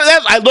 That's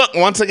I look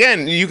once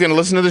again. You can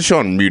listen to the show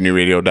on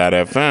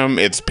MutinyRadio.fm.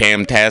 It's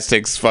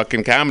Pam-tastic's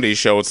fucking comedy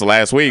show. It's the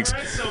last week's. All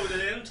right, so did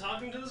they end up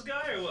talking to this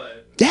guy or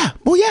what? Yeah.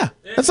 Well, yeah.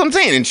 That's what I'm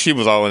saying. And she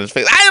was all in his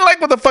face. I didn't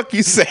like what the fuck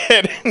you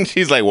said. And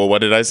she's like, well, what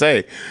did I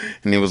say?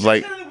 And he was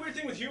like, kind of the weird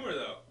thing with humor,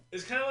 though.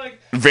 It's kind of like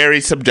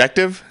very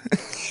subjective.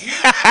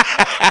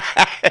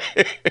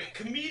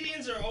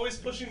 Comedians are always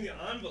pushing the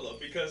envelope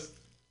because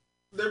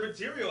their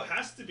material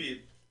has to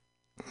be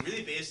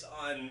really based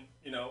on,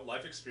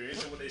 life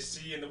experience and what they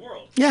see in the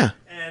world. Yeah.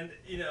 And,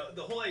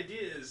 the whole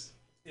idea is,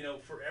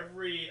 for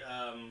every,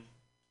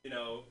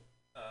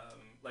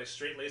 like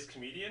straight-laced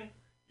comedian,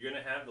 you're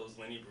going to have those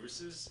Lenny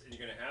Bruces, and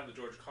you're going to have the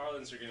George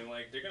Carlins. They're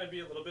going to be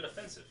a little bit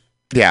offensive.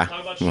 Yeah.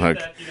 Talk about shit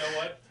that, you know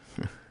what?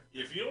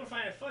 If you don't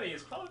find it funny,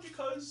 it's probably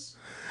because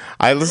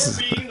you're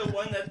being the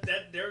one that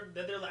they're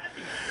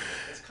laughing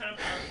at. It's kind of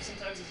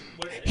sometimes it's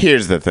what it is.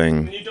 Here's the thing.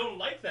 And you don't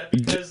like that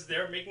because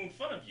they're making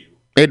fun of you.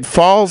 It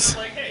falls. It's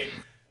like, hey,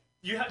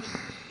 you have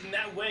in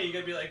that way you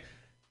gotta be like,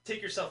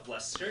 take yourself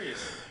less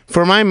seriously.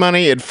 For my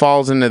money, it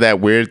falls into that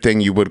weird thing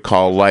you would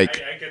call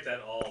like. I get that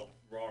all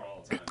wrong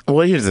all the time.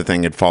 Well, here's the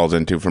thing it falls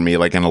into for me,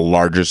 like in a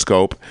larger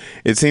scope.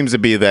 It seems to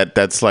be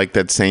that's like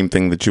that same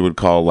thing that you would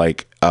call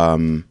like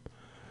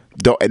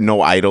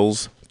no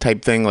idols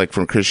type thing, like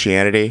from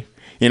Christianity.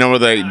 You know, where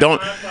they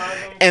don't.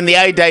 And the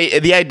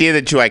idea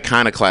that you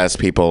iconoclast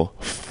people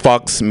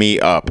fucks me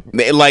up.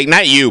 Like,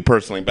 not you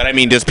personally, but I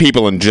mean just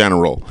people in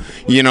general.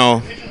 You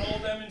know. Pigeonhole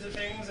them into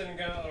things or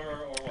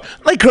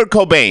what? Like Kurt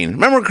Cobain.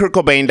 Remember when Kurt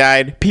Cobain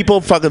died?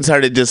 People fucking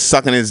started just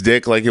sucking his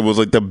dick like it was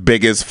like the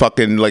biggest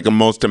fucking, like a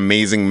most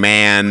amazing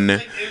man.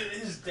 Like,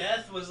 his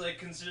death was like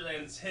considered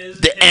like his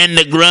And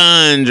the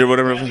grunge or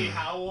whatever. Andy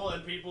Howell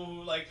and people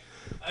who like,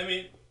 I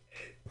mean.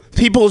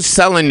 People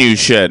selling you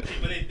shit.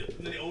 When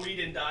they OD'd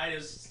and died,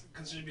 is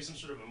considered to be some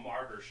sort of a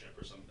martyrship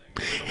or something.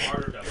 Like a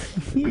martyrdom.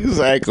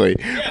 Exactly.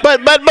 Yeah,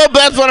 but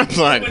that's what I'm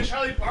saying. When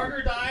Charlie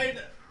Parker died,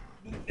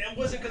 it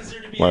wasn't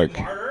considered to be a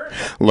martyr.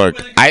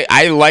 Look,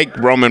 I like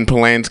Roman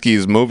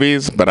Polanski's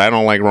movies, but I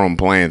don't like Roman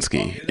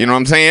Polanski. Okay, you know what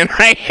I'm saying,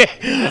 right?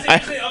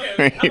 That's okay, how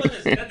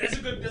about this?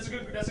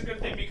 That's a good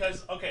thing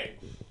because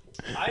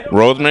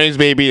Rosemary's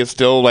Baby is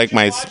still like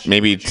my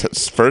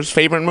first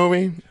favorite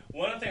movie.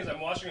 One of the things I'm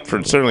watching,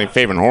 certainly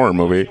favorite horror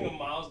movie. I'm watching a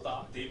Miles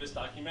Davis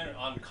documentary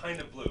on Kind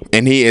of Blue.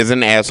 And he is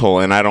an asshole,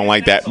 and I don't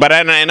like that. But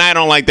I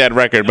don't like that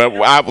record.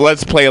 But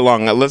let's play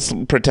along. Let's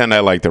pretend I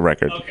like the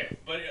record. Okay,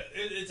 but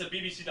it's a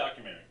BBC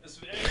documentary.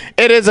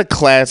 It is a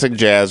classic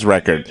jazz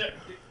record.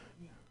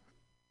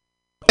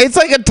 It's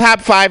like a top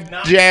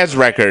 5 jazz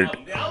record.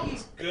 The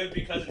album's good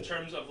because in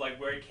terms of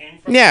like where it came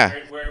from. Yeah,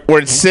 where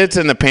it sits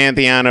in the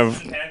pantheon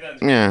of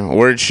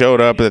where it showed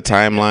up, the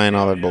timeline,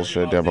 all that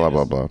bullshit, blah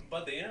blah blah.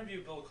 But they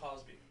interviewed Bill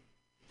Cosby.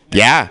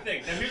 Yeah.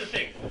 Here's the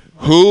thing.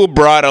 Who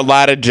brought a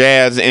lot of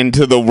jazz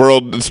into the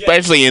world,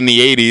 especially in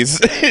the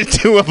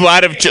 80s, to a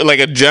lot of like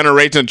a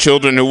generation of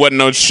children who wouldn't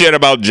know shit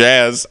about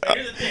jazz.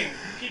 Here's the thing.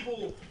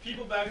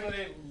 People back in the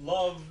day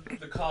loved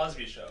the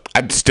Cosby Show.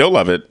 I still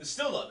love it.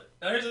 Still love it.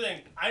 Now here's the thing.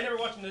 I never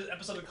watched an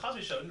episode of the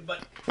Cosby Show,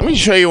 but let me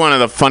show you one of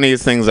the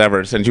funniest things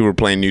ever. Since you were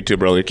playing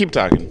YouTube earlier, keep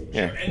talking.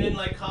 Yeah. And then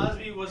like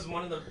Cosby was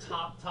one of the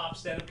top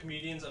stand-up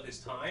comedians of his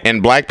time.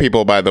 And black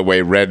people, by the way,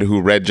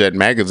 who read Jet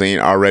magazine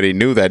already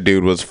knew that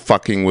dude was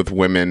fucking with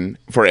women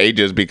for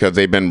ages because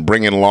they've been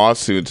bringing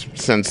lawsuits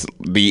since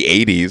the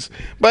 80s.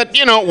 But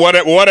you know,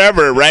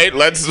 whatever, right?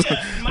 Let's.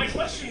 Yeah, my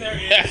question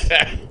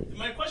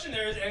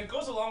there is, and it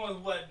goes along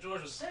with what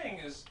George was saying,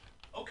 is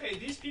okay.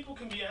 These people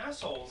can be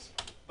assholes,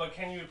 but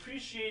can you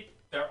appreciate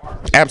their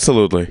art?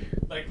 Absolutely.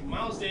 Like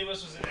Miles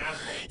Davis was an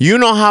asshole. You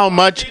know how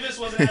much?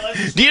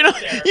 Do you know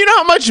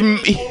how much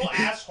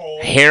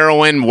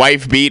heroin,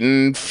 wife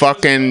beating,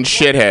 fucking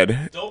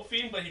shithead? Dope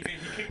fiend, but he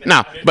kicked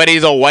No, but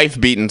he's a wife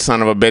beating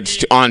son of a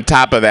bitch. On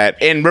top of that,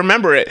 and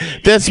remember it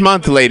this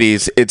month,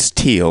 ladies, it's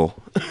teal.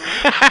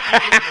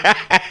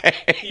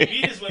 He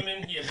beat his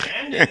women. He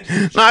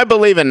abandoned. No, I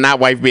believe in not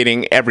wife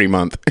beating every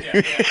month.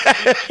 Yeah.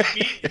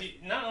 He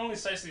not only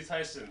Cicely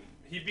Tyson.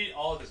 He beat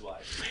all of his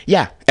wives.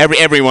 Yeah,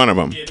 every one of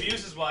them. He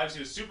abused his wives. He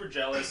was super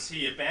jealous.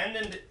 He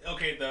abandoned.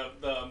 Okay,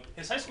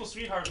 his high school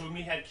sweetheart, whom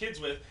he had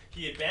kids with,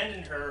 he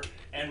abandoned her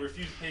and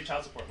refused to pay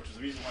child support, which is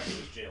the reason why he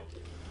was jailed.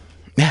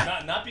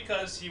 Yeah. Not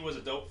because he was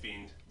a dope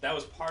fiend. That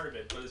was part of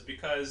it, but it's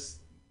because,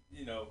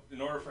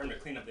 in order for him to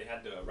clean up, they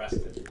had to arrest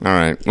him. All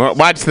right. Well,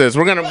 watch this.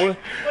 We're gonna.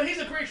 But he's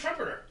a great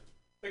trumpeter.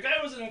 The guy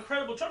was an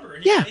incredible trumpeter.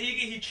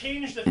 He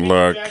changed the face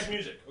Look. of jazz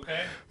music.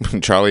 Okay.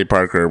 Charlie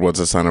Parker was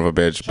a son of a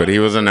bitch, but he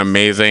was an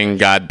amazing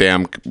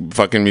goddamn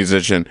fucking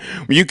musician.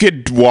 You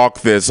could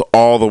walk this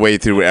all the way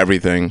through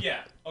everything.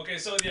 Yeah. Okay.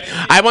 So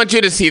I want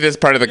you to see this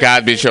part of the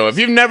Cosby Show. If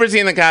you've never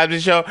seen the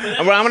Cosby Show,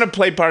 I'm going to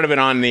play part of it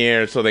on the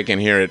air so they can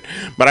hear it.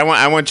 But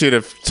I want you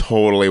to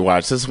totally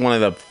watch. This is one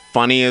of the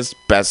funniest,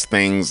 best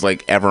things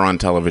like ever on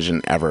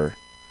television ever.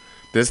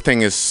 This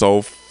thing is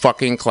so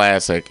fucking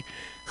classic.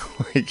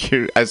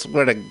 I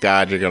swear to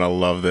God, you're gonna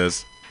love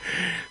this.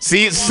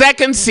 See,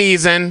 second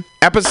season,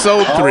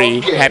 episode 3.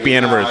 Okay, Happy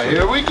anniversary.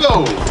 Here we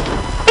go.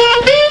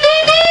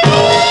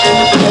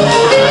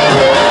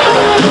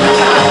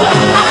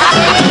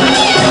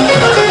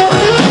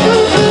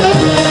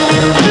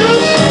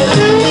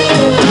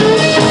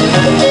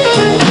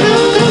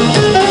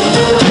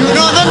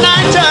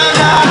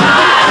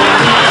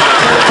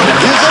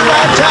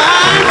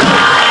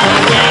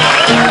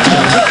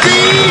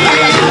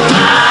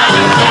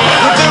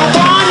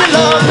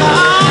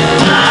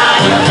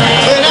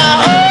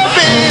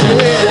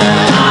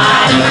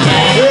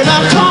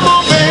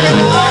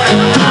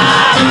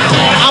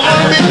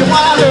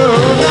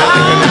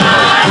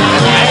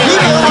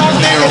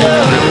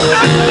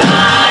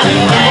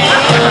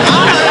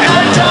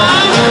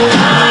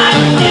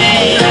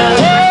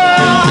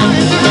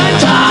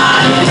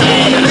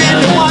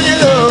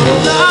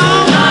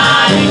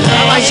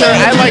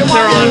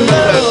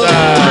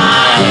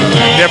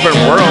 Different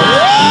world.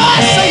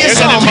 You're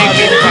gonna make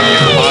me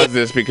fucking pause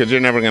this because you're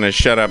never gonna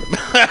shut up.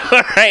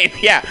 All right,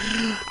 yeah.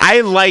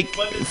 I like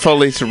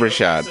Felicia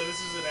Rashad. So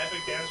this is an epic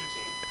dance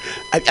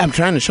routine. I'm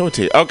trying to show it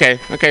to you. Okay,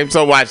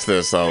 so watch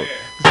this. So.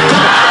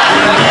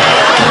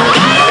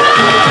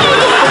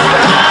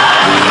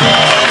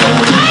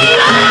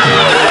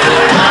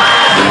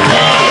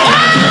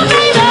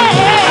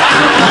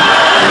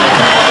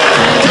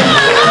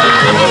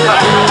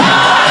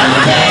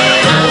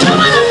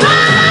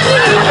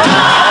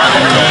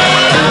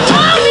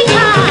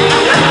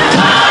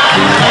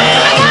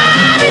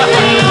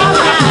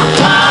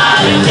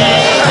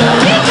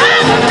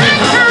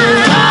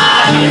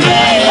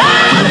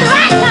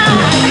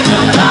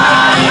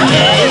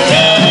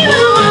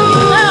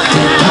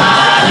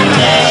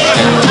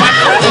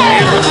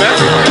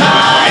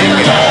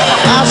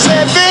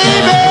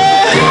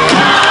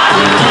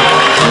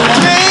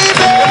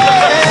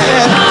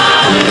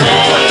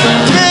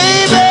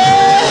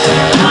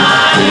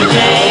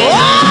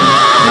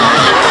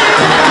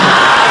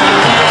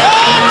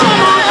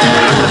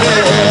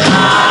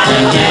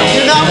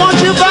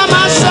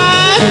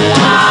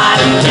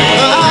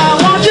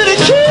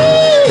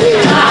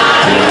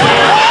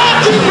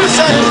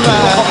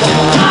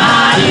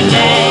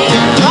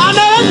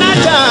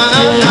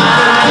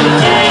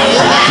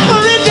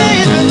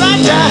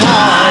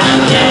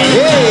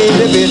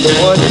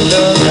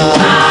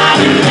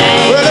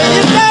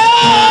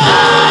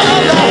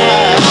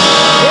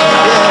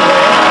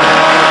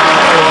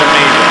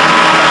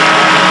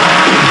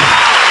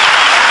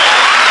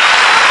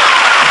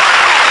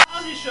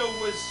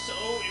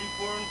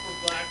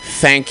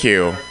 Thank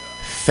you.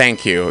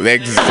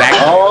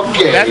 Exactly.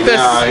 Okay.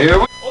 Now, here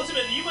we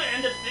Ultimately, you might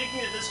end up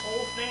thinking that this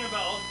whole thing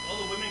about all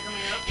the women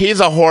coming up. He's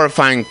a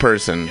horrifying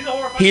person.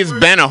 He's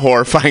been a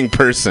horrifying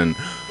person.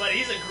 But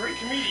he's a great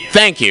comedian.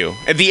 Thank you.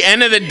 At the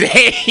end of the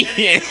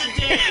day,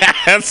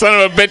 that son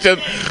of a bitch. At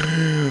the end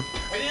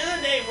of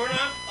the day, we're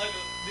not like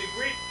the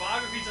great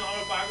biographies and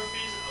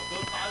autobiographies of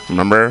Bill Cosby.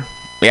 Remember?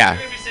 Yeah. We're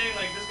gonna be saying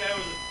like this guy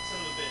was a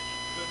son of a bitch.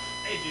 But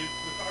hey, dude,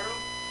 Ricardo,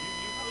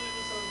 you probably was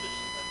a son of a bitch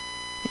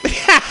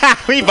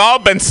sometimes. We've all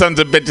been sons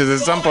of bitches at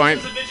some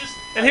point.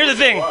 And here's the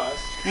thing.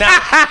 Now,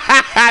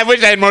 I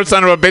wish I had more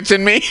son of a bitch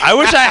in me. I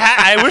wish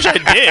I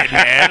did,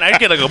 man. I'd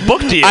get like a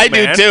book deal. I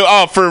do too.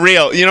 Oh, for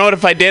real. You know what?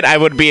 If I did, I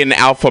would be an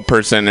alpha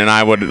person, and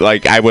I would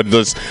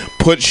just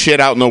put shit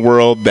out in the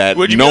world that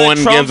no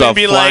one gives a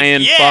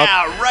flying fuck.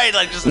 Yeah, right.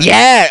 Like just.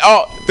 Yeah.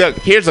 Oh, look,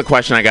 here's a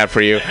question I got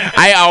for you.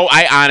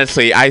 I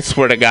honestly, I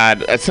swear to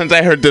God, since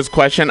I heard this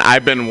question,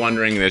 I've been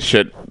wondering this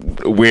shit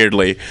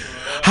weirdly.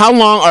 How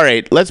long? All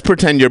right, let's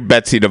pretend you're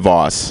Betsy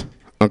DeVos.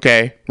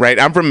 Okay, right.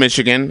 I'm from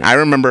Michigan. I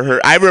remember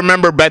her. I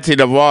remember Betsy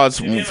DeVos.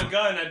 If you have a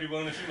gun, I'd be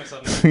willing to shoot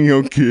myself.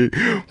 Okay,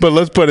 but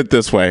let's put it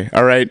this way.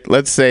 All right,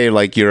 let's say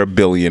like you're a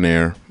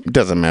billionaire. It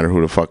doesn't matter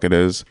who the fuck it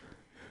is.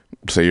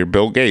 So you're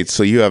Bill Gates.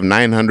 So you have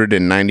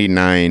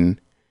 $999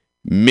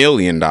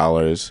 million,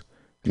 and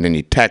then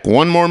you tack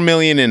one more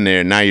million in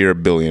there. Now you're a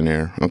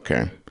billionaire.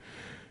 Okay.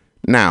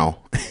 Now,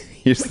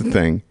 here's the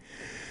thing.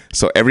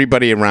 So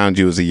everybody around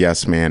you is a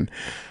yes man.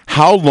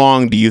 How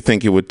long do you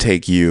think it would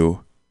take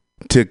you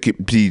to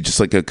be just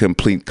like a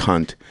complete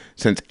cunt,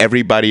 since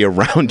everybody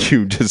around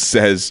you just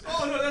says,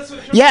 "Oh no, that's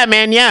what." Yeah,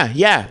 man.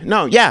 Yeah.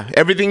 No, yeah.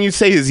 Everything you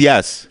say is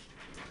yes.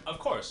 Of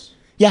course.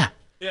 Yeah.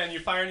 Yeah, and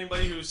you fire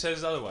anybody who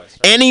says otherwise.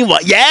 Right?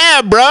 Anyone?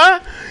 Yeah,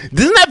 bruh.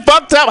 Isn't that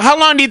fucked up? How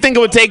long do you think it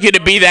would take you to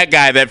be that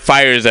guy that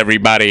fires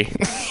everybody? Are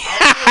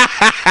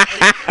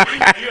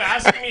you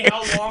asking me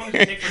how long does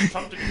it take for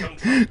Trump to become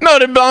Trump? No,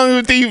 the long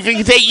would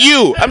take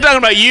you. I'm talking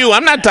about you.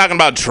 I'm not talking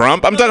about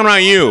Trump. I'm talking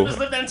about you. He's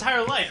lived that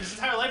entire life. His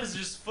entire life is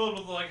just filled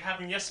with like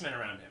having yes men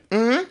around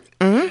him.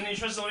 And he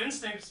trusts his own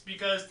instincts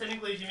because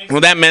technically he makes.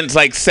 Well, that meant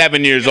like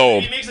 7 years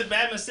old. If he makes a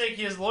bad mistake,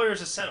 he has lawyers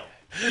to settle.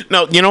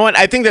 No, you know what?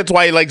 I think that's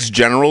why he likes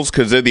generals,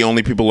 because they're the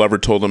only people who ever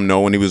told him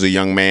no when he was a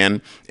young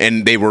man,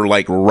 and they were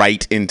like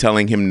right in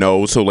telling him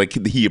no. So like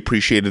he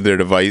appreciated their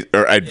advice.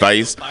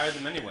 Yeah, fire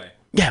them anyway.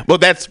 Yeah, well,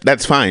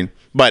 that's fine,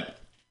 but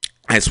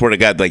I swear to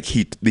God, like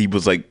he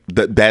was like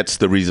that's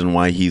the reason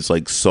why he's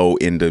like so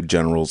into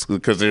generals,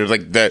 because there's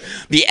like the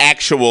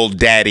actual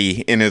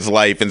daddy in his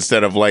life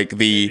instead of like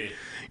the.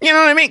 You know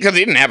what I mean? Because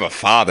he didn't have a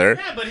father.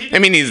 Yeah, but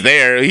he's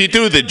there. He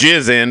threw the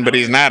jizz in, but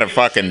he's not a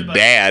fucking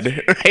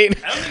dad, right?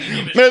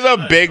 There's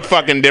a big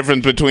fucking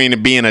difference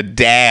between being a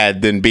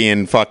dad than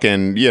being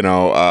fucking, you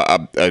know,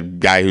 a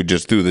guy who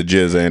just threw the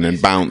jizz in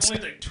and bounced.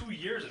 Only like 2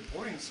 years in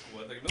boarding school.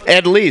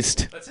 At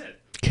least. That's it.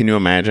 Can you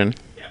imagine?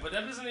 Yeah, but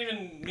that doesn't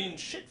even mean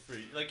shit for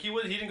you. Like, he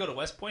didn't go to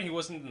West Point? He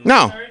wasn't in the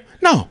military?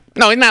 No,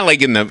 he's not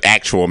like in the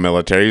actual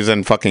military. He's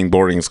in fucking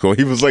boarding school.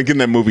 He was like in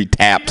that movie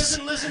Taps. He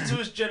doesn't listen to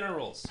his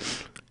generals.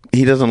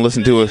 He doesn't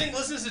listen to us. You think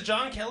listens to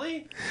John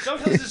Kelly? John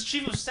Kelly's his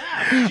chief of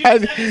staff. Chief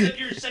of staff is like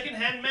your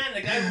second-hand man,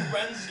 the guy who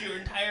runs your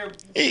entire.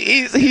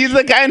 He's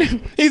the kind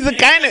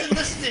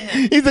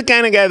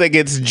of guy that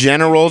gets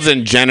generals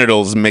and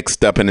genitals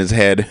mixed up in his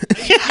head.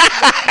 You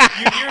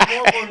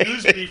hear more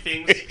news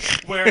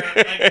briefings where,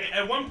 like,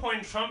 at one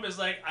point Trump is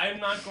like, "I'm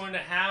not going to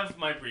have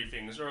my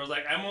briefings," or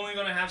like, "I'm only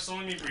going to have so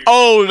many briefings."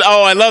 Oh,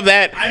 I love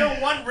that. I don't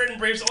want written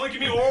briefs. Only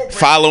give me oral briefs.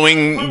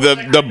 Following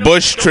the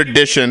Bush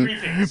tradition.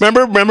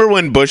 Remember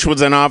when Bush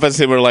was in office?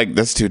 They were like,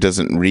 "This dude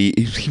doesn't read."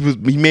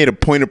 He made a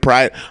point of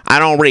pride. I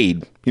don't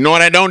read. You know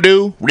what I don't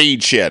do?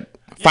 Read shit.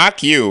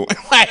 Fuck you.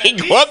 Like,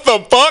 what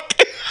the fuck?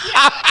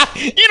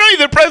 You know he's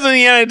the president of the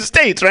United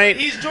States, right?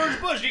 He's George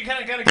Bush. You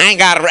kind of. I ain't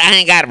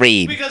got to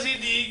read. Because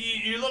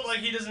you look like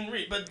he doesn't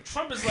read, but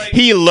Trump is like.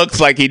 He looks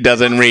like he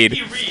doesn't read.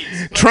 He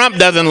reads. Trump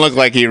doesn't look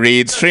like he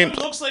reads. Trump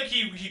looks like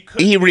he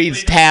could. He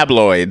reads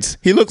tabloids.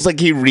 He looks like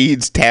he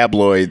reads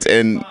tabloids,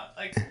 and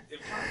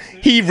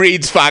he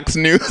reads Fox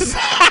News.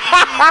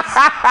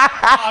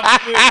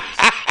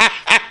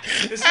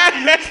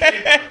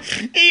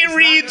 He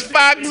reads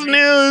Fox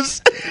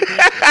News. By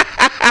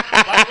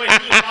the way,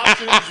 Fox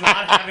News is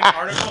not having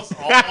articles.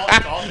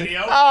 It's all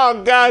video.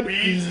 Oh God! Give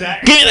me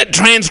the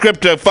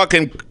transcript of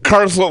fucking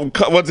Carlson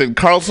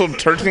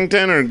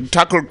Turkington or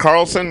Tucker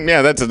Carlson?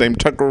 Yeah, that's his name,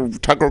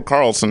 Tucker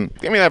Carlson.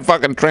 Give me that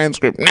fucking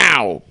transcript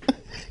now.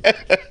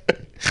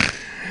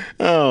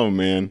 Oh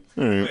man!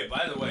 All right. Wait,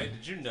 by the way,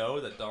 did you know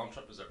that Donald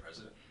Trump is our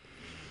president?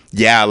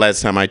 Yeah,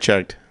 last time I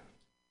checked.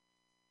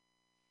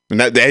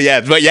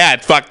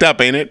 It's fucked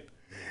up, ain't it?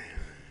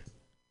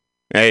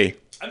 Hey.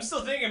 I'm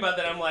still thinking about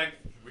that. I'm like,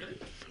 really?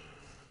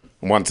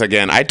 Once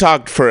again, I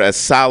talked for a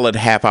solid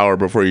half hour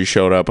before you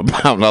showed up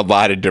about a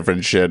lot of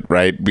different shit,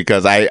 right?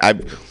 Because I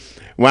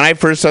when I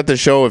first start the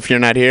show, if you're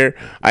not here,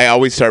 I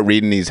always start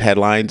reading these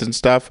headlines and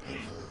stuff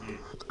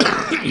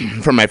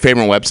from my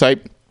favorite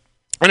website.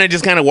 And I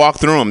just kind of walk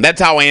through them. That's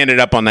how I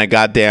ended up on that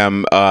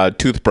goddamn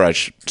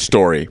toothbrush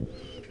story.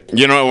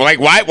 You know, like,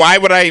 why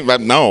would I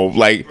know?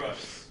 Like,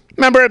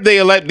 remember they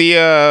elect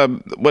the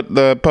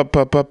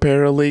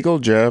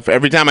paralegal Jeff?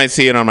 Every time I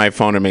see it on my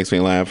phone, it makes me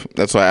laugh.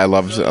 That's why I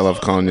love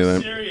calling you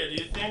that. Syria, do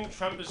you think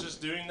Trump is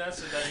just doing that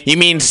so that you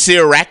mean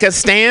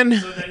Syrakistan?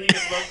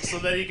 So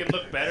that he can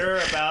look better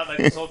about like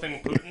this whole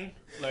thing with Putin?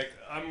 Like,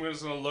 I'm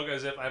just gonna look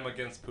as if I'm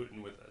against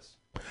Putin with this.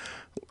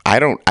 I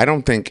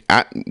don't think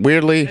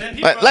weirdly.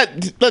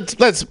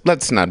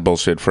 Let's not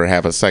bullshit for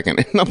half a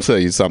second. I'll tell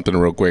you something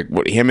real quick.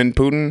 Him and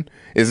Putin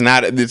is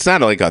not. It's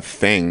not like a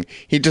thing.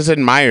 He just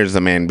admires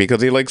the man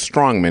because he likes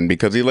strongmen,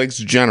 because he likes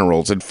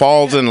generals. It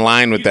falls in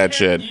line with that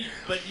shit.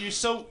 But you're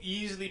so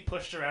easily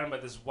pushed around by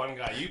this one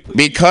guy.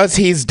 Because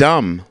he's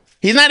dumb.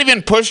 He's not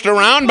even pushed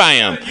around by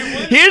him.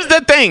 Here's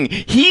the thing.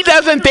 He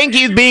doesn't think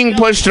he's being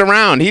pushed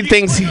around. He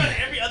thinks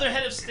every other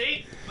head of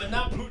state, but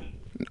not Putin.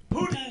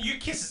 Putin, you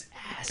kiss his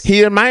ass.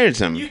 He admires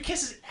him. You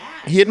kiss his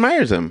ass. He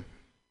admires him.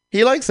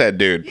 He likes that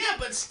dude. Yeah,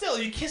 but still,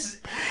 you kiss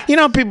his ass. You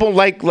know, people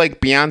like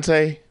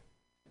Beyonce,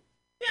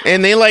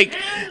 and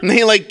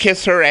they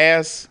kiss her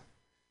ass.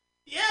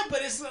 Yeah,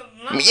 but it's not.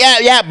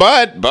 Yeah,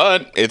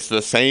 but it's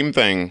the same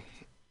thing.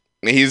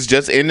 He's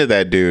just into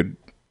that dude.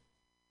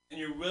 And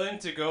you're willing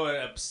to go and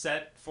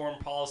upset foreign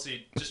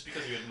policy just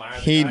because you admire the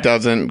guy? He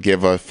doesn't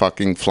give a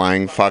fucking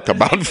flying fuck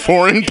about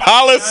foreign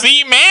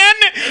policy, man.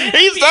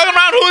 He's talking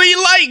about who he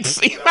likes.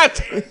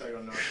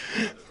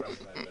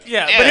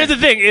 Yeah, but here's the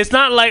thing. It's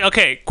not like,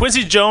 okay,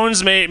 Quincy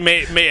Jones may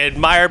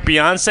admire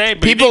Beyonce.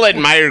 But people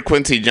admire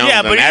Quincy Jones.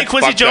 Yeah, but you think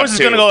Quincy Jones is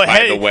going to go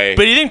ahead?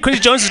 But you think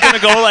Quincy Jones is going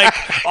to go like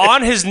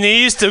on his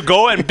knees to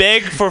go and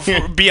beg for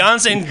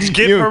Beyonce and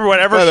give her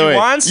whatever she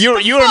wants? You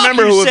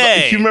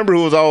remember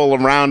who was all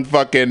around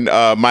fucking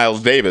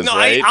Miles Davis,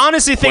 right? I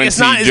honestly think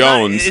Quincy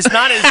Jones. It's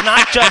not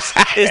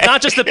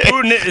just the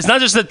Putin. It's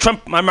not just the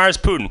Trump admires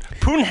Putin.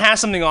 Putin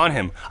has something on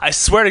him. I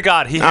swear to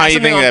God, he has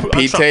something on. You think that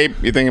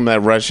P-tape? You think of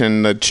that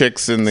Russian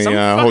chicks in the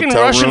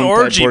hotel Russian room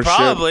orgy, type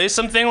probably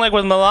something like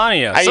with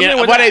Melania.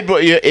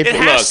 If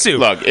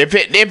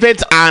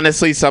it's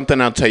honestly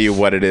something, I'll tell you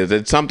what it is.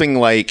 It's something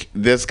like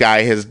this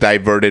guy has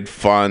diverted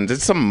funds.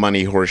 It's some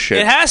money horse shit.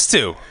 It has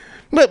to.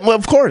 But well,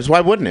 of course,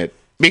 why wouldn't it?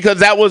 Because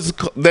that was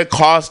the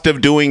cost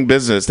of doing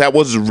business. That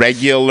was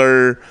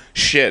regular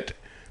shit.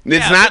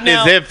 It's not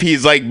as if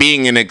he's like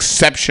being an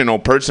exceptional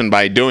person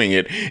by doing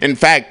it. In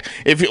fact,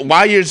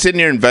 while you're sitting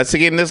here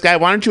investigating this guy,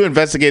 why don't you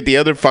investigate the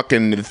other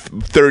fucking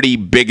 30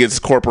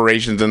 biggest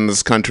corporations in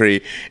this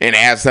country and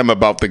ask them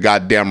about the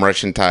goddamn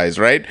Russian ties,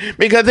 right?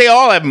 Because they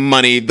all have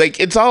money. Like,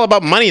 it's all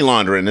about money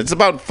laundering. It's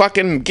about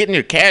fucking getting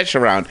your cash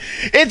around.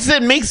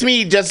 It makes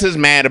me just as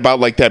mad about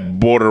like that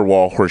border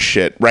wall horse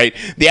shit, right?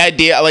 The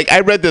idea, like,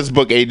 I read this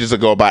book ages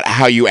ago about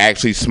how you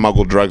actually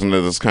smuggle drugs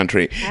into this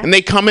country, and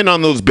they come in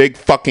on those big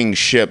fucking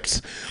ships.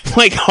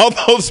 Like all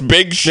those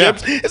big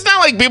ships. Yeah. It's not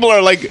like people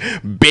are like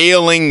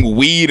bailing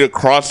weed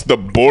across the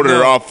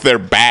border off their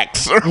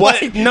backs or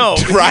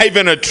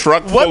driving a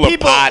truck full of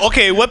pot.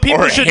 Okay, what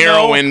people should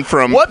heroin know,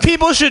 from. What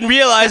people should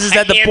realize is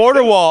that the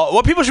border wall.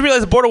 What people should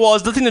realize the border wall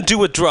has nothing to do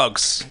with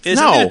drugs. It has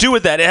nothing to do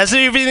with that. It has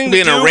everything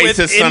to do with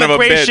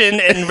immigration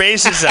and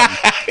racism.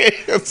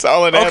 That's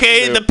all it has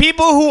to do. The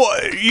people who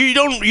you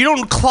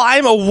don't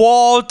climb a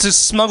wall to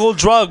smuggle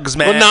drugs,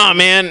 man. Well,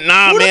 man.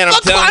 Who the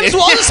fuck climbs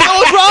walls to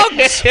smuggle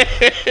drugs?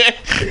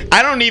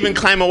 I don't even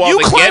climb a wall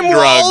to get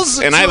drugs,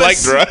 and I like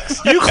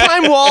drugs. You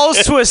climb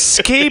walls to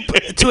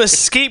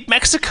escape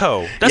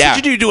Mexico. That's what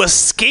you do to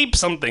escape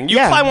something. You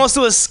climb walls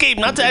to escape,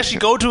 not to actually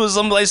go to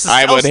some place to sell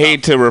I would stuff.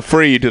 hate to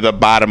refer you to the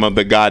bottom of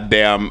the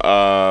goddamn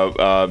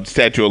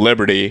Statue of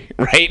Liberty,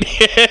 right?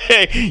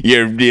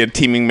 your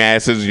teeming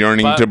masses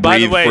yearning to breathe by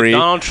the way, free.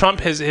 Donald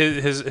Trump, his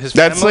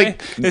family,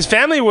 his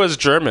family was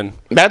German.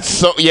 That's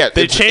so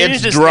They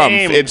changed his Drump.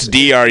 name. It's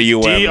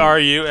D-R-U-M.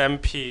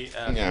 D-R-U-M-P.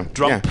 Yeah.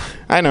 Drump. Yeah,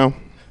 I know.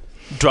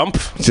 Drump.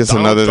 It's just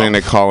another thing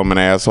to call him an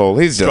asshole.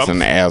 He's just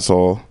an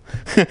asshole.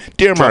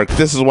 Dear Mark,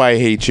 this is why I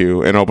hate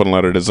you. An open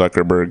letter to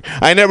Zuckerberg.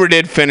 I never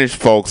did finish,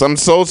 folks. I'm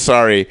so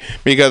sorry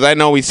because I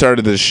know we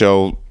started this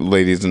show,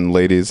 ladies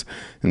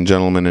and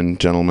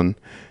gentlemen,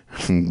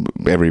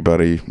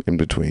 everybody in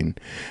between.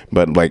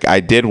 But like, I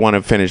did want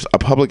to finish a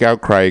public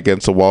outcry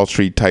against the Wall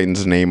Street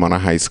Titans name on a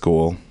high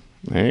school.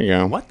 There you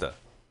go. What the?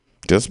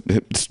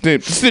 It's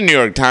the New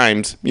York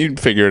Times. You'd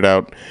figure it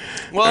out.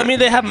 Well, I mean,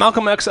 they have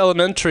Malcolm X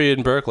Elementary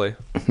in Berkeley.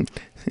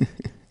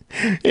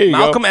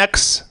 Malcolm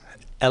X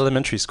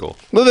Elementary School.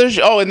 Well,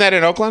 isn't that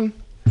in Oakland?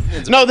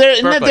 No,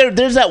 there's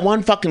that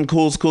one fucking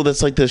cool school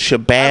that's like the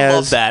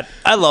Shabazz.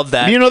 I love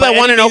that. You know that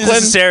one in Oakland?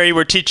 Necessary.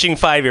 We're teaching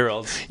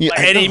 5-year-olds. Yeah,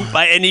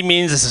 by any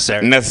means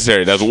necessary.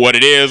 Necessary. That's what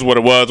it is, what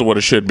it was, and what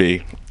it should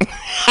be.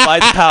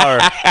 Lights power.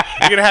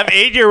 You're gonna have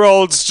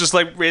 8-year-olds just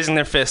like raising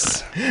their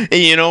fists. And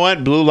you know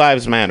what? Blue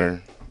Lives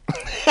Matter.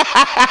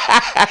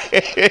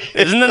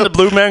 Isn't that the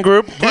Blue Man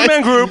Group? Blue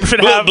Man Group should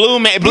have Blue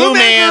Man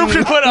Group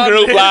should put on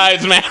Blue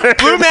Lives Matter.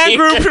 Blue Man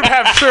Group should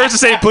have shirts to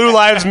say Blue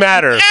Lives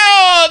Matter.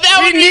 Oh,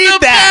 that would be the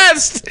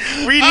best.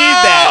 We need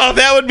that. Oh,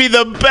 that would be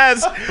the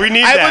best. We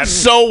need that. I would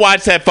so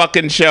watch that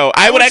fucking show.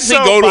 I would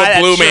actually go to a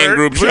Blue Man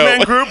Group show. Blue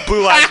Man Group,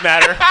 Blue Lives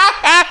Matter.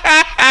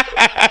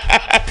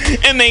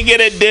 And they get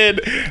it done.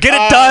 Get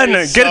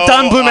it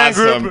done, Blue Man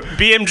Group.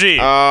 BMG.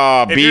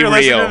 Oh, if be you're real.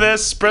 listening to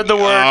this, spread the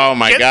word. Oh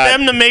my God. Get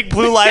them to make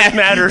Blue Lives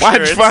Matter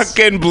shirts. Watch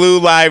fucking Blue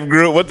Live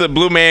Group. What the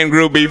Blue Man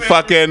Group be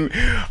fucking?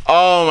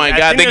 Oh my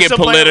God, they get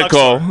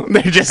political.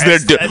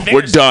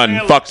 We're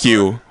done. Fuck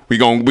you. We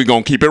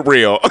gon' keep it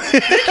real.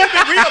 Keep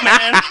it real,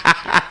 man.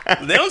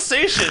 They don't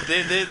say shit.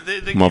 They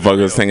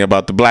motherfuckers think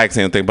about the blacks,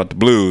 they don't think about the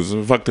blues.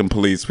 Fuck them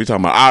police. We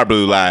talking about our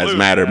Blue Lives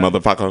Matter,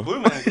 motherfucker. Blue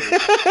Man Group.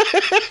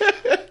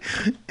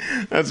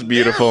 That's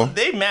beautiful.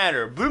 They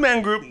matter. Blue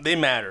Man Group, they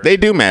matter. They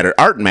do matter.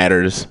 Art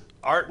matters.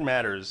 Art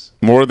matters.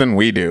 More than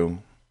we do.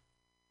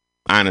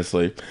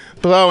 Honestly.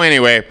 So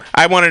anyway,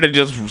 I wanted to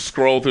just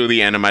scroll through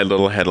the end of my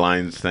little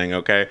headlines thing,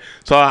 okay?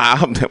 So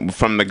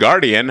from The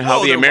Guardian,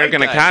 how the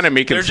American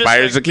economy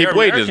conspires to keep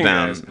wages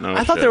down. No,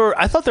 I thought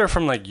they were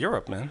from like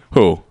Europe, man.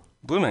 Who?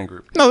 Blue Man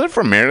Group. No, they're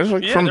from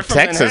from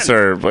Texas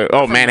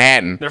Manhattan.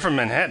 Manhattan. They're from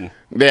Manhattan.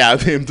 Yeah,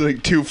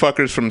 like two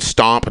fuckers from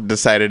Stomp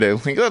decided to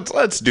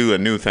let's do a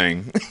new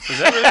thing. Is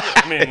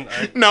that really?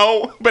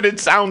 No, but it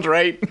sounds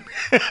right.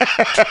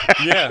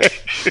 Yeah.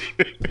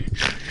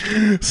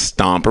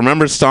 Stomp.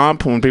 Remember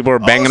Stomp when people were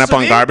banging up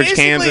on garbage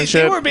cans and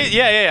shit?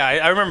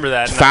 I remember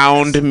that.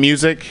 Found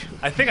music.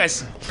 I think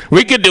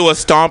We could do a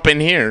stomp in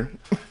here.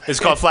 It's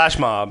called Flash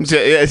Mob.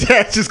 Yeah,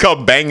 it's just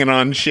called banging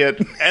on shit.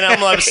 And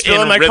I'm like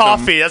spilling my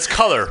coffee. That's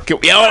color.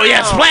 Oh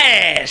yeah,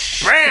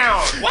 splash.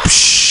 Brown.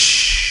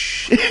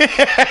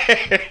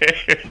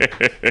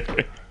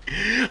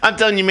 I'm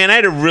telling you, man, I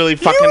had a really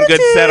fucking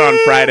good set on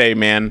Friday,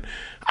 man.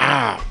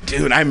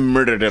 Dude, I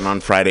murdered it on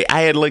Friday.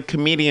 I had like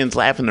comedians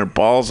laughing their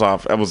balls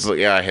off.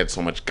 I had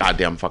so much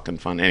goddamn fucking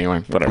fun.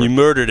 Anyway, whatever. You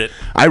murdered it.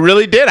 I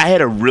really did. I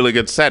had a really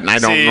good set, and I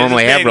don't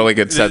normally have really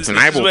good sets, and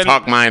I will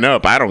talk mine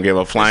up. I don't give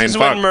a flying fuck. This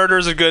is when murder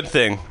is a good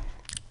thing.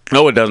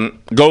 No, it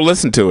doesn't. Go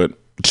listen to it.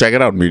 Check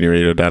it out,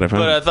 MutinyRadio.fm.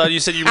 But I thought you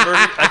said you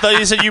murdered. I thought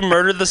you said you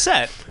murdered the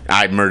set.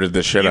 I murdered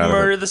the shit out of it. You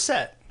murdered the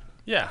set.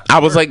 Yeah. I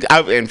was like,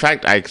 in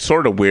fact, I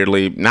sort of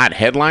weirdly not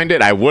headlined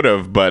it. I would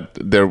have, but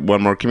there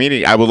one more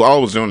comedian. All I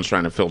was doing was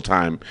trying to fill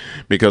time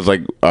because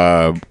like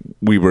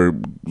we were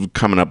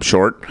coming up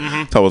short.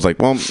 Mm-hmm. So I was like,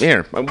 well,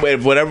 here,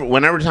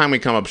 whenever time we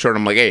come up short,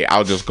 I'm like, hey,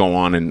 I'll just go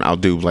on and I'll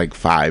do like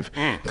 5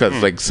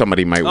 because like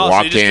somebody might walk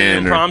so you just in. Did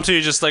impromptu,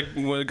 you just like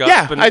got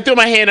up and I threw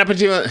my hand up and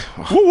she went,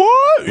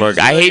 what? Look,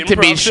 I hate to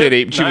be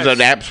shitty. She was an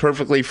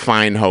perfectly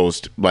fine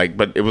host, like,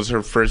 but it was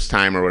her first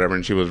time or whatever,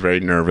 and she was very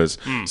nervous.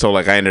 So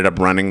like I ended up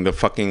running the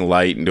fucking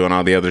light and doing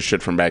all the other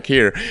shit from back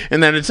here,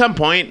 and then at some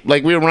point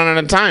like we were running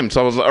out of time,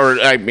 so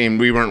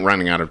we weren't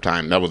running out of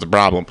time. That was the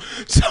problem.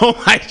 So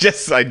I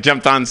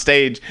jumped on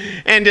stage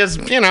and just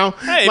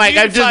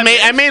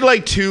I made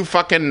like 2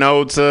 fucking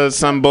notes,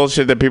 some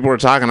bullshit that people were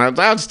talking. I'll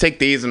just take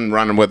these and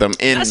run with them,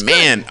 and that's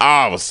man, good.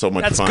 It was so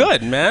much fun. That's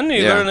good, man.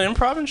 You learn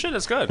improv and shit.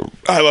 That's good.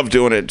 I love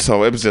doing it,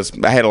 so it was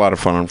just I had a lot of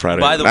fun on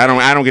Friday. By the way,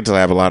 I don't get to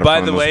have a lot of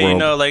fun. By the way, you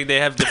know, like they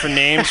have different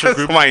names for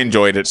groups. I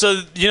enjoyed it.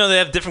 So you know they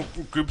have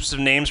different groups of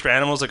names for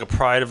animals, like a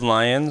pride of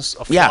lions,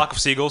 a flock of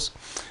seagulls,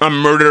 a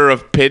murder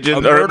of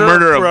pigeons, or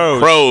murder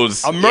of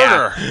crows. A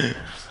murder.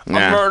 A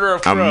murder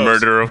of crows. A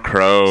murder of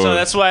crows. So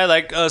that's why,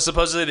 like,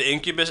 supposedly the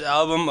Incubus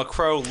album, a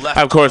crow left.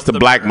 Of course, the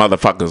black murder.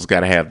 Motherfuckers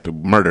got to have the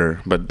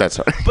murder, but that's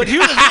all right. But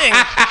here's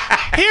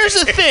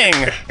the thing.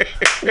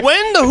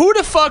 Who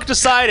the fuck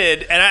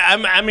decided? And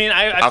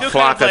I feel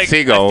flock kind of like of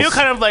seagulls. I feel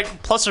kind of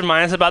like plus or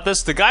minus about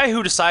this. The guy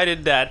who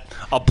decided that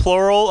a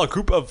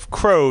group of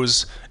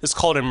crows, is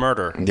called a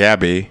murder. Yeah,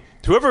 B.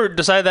 Whoever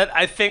decided that,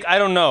 I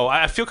don't know.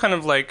 I feel kind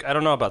of like I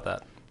don't know about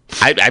that.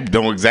 I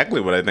know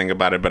exactly what I think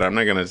about it, but I'm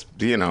not gonna, what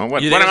do you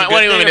want me to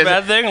say?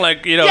 Bad thing,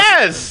 like, you know.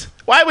 Yes.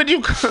 Why would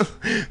you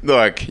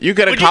look? You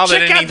could have called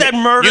it anything.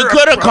 You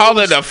could have called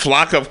it a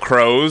flock of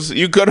crows.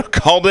 You could have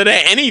called it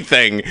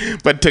anything,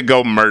 but to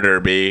go murder,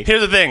 B.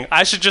 Here's the thing: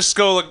 I should just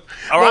go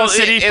around the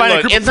city, find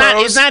a group of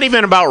crows. It's not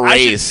even about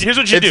race. Here's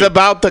what you do. It's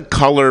about the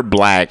color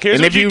black.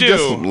 Here's what you do.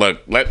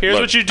 Here's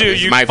what you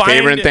do. My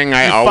favorite thing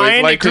I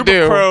always like to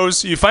do.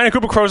 You find a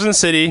group of crows in the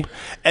city,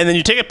 and then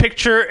you take a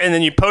picture, and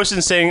then you post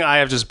it saying, "I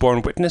have just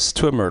borne witness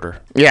to a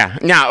murder." Yeah.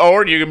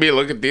 Or you could be,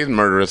 look at these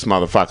murderous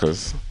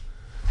motherfuckers.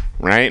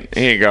 Right?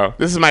 Here you go.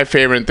 This is my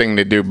favorite thing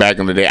to do back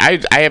in the day.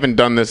 I haven't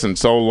done this in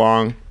so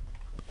long.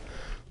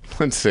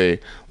 Let's see.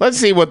 Let's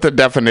see what the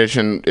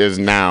definition is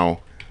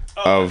now.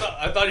 I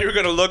thought you were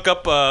going to look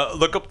up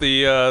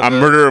the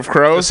murder of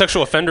crows? The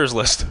sexual offenders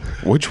list.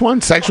 Which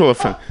one? Sexual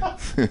offender.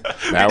 We did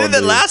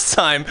that last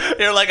time.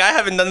 You're like, I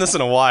haven't done this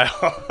in a while.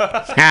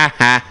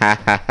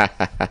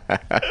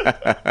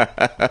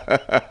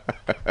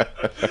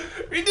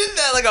 We did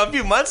that like a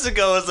few months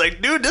ago. It's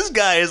like, dude, this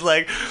guy is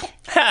like,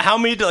 how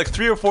many? Like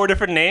 3 or 4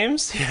 different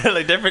names,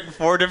 like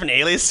 4 different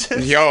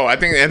aliases. Yo, I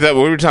think we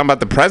were talking about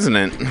the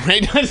president,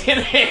 right?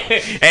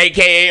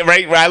 AKA,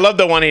 right? I love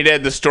the one he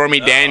did. The Stormy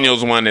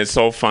Daniels one is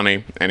so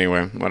funny.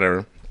 Anyway,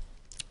 whatever,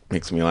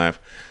 makes me laugh.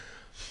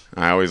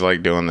 I always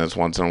like doing this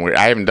once in a while.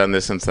 I haven't done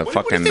this since the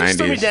fucking 90s. What do you think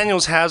Stormy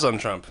Daniels has on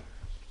Trump?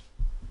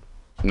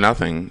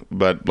 Nothing,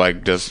 but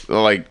like just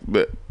like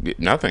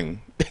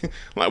nothing.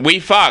 Like, we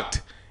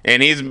fucked.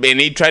 And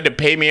he tried to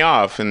pay me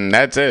off, and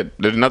that's it.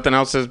 There's nothing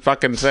else to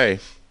fucking say.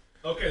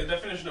 Okay, the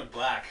definition of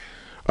black.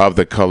 Of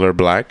the color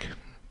black?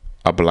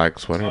 A black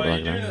sweater. Oh,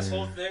 you're doing this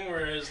whole thing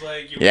where it's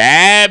like... You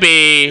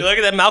look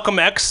at that Malcolm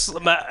X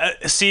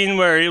scene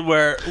where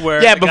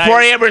yeah, before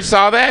I ever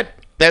saw that,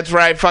 that's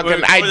where I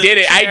fucking... I did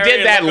it. I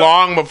did that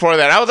long before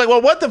that. I was like,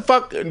 well, what the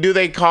fuck do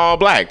they call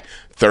black?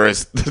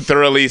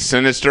 Thoroughly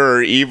sinister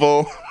or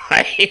evil?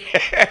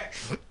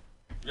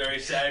 Very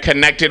sad.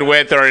 Connected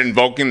with or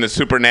invoking the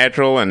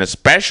supernatural and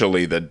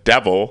especially the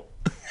devil.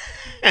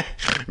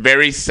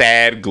 Very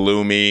sad,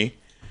 gloomy,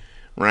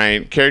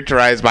 right?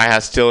 Characterized by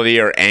hostility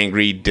or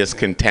angry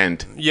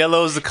discontent.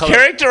 Yellow is the color.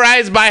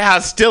 Characterized by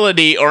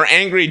hostility or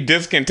angry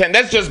discontent.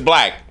 That's just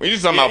black. We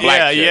just talking about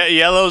black shit. Yeah,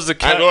 yellow is the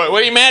color.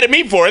 What are you mad at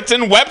me for? It's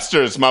in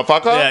Webster's,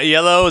 motherfucker. Yeah,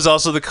 yellow is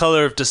also the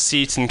color of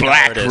deceit and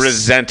black cowardice.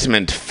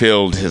 Resentment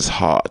filled his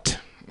heart.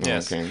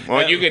 Yes. Okay.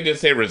 Well, you could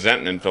just say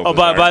resentment filters. Oh,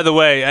 by the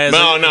way,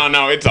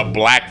 no, it's a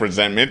black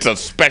resentment. It's a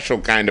special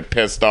kind of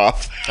pissed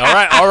off.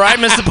 all right,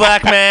 Mr.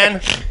 Black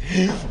Man.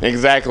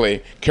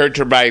 Exactly.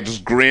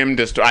 Kurtterbites, grim,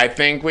 I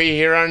think we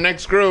hear our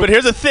next group. But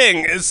here's the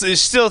thing: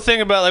 it's still a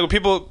thing about like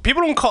people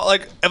don't call,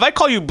 like, if I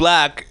call you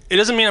black, it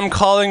doesn't mean that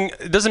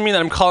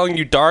I'm calling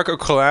you dark or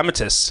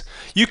calamitous.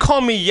 You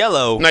call me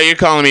yellow. No, you're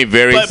calling me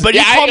very. But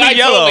you call me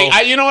yellow.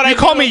 Totally, you know what? You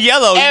call me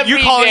yellow.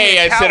 Every day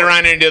I sit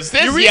around and just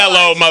this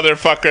yellow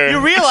motherfucker. You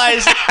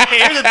realize? Hey,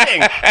 here's the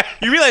thing.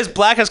 You realize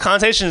black has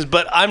connotations,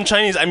 but I'm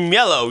Chinese. I'm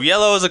yellow.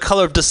 Yellow is a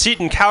color of deceit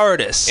and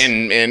cowardice.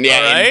 And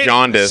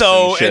jaundice.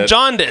 So and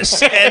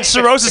jaundice and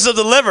cirrhosis of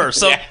the liver.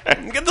 So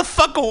get the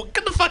fuck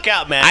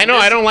out, man. I know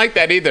I don't like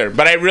that either,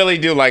 but I really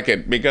do like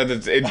it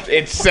because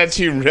it sets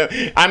you.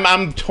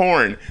 I'm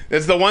torn.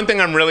 It's the one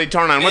thing I'm really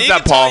torn on. What's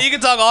up, Paul? You can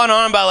talk on and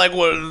on about like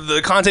what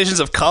the connotations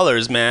of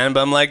colors, man.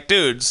 But I'm like,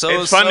 dude, it's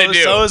fun to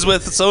do. So is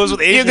with Asian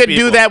You could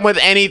people. do that with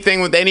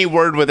anything, with any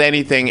word, with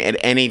anything, at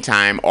any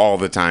time, all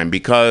the time,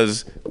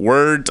 because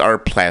words are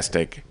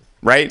plastic,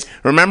 right?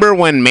 Remember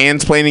when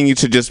mansplaining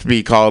used to just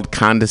be called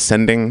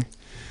condescending?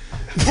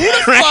 Who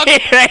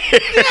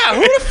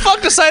the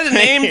fuck decided to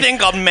name thing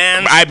called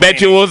man? I bet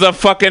you it was a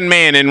fucking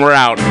man, and we're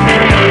out.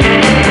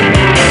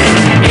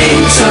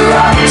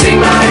 Interrupting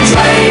my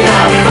train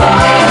of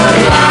thought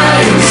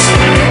lines.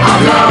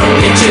 I'm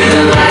longitude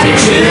and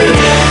latitude.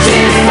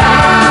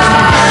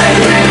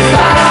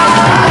 Refine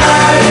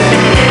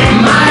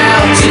my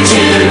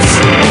altitudes.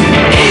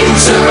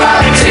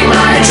 Interrupting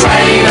my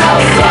train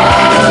of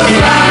thought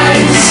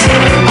lines.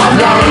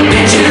 I'm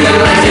longitude and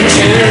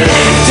latitude.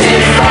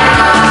 Refine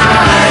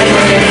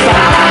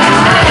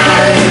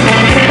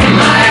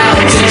my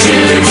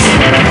altitudes.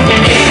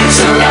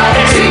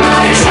 Interrupting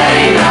my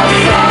train of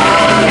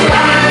thought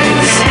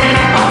lines.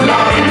 I'm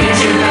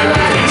longitude and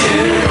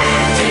latitude.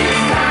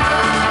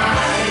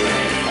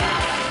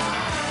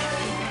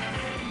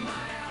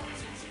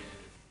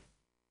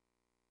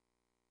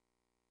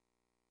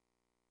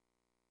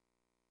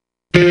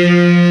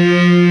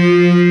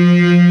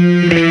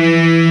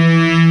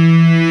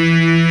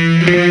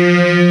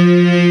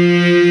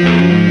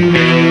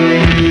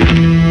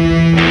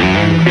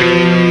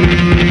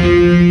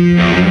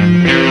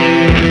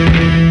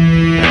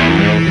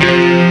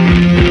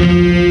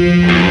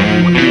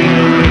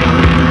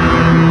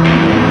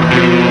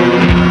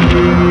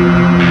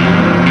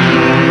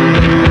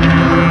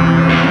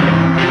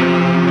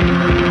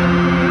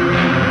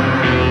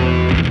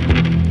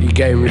 You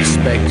gain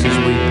respect as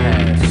we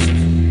passed.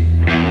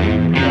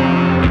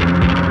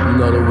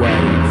 Not a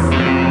wave,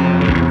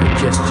 a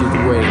gestured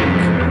wink.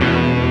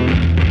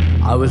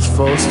 I was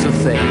forced to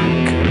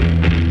think.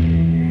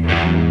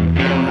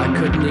 I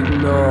couldn't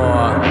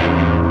ignore.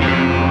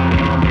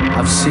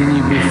 I've seen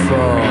you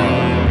before.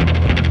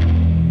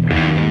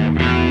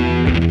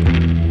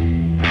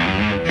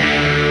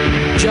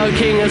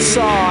 Joking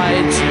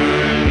aside,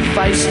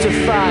 face to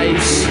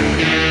face,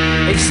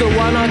 it's the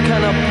one I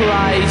cannot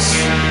place.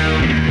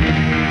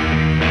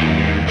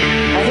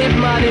 I hit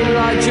mud in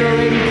like your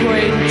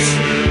imprint.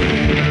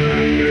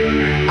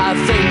 I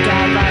think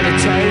I've had a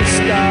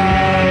taste of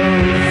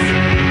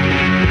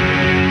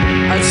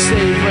a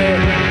secret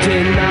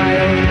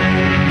denial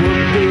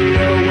would be a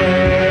way.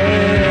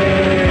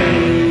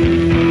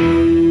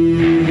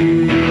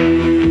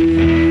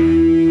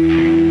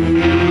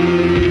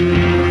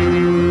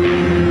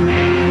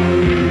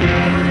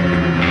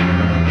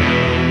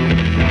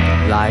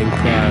 Lying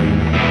prone,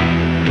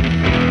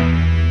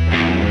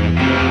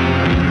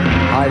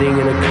 hiding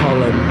in a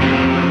column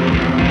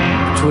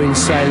between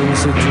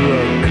sailings of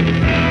drunk,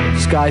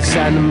 sky,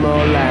 sand and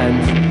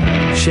moorland,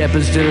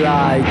 shepherd's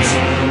delight,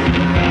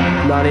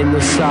 not in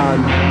the sun,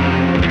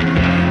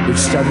 which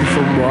stopped me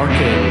from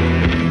walking.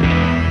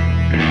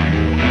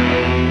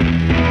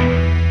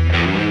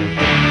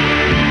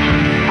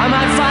 I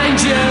might find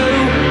you,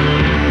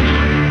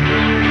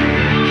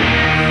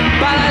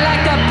 but I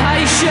lack the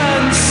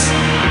patience.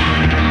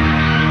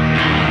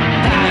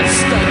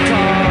 Past the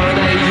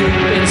corner, you've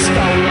been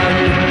stolen.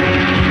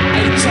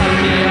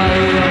 Antonio,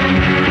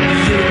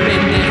 you've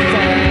been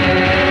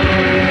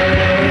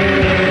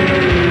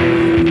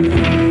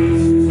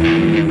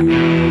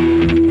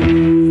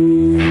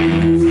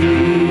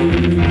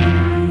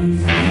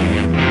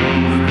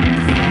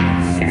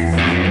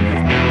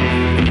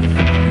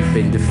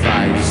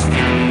defaced.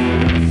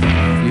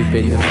 You've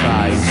been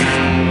defaced.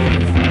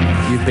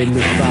 You've been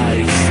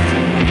defaced.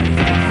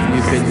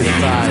 You've been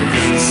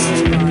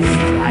defaced.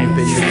 You've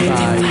been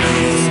defaced.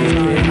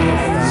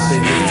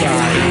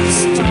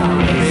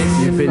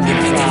 You've been defaced. You've been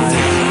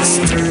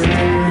defaced.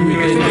 You've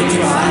been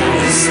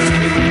defaced.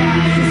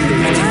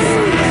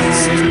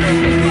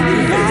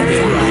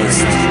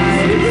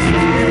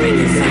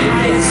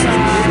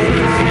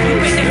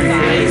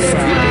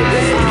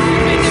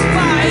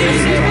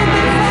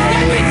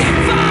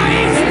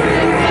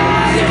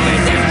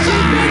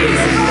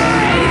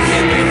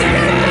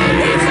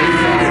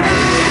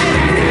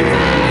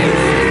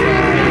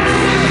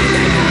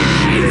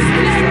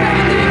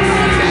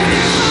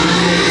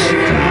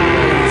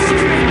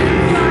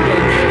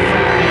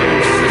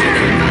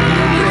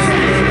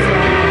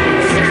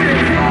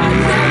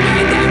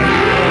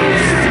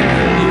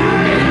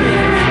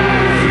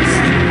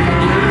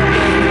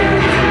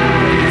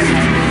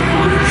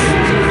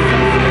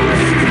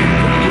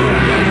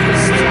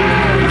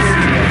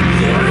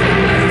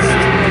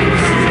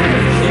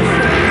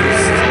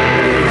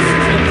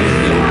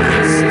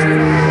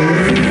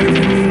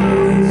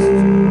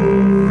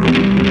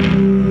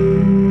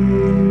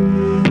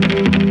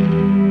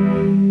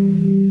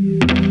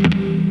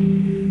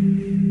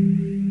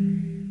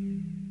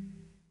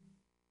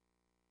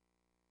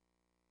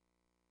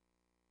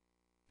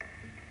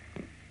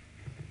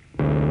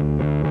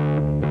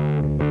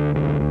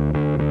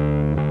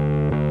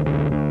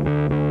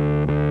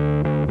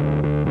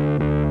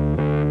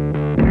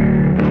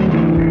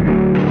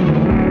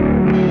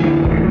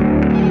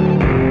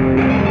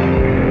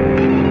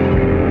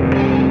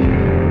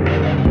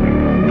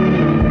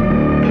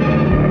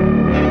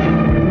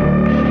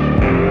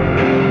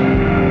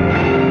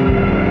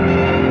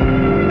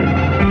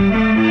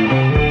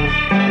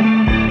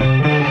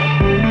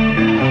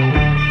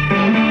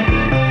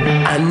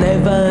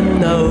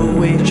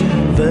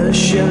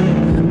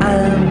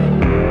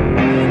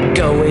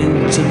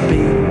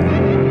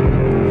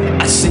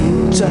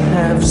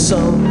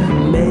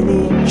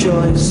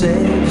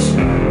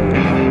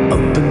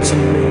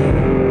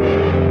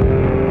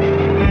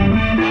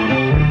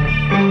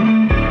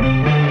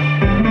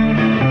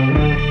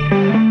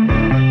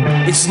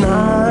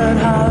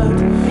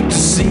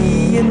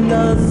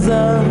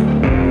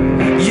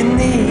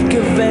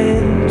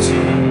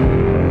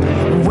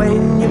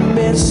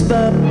 miss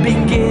the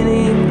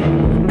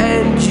beginning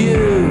and you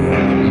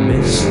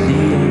miss the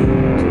end.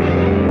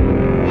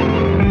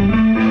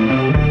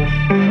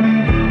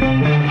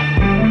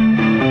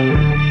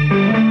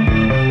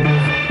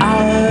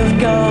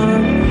 I've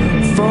got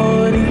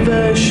 40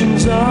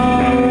 versions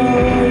all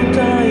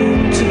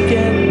dying to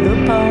get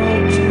the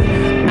part,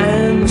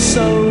 and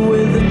so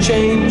with a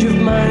change of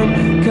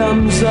mind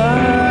comes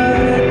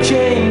a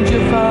change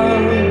of heart.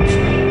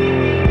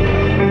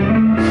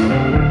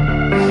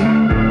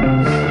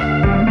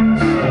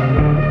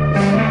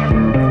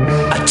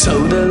 A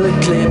total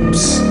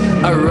eclipse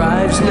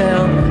arrives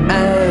now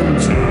and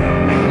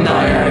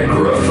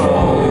Niagara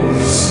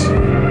Falls.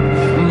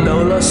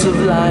 No loss of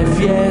life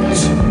yet,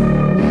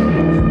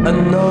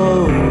 and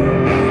no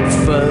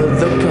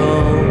further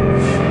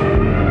calls.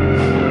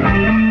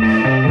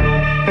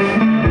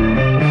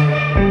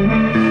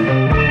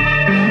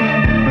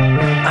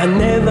 I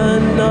never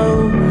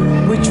know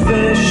which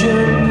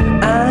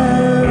version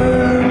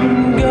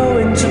I'm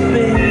going to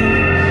be.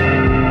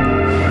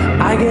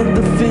 I get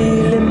the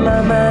feeling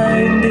my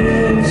mind is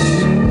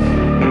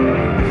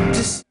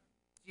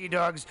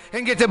dogs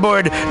and get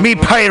aboard me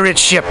pirate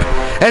ship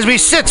as we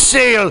set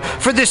sail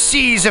for the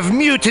seas of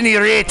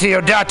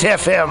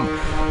MutinyRadio.fm.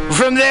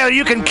 From there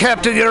you can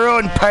captain your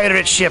own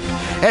pirate ship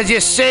as you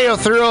sail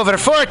through over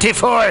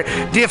 44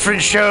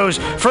 different shows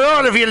for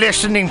all of your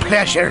listening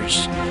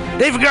pleasures.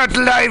 They've got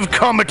live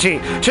comedy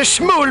to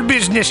small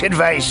business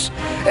advice,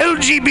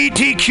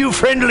 LGBTQ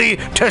friendly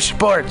to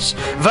sports,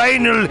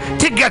 vinyl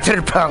to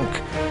gutter punk.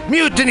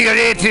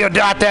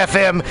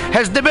 MutinyRadio.fm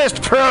has the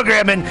best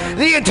programming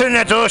the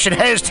internet ocean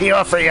has to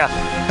offer you.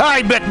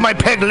 I bet my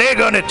peg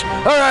leg on it,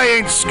 or I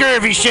ain't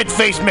scurvy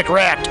shit-faced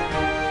McRat.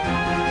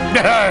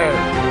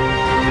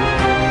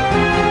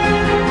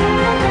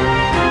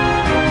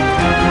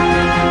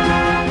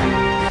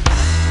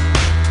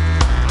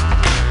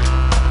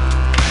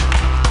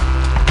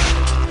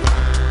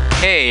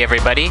 Hey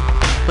everybody,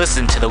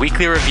 listen to the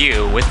Weekly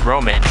Review with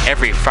Roman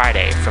every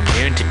Friday from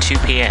noon to 2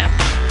 p.m.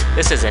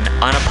 This is an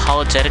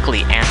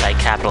unapologetically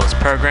anti-capitalist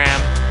program.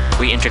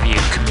 We interview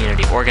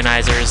community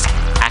organizers,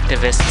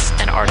 activists,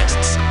 and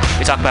artists.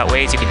 We talk about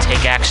ways you can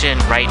take action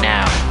right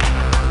now.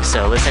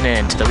 So listen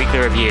in to the Weekly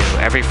Review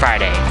every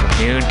Friday from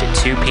noon to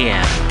 2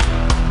 p.m.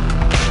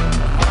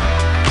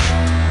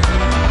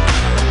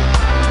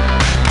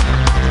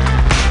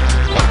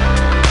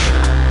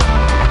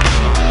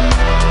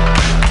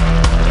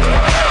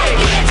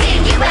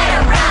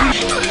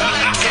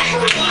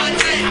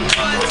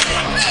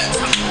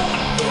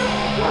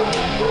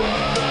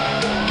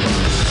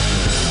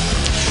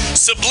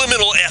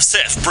 Subliminal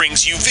SF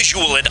brings you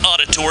visual and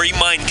auditory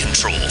mind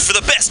control. For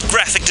the best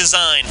graphic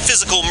design,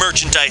 physical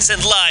merchandise,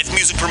 and live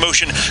music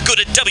promotion, go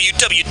to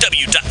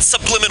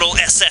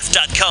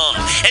www.subliminalsf.com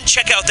and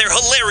check out their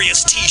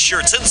hilarious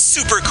t-shirts and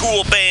super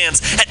cool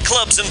bands at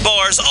clubs and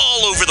bars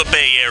all over the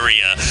Bay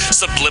Area.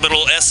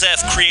 Subliminal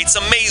SF creates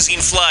amazing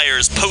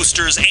flyers,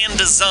 posters, and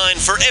design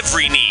for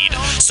every need.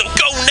 So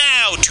go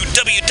now to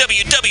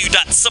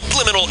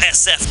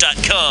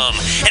www.subliminalsf.com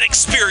and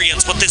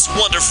experience what this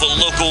wonderful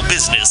local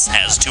business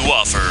has to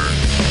offer.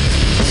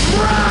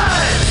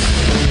 Run!